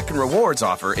 25% back in rewards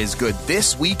offer is good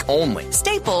this week only.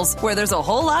 Staples, where there's a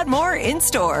whole lot more in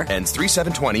store. Ends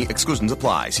 3/7/20. Exclusions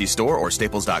apply. See store or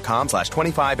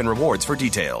staples.com/25 in rewards for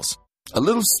details. A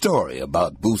little story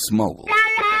about Boost Mobile.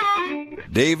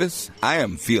 Davis, I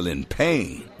am feeling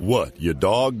pain. What, your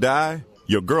dog died?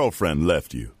 Your girlfriend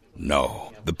left you?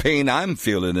 No, the pain I'm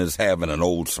feeling is having an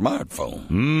old smartphone.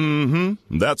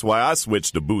 Mm-hmm. That's why I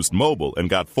switched to Boost Mobile and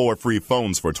got 4 free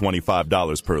phones for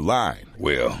 $25 per line.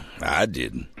 Well, I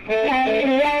didn't.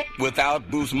 Without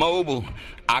Boost Mobile,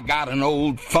 I got an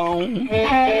old phone.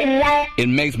 It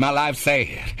makes my life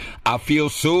sad. I feel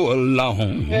so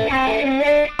alone.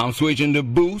 I'm switching to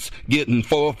Boost, getting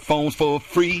 4 phones for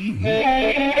free.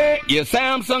 Yeah,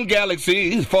 Samsung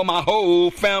Galaxies for my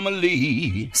whole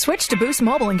family. Switch to Boost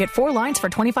Mobile and get 4 lines for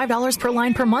 $25 per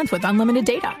line per month with unlimited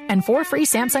data and 4 free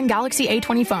Samsung Galaxy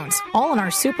A20 phones, all on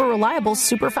our super reliable,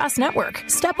 super fast network.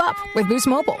 Step up with Boost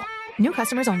Mobile. New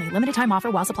customers only. Limited time offer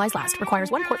while supplies last.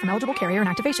 Requires 1 port from eligible carrier and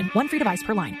activation. 1 free device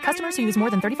per line. Customers who use more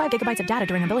than 35 gigabytes of data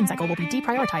during a billing cycle will be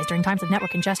deprioritized during times of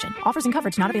network congestion. Offers and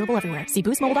coverage not available everywhere. See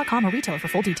boostmobile.com or retailer for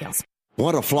full details.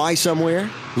 Want to fly somewhere?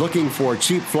 Looking for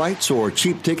cheap flights or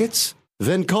cheap tickets?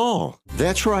 Then call.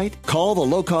 That's right. Call the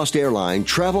low-cost airline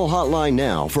travel hotline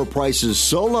now for prices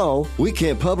so low we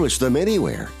can't publish them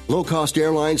anywhere. Low Cost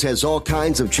Airlines has all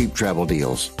kinds of cheap travel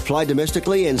deals. Fly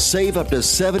domestically and save up to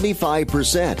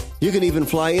 75%. You can even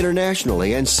fly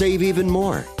internationally and save even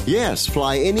more. Yes,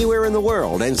 fly anywhere in the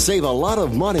world and save a lot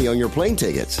of money on your plane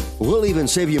tickets. We'll even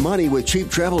save you money with cheap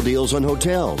travel deals on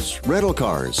hotels, rental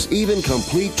cars, even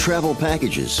complete travel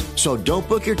packages. So don't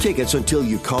book your tickets until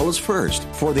you call us first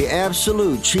for the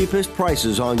absolute cheapest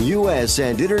prices on U.S.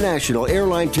 and international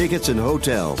airline tickets and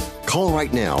hotels. Call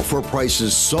right now for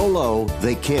prices so low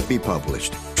they can't be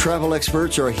published. Travel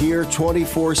experts are here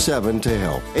 24/7 to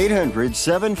help.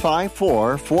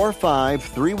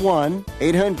 800-754-4531.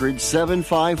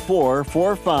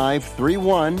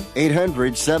 800-754-4531.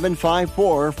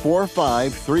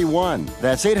 800-754-4531.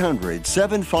 That's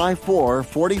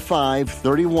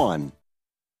 800-754-4531.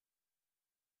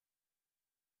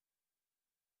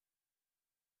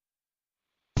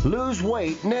 Lose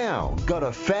weight now. Go to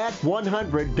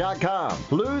fat100.com.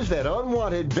 Lose that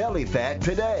unwanted belly fat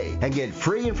today and get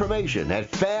free information at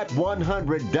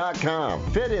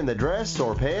fat100.com. Fit in the dress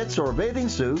or pants or bathing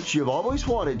suits you've always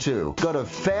wanted to. Go to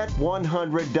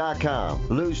fat100.com.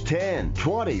 Lose 10,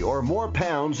 20, or more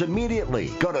pounds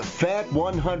immediately. Go to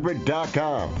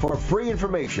fat100.com for free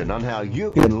information on how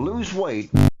you can lose weight.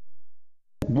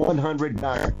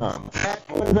 100.com.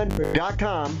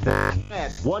 Fat100.com.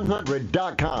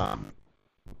 Fat100.com.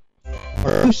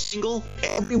 Are you single?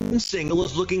 Everyone single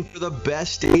is looking for the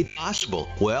best date possible.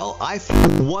 Well, I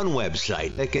found one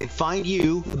website that can find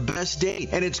you the best date,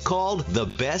 and it's called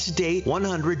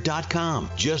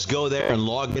thebestdate100.com. Just go there and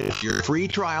log into your free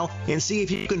trial and see if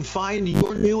you can find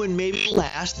your new and maybe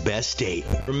last best date.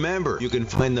 Remember, you can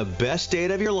find the best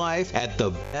date of your life at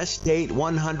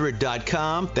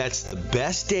thebestdate100.com. That's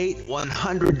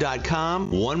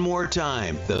thebestdate100.com. One more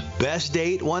time,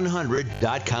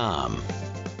 thebestdate100.com.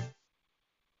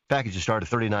 Packages start at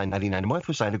 $39.99 a month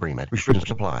with signed agreement. Restrictions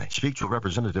apply. Speak to a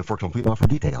representative for complete offer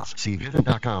details. See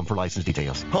Vivint.com for license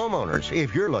details. Homeowners,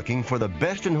 if you're looking for the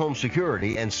best in home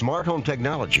security and smart home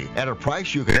technology at a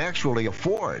price you can actually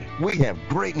afford, we have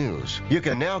great news. You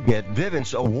can now get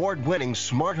Vivint's award-winning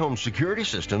smart home security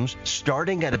systems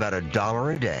starting at about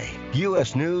 $1 a day.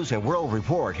 U.S. News and World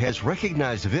Report has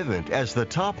recognized Vivint as the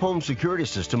top home security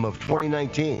system of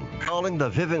 2019, calling the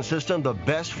Vivint system the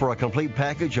best for a complete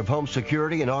package of home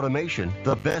security and automation,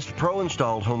 the best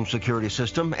pro-installed home security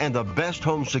system, and the best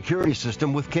home security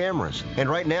system with cameras. And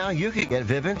right now, you can get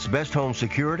Vivint's best home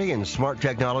security and smart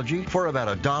technology for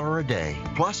about $1 a day.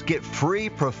 Plus, get free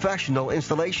professional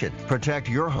installation. Protect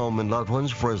your home and loved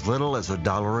ones for as little as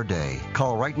 $1 a day.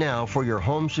 Call right now for your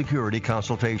home security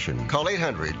consultation. Call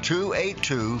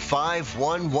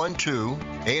 800-282-5112.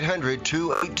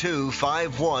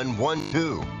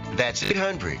 800-282-5112. That's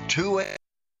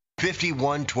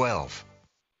 800-282-5112.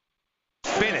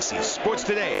 Fantasy Sports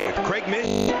Today with Craig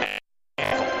Mish.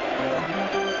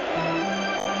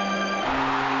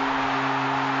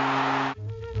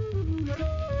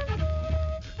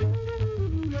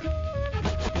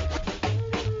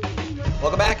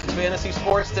 Welcome back to Fantasy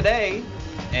Sports Today.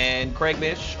 And Craig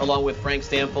Mish, along with Frank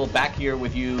Stanfield, back here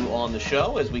with you on the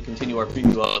show as we continue our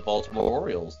preview of the Baltimore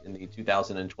Orioles in the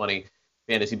 2020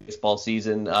 fantasy baseball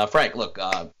season. Frank, look,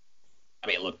 the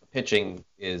pitching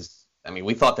is,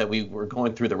 we thought that we were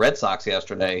going through the Red Sox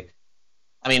yesterday.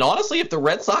 Honestly, if the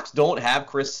Red Sox don't have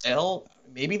Chris Sale,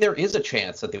 maybe there is a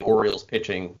chance that the Orioles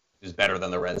pitching is better than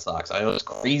the Red Sox. I know it's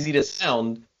crazy to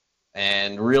sound.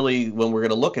 And really, when we're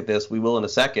going to look at this, we will in a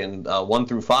second, 1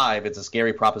 through 5, it's a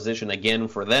scary proposition again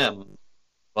for them.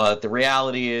 But the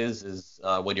reality is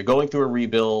when you're going through a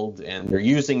rebuild and they're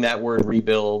using that word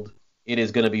rebuild, it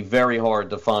is going to be very hard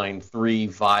to find 3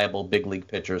 viable big league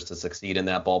pitchers to succeed in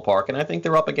that ballpark. And I think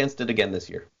they're up against it again this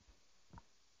year.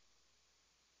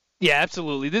 Yeah,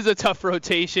 absolutely. This is a tough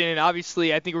rotation, and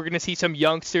obviously I think we're going to see some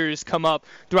youngsters come up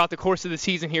throughout the course of the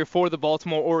season here for the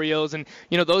Baltimore Orioles, and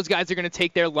those guys are going to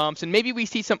take their lumps, and maybe we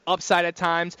see some upside at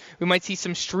times. We might see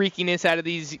some streakiness out of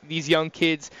these young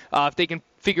kids if they can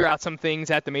figure out some things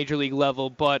at the major league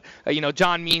level. But,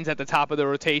 John Means at the top of the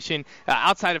rotation.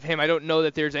 Outside of him, I don't know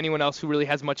that there's anyone else who really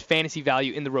has much fantasy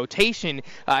value in the rotation.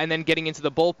 And then getting into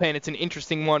the bullpen, it's an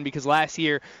interesting one because last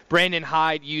year, Brandon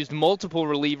Hyde used multiple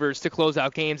relievers to close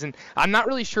out games. And I'm not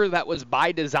really sure that was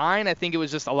by design. I think it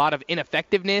was just a lot of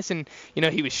ineffectiveness. And,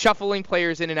 he was shuffling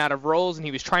players in and out of roles, and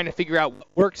he was trying to figure out what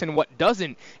works and what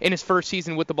doesn't in his first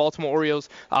season with the Baltimore Orioles.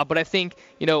 But I think,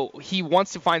 he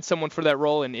wants to find someone for that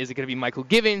role. And is it going to be Michael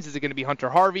Givens? Is it going to be Hunter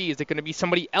Harvey? Is it going to be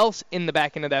somebody else in the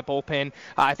back end of that bullpen?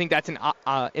 I think that's an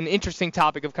interesting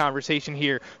topic of conversation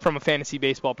here from a fantasy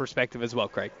baseball perspective as well,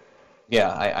 Craig.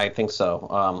 Yeah, I think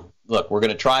so. Look, we're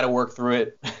going to try to work through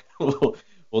it.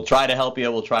 We'll try to help you.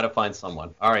 We'll try to find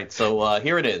someone. All right, so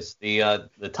here it is.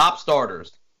 The top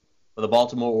starters for the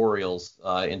Baltimore Orioles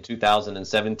in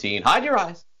 2017. Hide your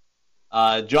eyes.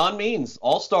 John Means,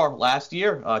 all-star last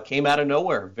year, came out of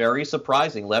nowhere. Very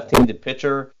surprising. Left-handed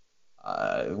pitcher.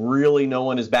 Really no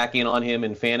one is backing on him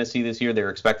in fantasy this year. They're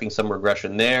expecting some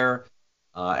regression there.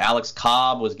 Alex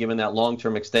Cobb was given that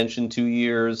long-term extension 2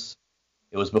 years.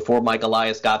 It was before Mike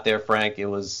Elias got there, Frank. It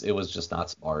was just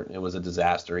not smart. It was a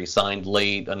disaster. He signed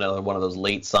late, another one of those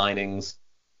late signings.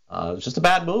 It was just a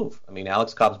bad move.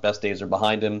 Alex Cobb's best days are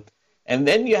behind him. And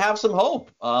then you have some hope.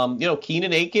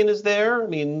 Keenan Aiken is there.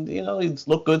 He's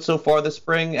looked good so far this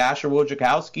spring. Asher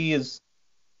Wojciechowski is,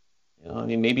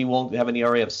 maybe he won't have an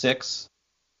ERA of 6.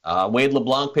 Wade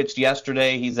LeBlanc pitched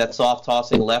yesterday. He's that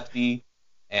soft-tossing lefty,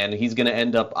 and he's going to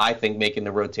end up, I think, making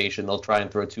the rotation. They'll try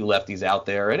and throw 2 lefties out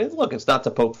there. And it's not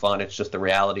to poke fun. It's just the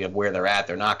reality of where they're at.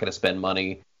 They're not going to spend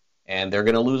money, and they're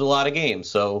going to lose a lot of games.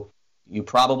 So you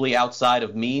probably, outside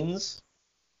of Means,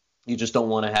 you just don't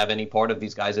want to have any part of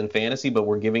these guys in fantasy, but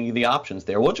we're giving you the options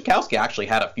there. Wojciechowski actually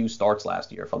had a few starts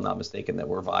last year, if I'm not mistaken, that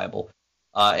were viable.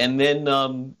 And then, a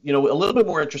little bit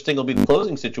more interesting will be the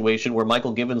closing situation where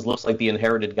Michael Givens looks like the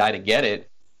inherited guy to get it,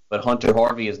 but Hunter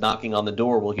Harvey is knocking on the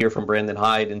door. We'll hear from Brandon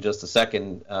Hyde in just a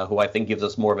second, who I think gives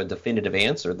us more of a definitive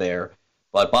answer there.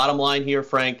 But bottom line here,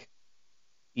 Frank,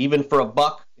 even for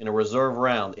 $1 in a reserve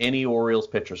round, any Orioles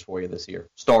pitchers for you this year,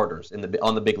 starters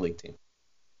on the big league team.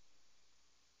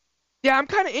 Yeah, I'm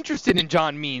kind of interested in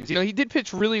John Means. He did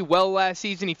pitch really well last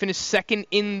season. He finished second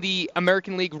in the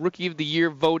American League Rookie of the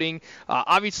Year voting.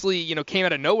 Obviously, came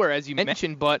out of nowhere, as you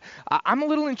mentioned, but I'm a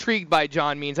little intrigued by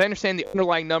John Means. I understand the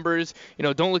underlying numbers,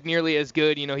 don't look nearly as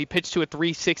good. He pitched to a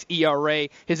 3.6 ERA.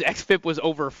 His xFIP was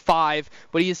over 5,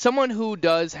 but he is someone who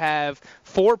does have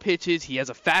 4 pitches. He has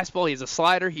a fastball, he has a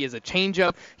slider, he has a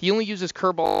changeup. He only uses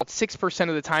curveball 6%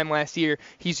 of the time last year.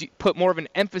 He's put more of an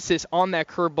emphasis on that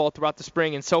curveball throughout the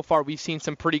spring, and so far we've seen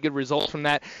some pretty good results from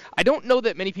that. I don't know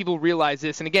that many people realize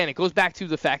this, and again, it goes back to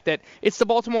the fact that it's the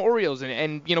Baltimore Orioles,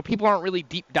 and people aren't really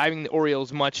deep diving the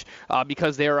Orioles much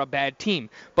because they're a bad team.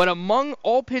 But among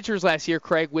all pitchers last year,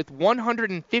 Craig, with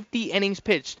 150 innings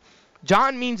pitched,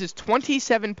 John Means'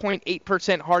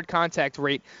 27.8% hard contact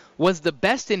rate was the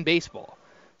best in baseball.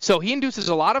 So he induces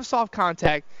a lot of soft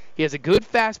contact. He has a good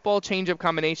fastball changeup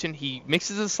combination. He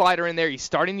mixes a slider in there. He's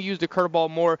starting to use the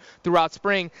curveball more throughout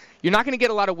spring. You're not going to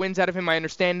get a lot of wins out of him. I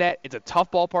understand that. It's a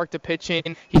tough ballpark to pitch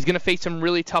in. He's going to face some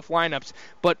really tough lineups.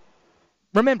 But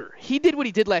remember, he did what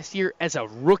he did last year as a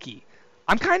rookie.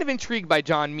 I'm kind of intrigued by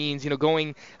John Means,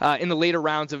 going in the later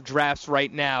rounds of drafts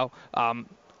right now.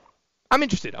 I'm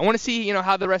interested. I want to see,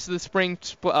 how the rest of the spring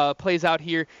plays out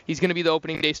here. He's going to be the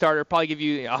opening day starter, probably give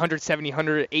you 170,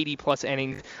 180-plus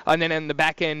innings. And then in the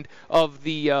back end of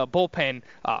the bullpen,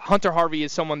 Hunter Harvey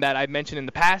is someone that I've mentioned in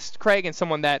the past, Craig, and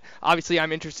someone that obviously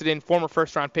I'm interested in. Former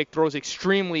first-round pick, throws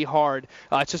extremely hard.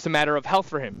 It's just a matter of health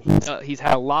for him. He's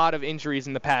had a lot of injuries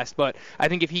in the past, but I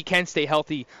think if he can stay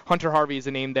healthy, Hunter Harvey is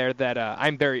a name there that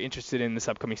I'm very interested in this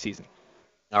upcoming season.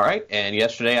 All right, and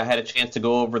yesterday I had a chance to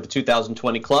go over the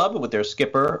 2020 club with their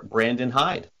skipper, Brandon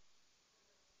Hyde.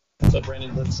 So,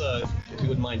 Brandon, let's, if you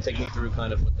wouldn't mind taking me through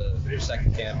kind of what the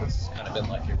second camp has kind of been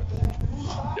like here with the team.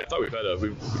 Yeah, I thought we've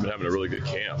been having a really good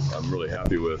camp. I'm really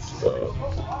happy with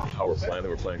how we're playing.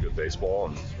 We're playing good baseball,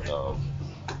 and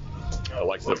I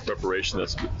like the preparation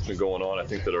that's been going on. I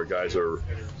think that our guys are,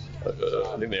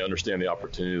 I think they understand the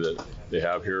opportunity that they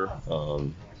have here.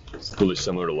 It's really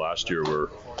similar to last year where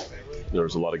there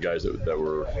was a lot of guys that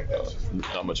were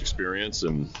not much experience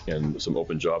and some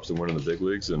open jobs to win in the big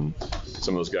leagues, and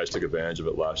some of those guys took advantage of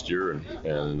it last year,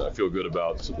 and I feel good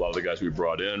about a lot of the guys we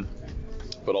brought in,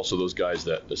 but also those guys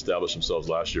that established themselves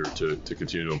last year to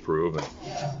continue to improve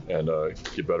and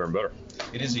get better and better.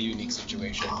 It is a unique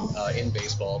situation in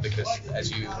baseball because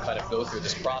as you kind of go through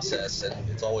this process, and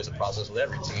it's always a process with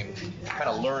every team, you kind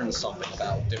of learn something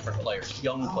about different players,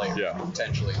 young players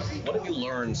potentially. What have you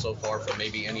learned so far from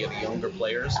maybe any of the younger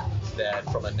players that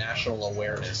from a national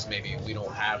awareness, maybe we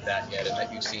don't have that yet and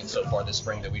that you've seen so far this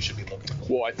spring that we should be looking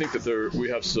for? Well, I think that we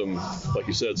have some, like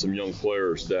you said, some young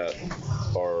players that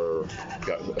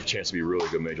got a chance to be really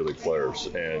good major league players,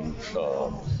 and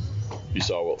you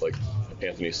saw what like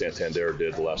Anthony Santander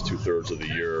did the last 2/3 of the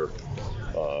year.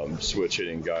 Switch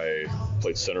hitting guy,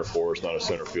 played center for us, not a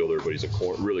center fielder, but he's a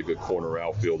really good corner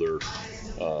outfielder,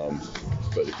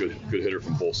 but a good hitter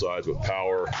from both sides with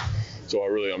power. So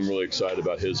I'm really excited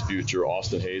about his future.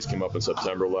 Austin Hayes came up in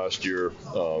September last year,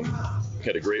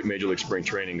 had a great major league spring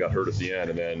training, got hurt at the end,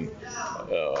 and then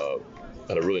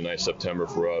had a really nice September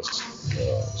for us.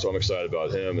 So I'm excited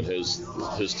about him and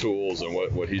his tools and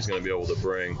what he's going to be able to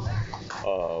bring.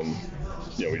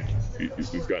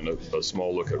 We've gotten a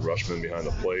small look at Rushman behind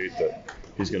the plate, that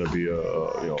he's going to be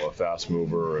a fast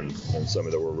mover and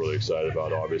somebody that we're really excited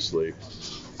about, obviously.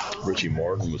 Richie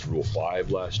Martin was Rule 5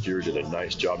 last year, did a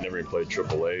nice job, never even played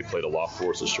AAA, played a lot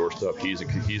for us as shortstop. He's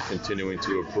continuing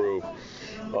to improve.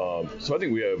 So I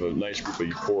think we have a nice group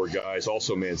of core guys.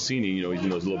 Also Mancini, even though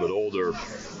he's a little bit older,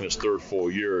 in his third full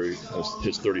year, he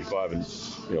hits 35 and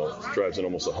drives in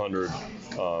almost 100.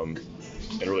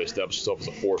 And really established himself as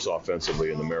a force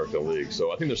offensively in the American League.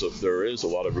 So I think there is a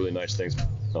lot of really nice things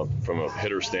from a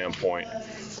hitter standpoint.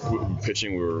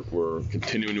 Pitching, we're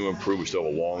continuing to improve. We still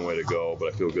have a long way to go,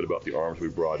 but I feel good about the arms we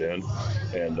brought in,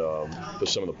 and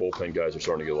some of the bullpen guys are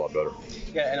starting to get a lot better.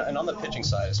 Yeah, and on the pitching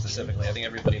side specifically, I think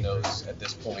everybody knows at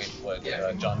this point what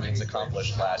John Means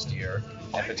accomplished last year,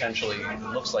 and potentially it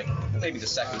looks like maybe the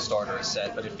second starter is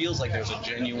set, but it feels like there's a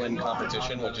genuine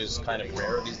competition, which is kind of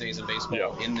rare these days in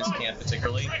baseball, in this camp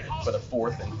particularly, for the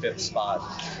 4th and 5th spot.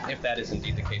 If that is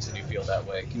indeed the case and you feel that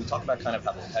way, can you talk about kind of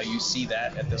how you see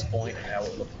that at this point and how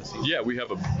it looks this season? Yeah, we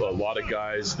have a lot of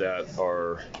guys that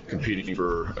are competing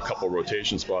for a couple of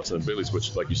rotation spots in the big leagues,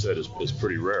 which, like you said, is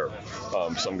pretty rare.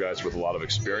 Some guys with a lot of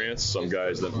experience, some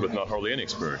guys with not hardly any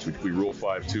experience. We Rule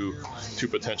 5 two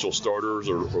potential starters,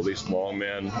 or at least long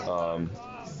men.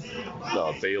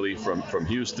 Bailey from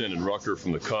Houston and Rucker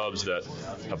from the Cubs that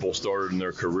have both started in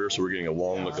their career, so we're getting a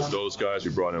long look at those guys.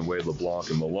 We brought in Wade LeBlanc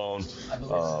and Malone,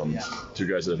 two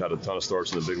guys that have had a ton of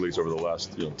starts in the big leagues over the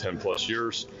last 10 plus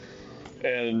years.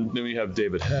 And then we have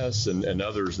David Hess and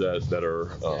others that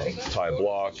are Ty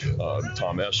Block,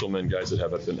 Tom Eshelman, guys that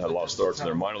have had a lot of starts in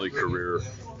their minor league career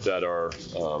that are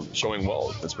showing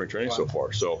well in spring training so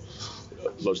far. So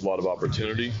there's a lot of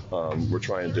opportunity. We're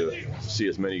trying to see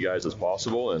as many guys as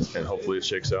possible, and hopefully it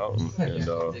shakes out, and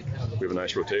we have a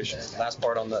nice rotation. Last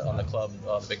part on the club,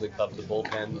 big league club, the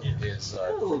bullpen is,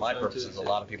 for my purposes, a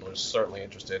lot of people are certainly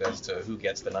interested as to who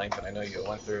gets the 9th, and I know you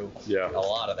went through a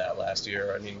lot of that last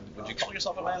year. I mean, would you call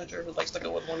yourself a manager who likes to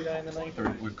go with one guy in the 9th,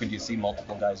 or could you see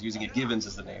multiple guys using it? Givens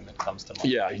is the name that comes to mind.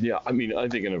 Yeah. I mean, I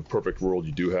think in a perfect world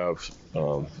you do have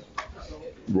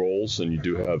roles, and you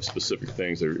do have specific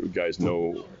things that guys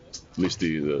know at least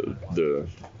the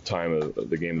time of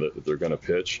the game that they're going to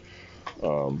pitch.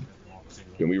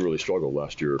 we really struggled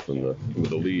last year with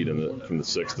the lead and from the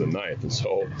 6th to the 9th, and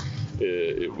so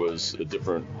it was a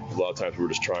lot of times we were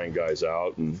just trying guys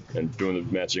out and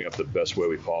matching up the best way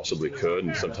we possibly could,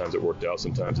 and sometimes it worked out,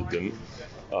 sometimes it didn't.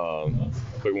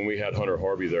 But when we had Hunter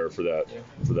Harvey there for that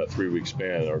 3-week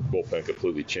span, our bullpen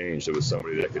completely changed. It was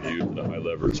somebody that could use in a high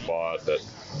leverage spot that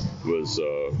was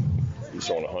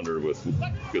throwing 100 with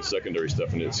good secondary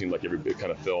stuff, and it seemed like it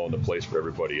kind of fell into place for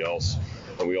everybody else,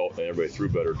 and everybody threw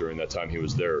better during that time he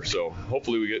was there. So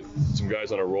hopefully we get some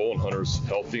guys on a roll, and Hunter's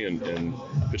healthy and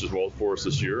pitches well for us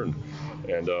this year, and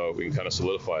we can kind of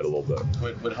solidify it a little bit.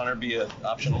 Would Hunter be an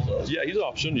option as well? Yeah, he's an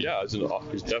option. Yeah,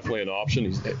 he's definitely an option.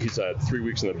 He's had 3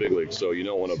 weeks in the big league, so you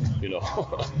don't want to,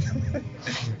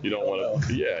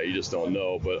 Yeah, you just don't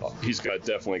know. But he's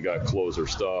definitely got closer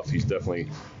stuff. He's definitely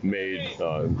made.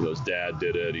 His dad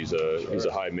did it. He's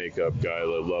a high makeup guy. I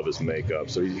love his makeup,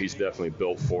 so he's definitely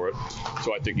built for it.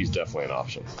 So I think he's definitely an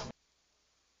option.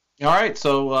 All right,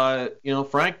 so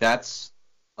Frank, that's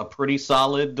a pretty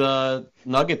solid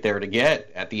nugget there to get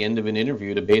at the end of an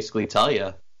interview to basically tell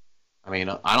you. I mean,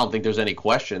 I don't think there's any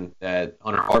question that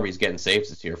Hunter Harvey's getting saves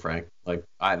this year, Frank.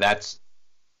 That's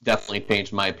definitely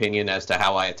changed my opinion as to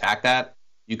how I attack that.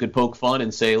 You could poke fun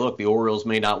and say, look, the Orioles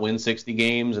may not win 60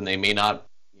 games and they may not,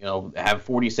 have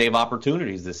 40 save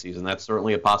opportunities this season. That's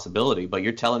certainly a possibility. But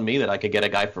you're telling me that I could get a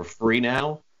guy for free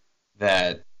now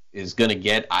that is going to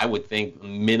get, I would think,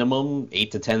 minimum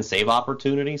 8 to 10 save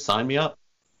opportunities? Sign me up.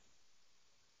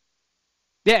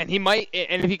 Yeah, and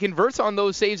if he converts on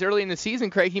those saves early in the season,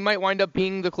 Craig, he might wind up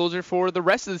being the closer for the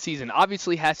rest of the season.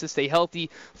 Obviously has to stay healthy.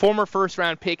 Former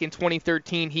first-round pick in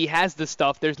 2013. He has the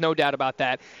stuff. There's no doubt about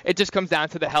that. It just comes down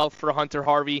to the health for Hunter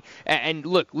Harvey. And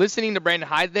look, listening to Brandon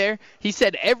Hyde there, he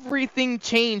said everything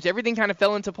changed. Everything kind of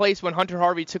fell into place when Hunter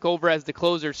Harvey took over as the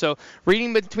closer. So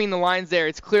reading between the lines there,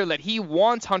 it's clear that he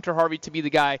wants Hunter Harvey to be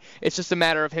the guy. It's just a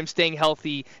matter of him staying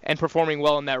healthy and performing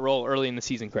well in that role early in the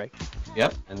season, Craig.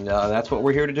 Yep, and that's what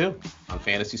we're here to do on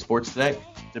Fantasy Sports Today.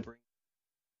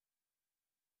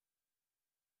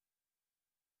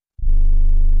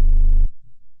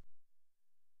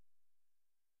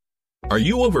 Are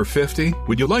you over 50?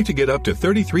 Would you like to get up to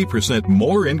 33%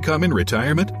 more income in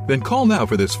retirement? Then call now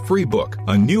for this free book,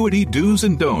 Annuity Do's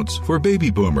and Don'ts for Baby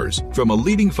Boomers, from a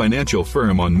leading financial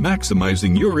firm on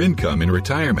maximizing your income in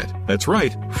retirement. That's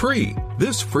right, free.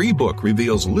 This free book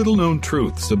reveals little-known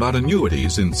truths about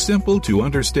annuities in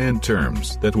simple-to-understand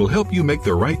terms that will help you make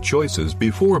the right choices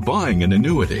before buying an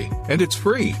annuity. And it's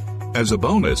free. As a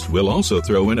bonus, we'll also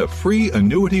throw in a free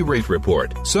annuity rate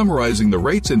report summarizing the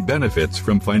rates and benefits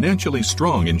from financially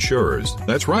strong insurers.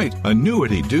 That's right,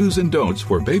 Annuity Do's and Don'ts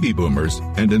for Baby Boomers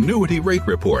and Annuity Rate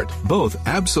Report, both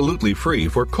absolutely free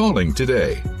for calling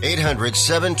today.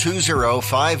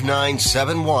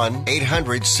 800-720-5971,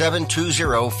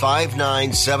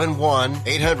 800-720-5971,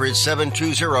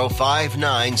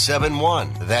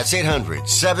 800-720-5971. That's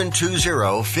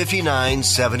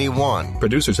 800-720-5971.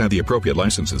 Producers have the appropriate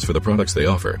licenses for the products they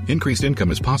offer. Increased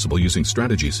income is possible using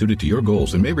strategies suited to your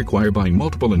goals and may require buying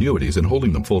multiple annuities and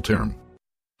holding them full term.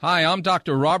 Hi, I'm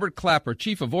Dr. Robert Clapper,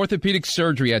 Chief of Orthopedic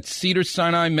Surgery at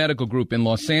Cedars-Sinai Medical Group in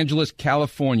Los Angeles,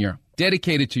 California.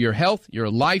 Dedicated to your health, your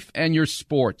life, and your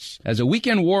sports. As a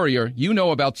weekend warrior, you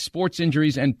know about sports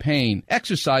injuries and pain.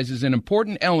 Exercise is an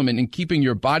important element in keeping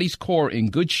your body's core in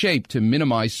good shape to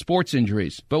minimize sports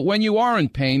injuries. But when you are in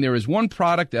pain, there is one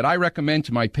product that I recommend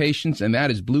to my patients, and that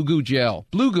is Blue Goo Gel.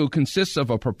 Blue Goo consists of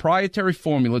a proprietary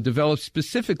formula developed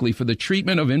specifically for the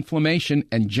treatment of inflammation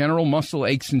and general muscle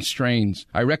aches and strains.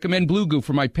 I recommend Blue Goo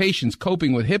for my patients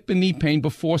coping with hip and knee pain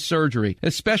before surgery,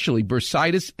 especially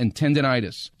bursitis and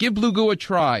tendinitis. Give Blue Goo a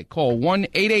try. Call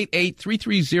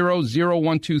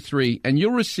 1-888-330-0123 and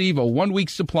you'll receive a 1-week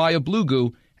supply of Blue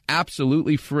Goo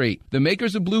absolutely free. The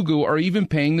makers of Blue Goo are even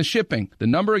paying the shipping. The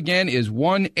number again is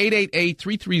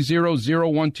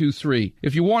 1-888-330-0123.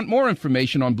 If you want more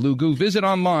information on Blue Goo, visit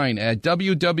online at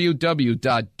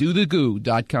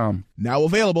www.dothegoo.com. Now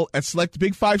available at select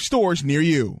Big 5 stores near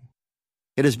you.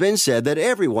 It has been said that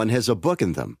everyone has a book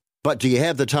in them. But do you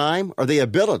have the time or the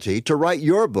ability to write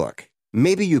your book?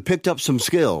 Maybe you picked up some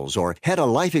skills or had a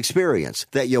life experience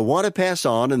that you want to pass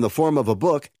on in the form of a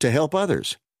book to help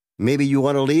others. Maybe you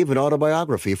want to leave an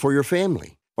autobiography for your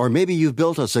family. Or maybe you've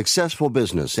built a successful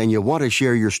business and you want to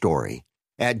share your story.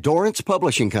 At Dorrance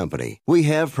Publishing Company, we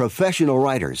have professional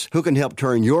writers who can help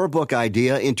turn your book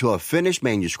idea into a finished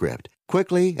manuscript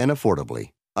quickly and affordably.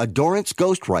 A Dorrance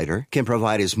ghostwriter can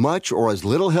provide as much or as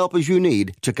little help as you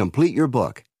need to complete your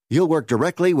book. You'll work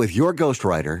directly with your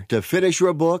ghostwriter to finish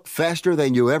your book faster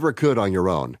than you ever could on your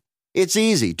own. It's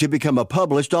easy to become a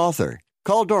published author.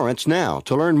 Call Dorrance now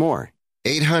to learn more.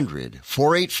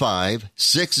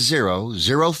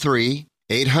 800-485-6003.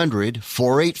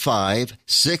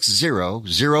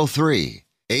 800-485-6003.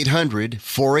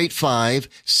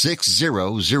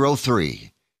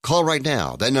 800-485-6003. Call right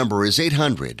now. That number is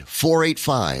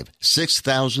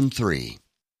 800-485-6003.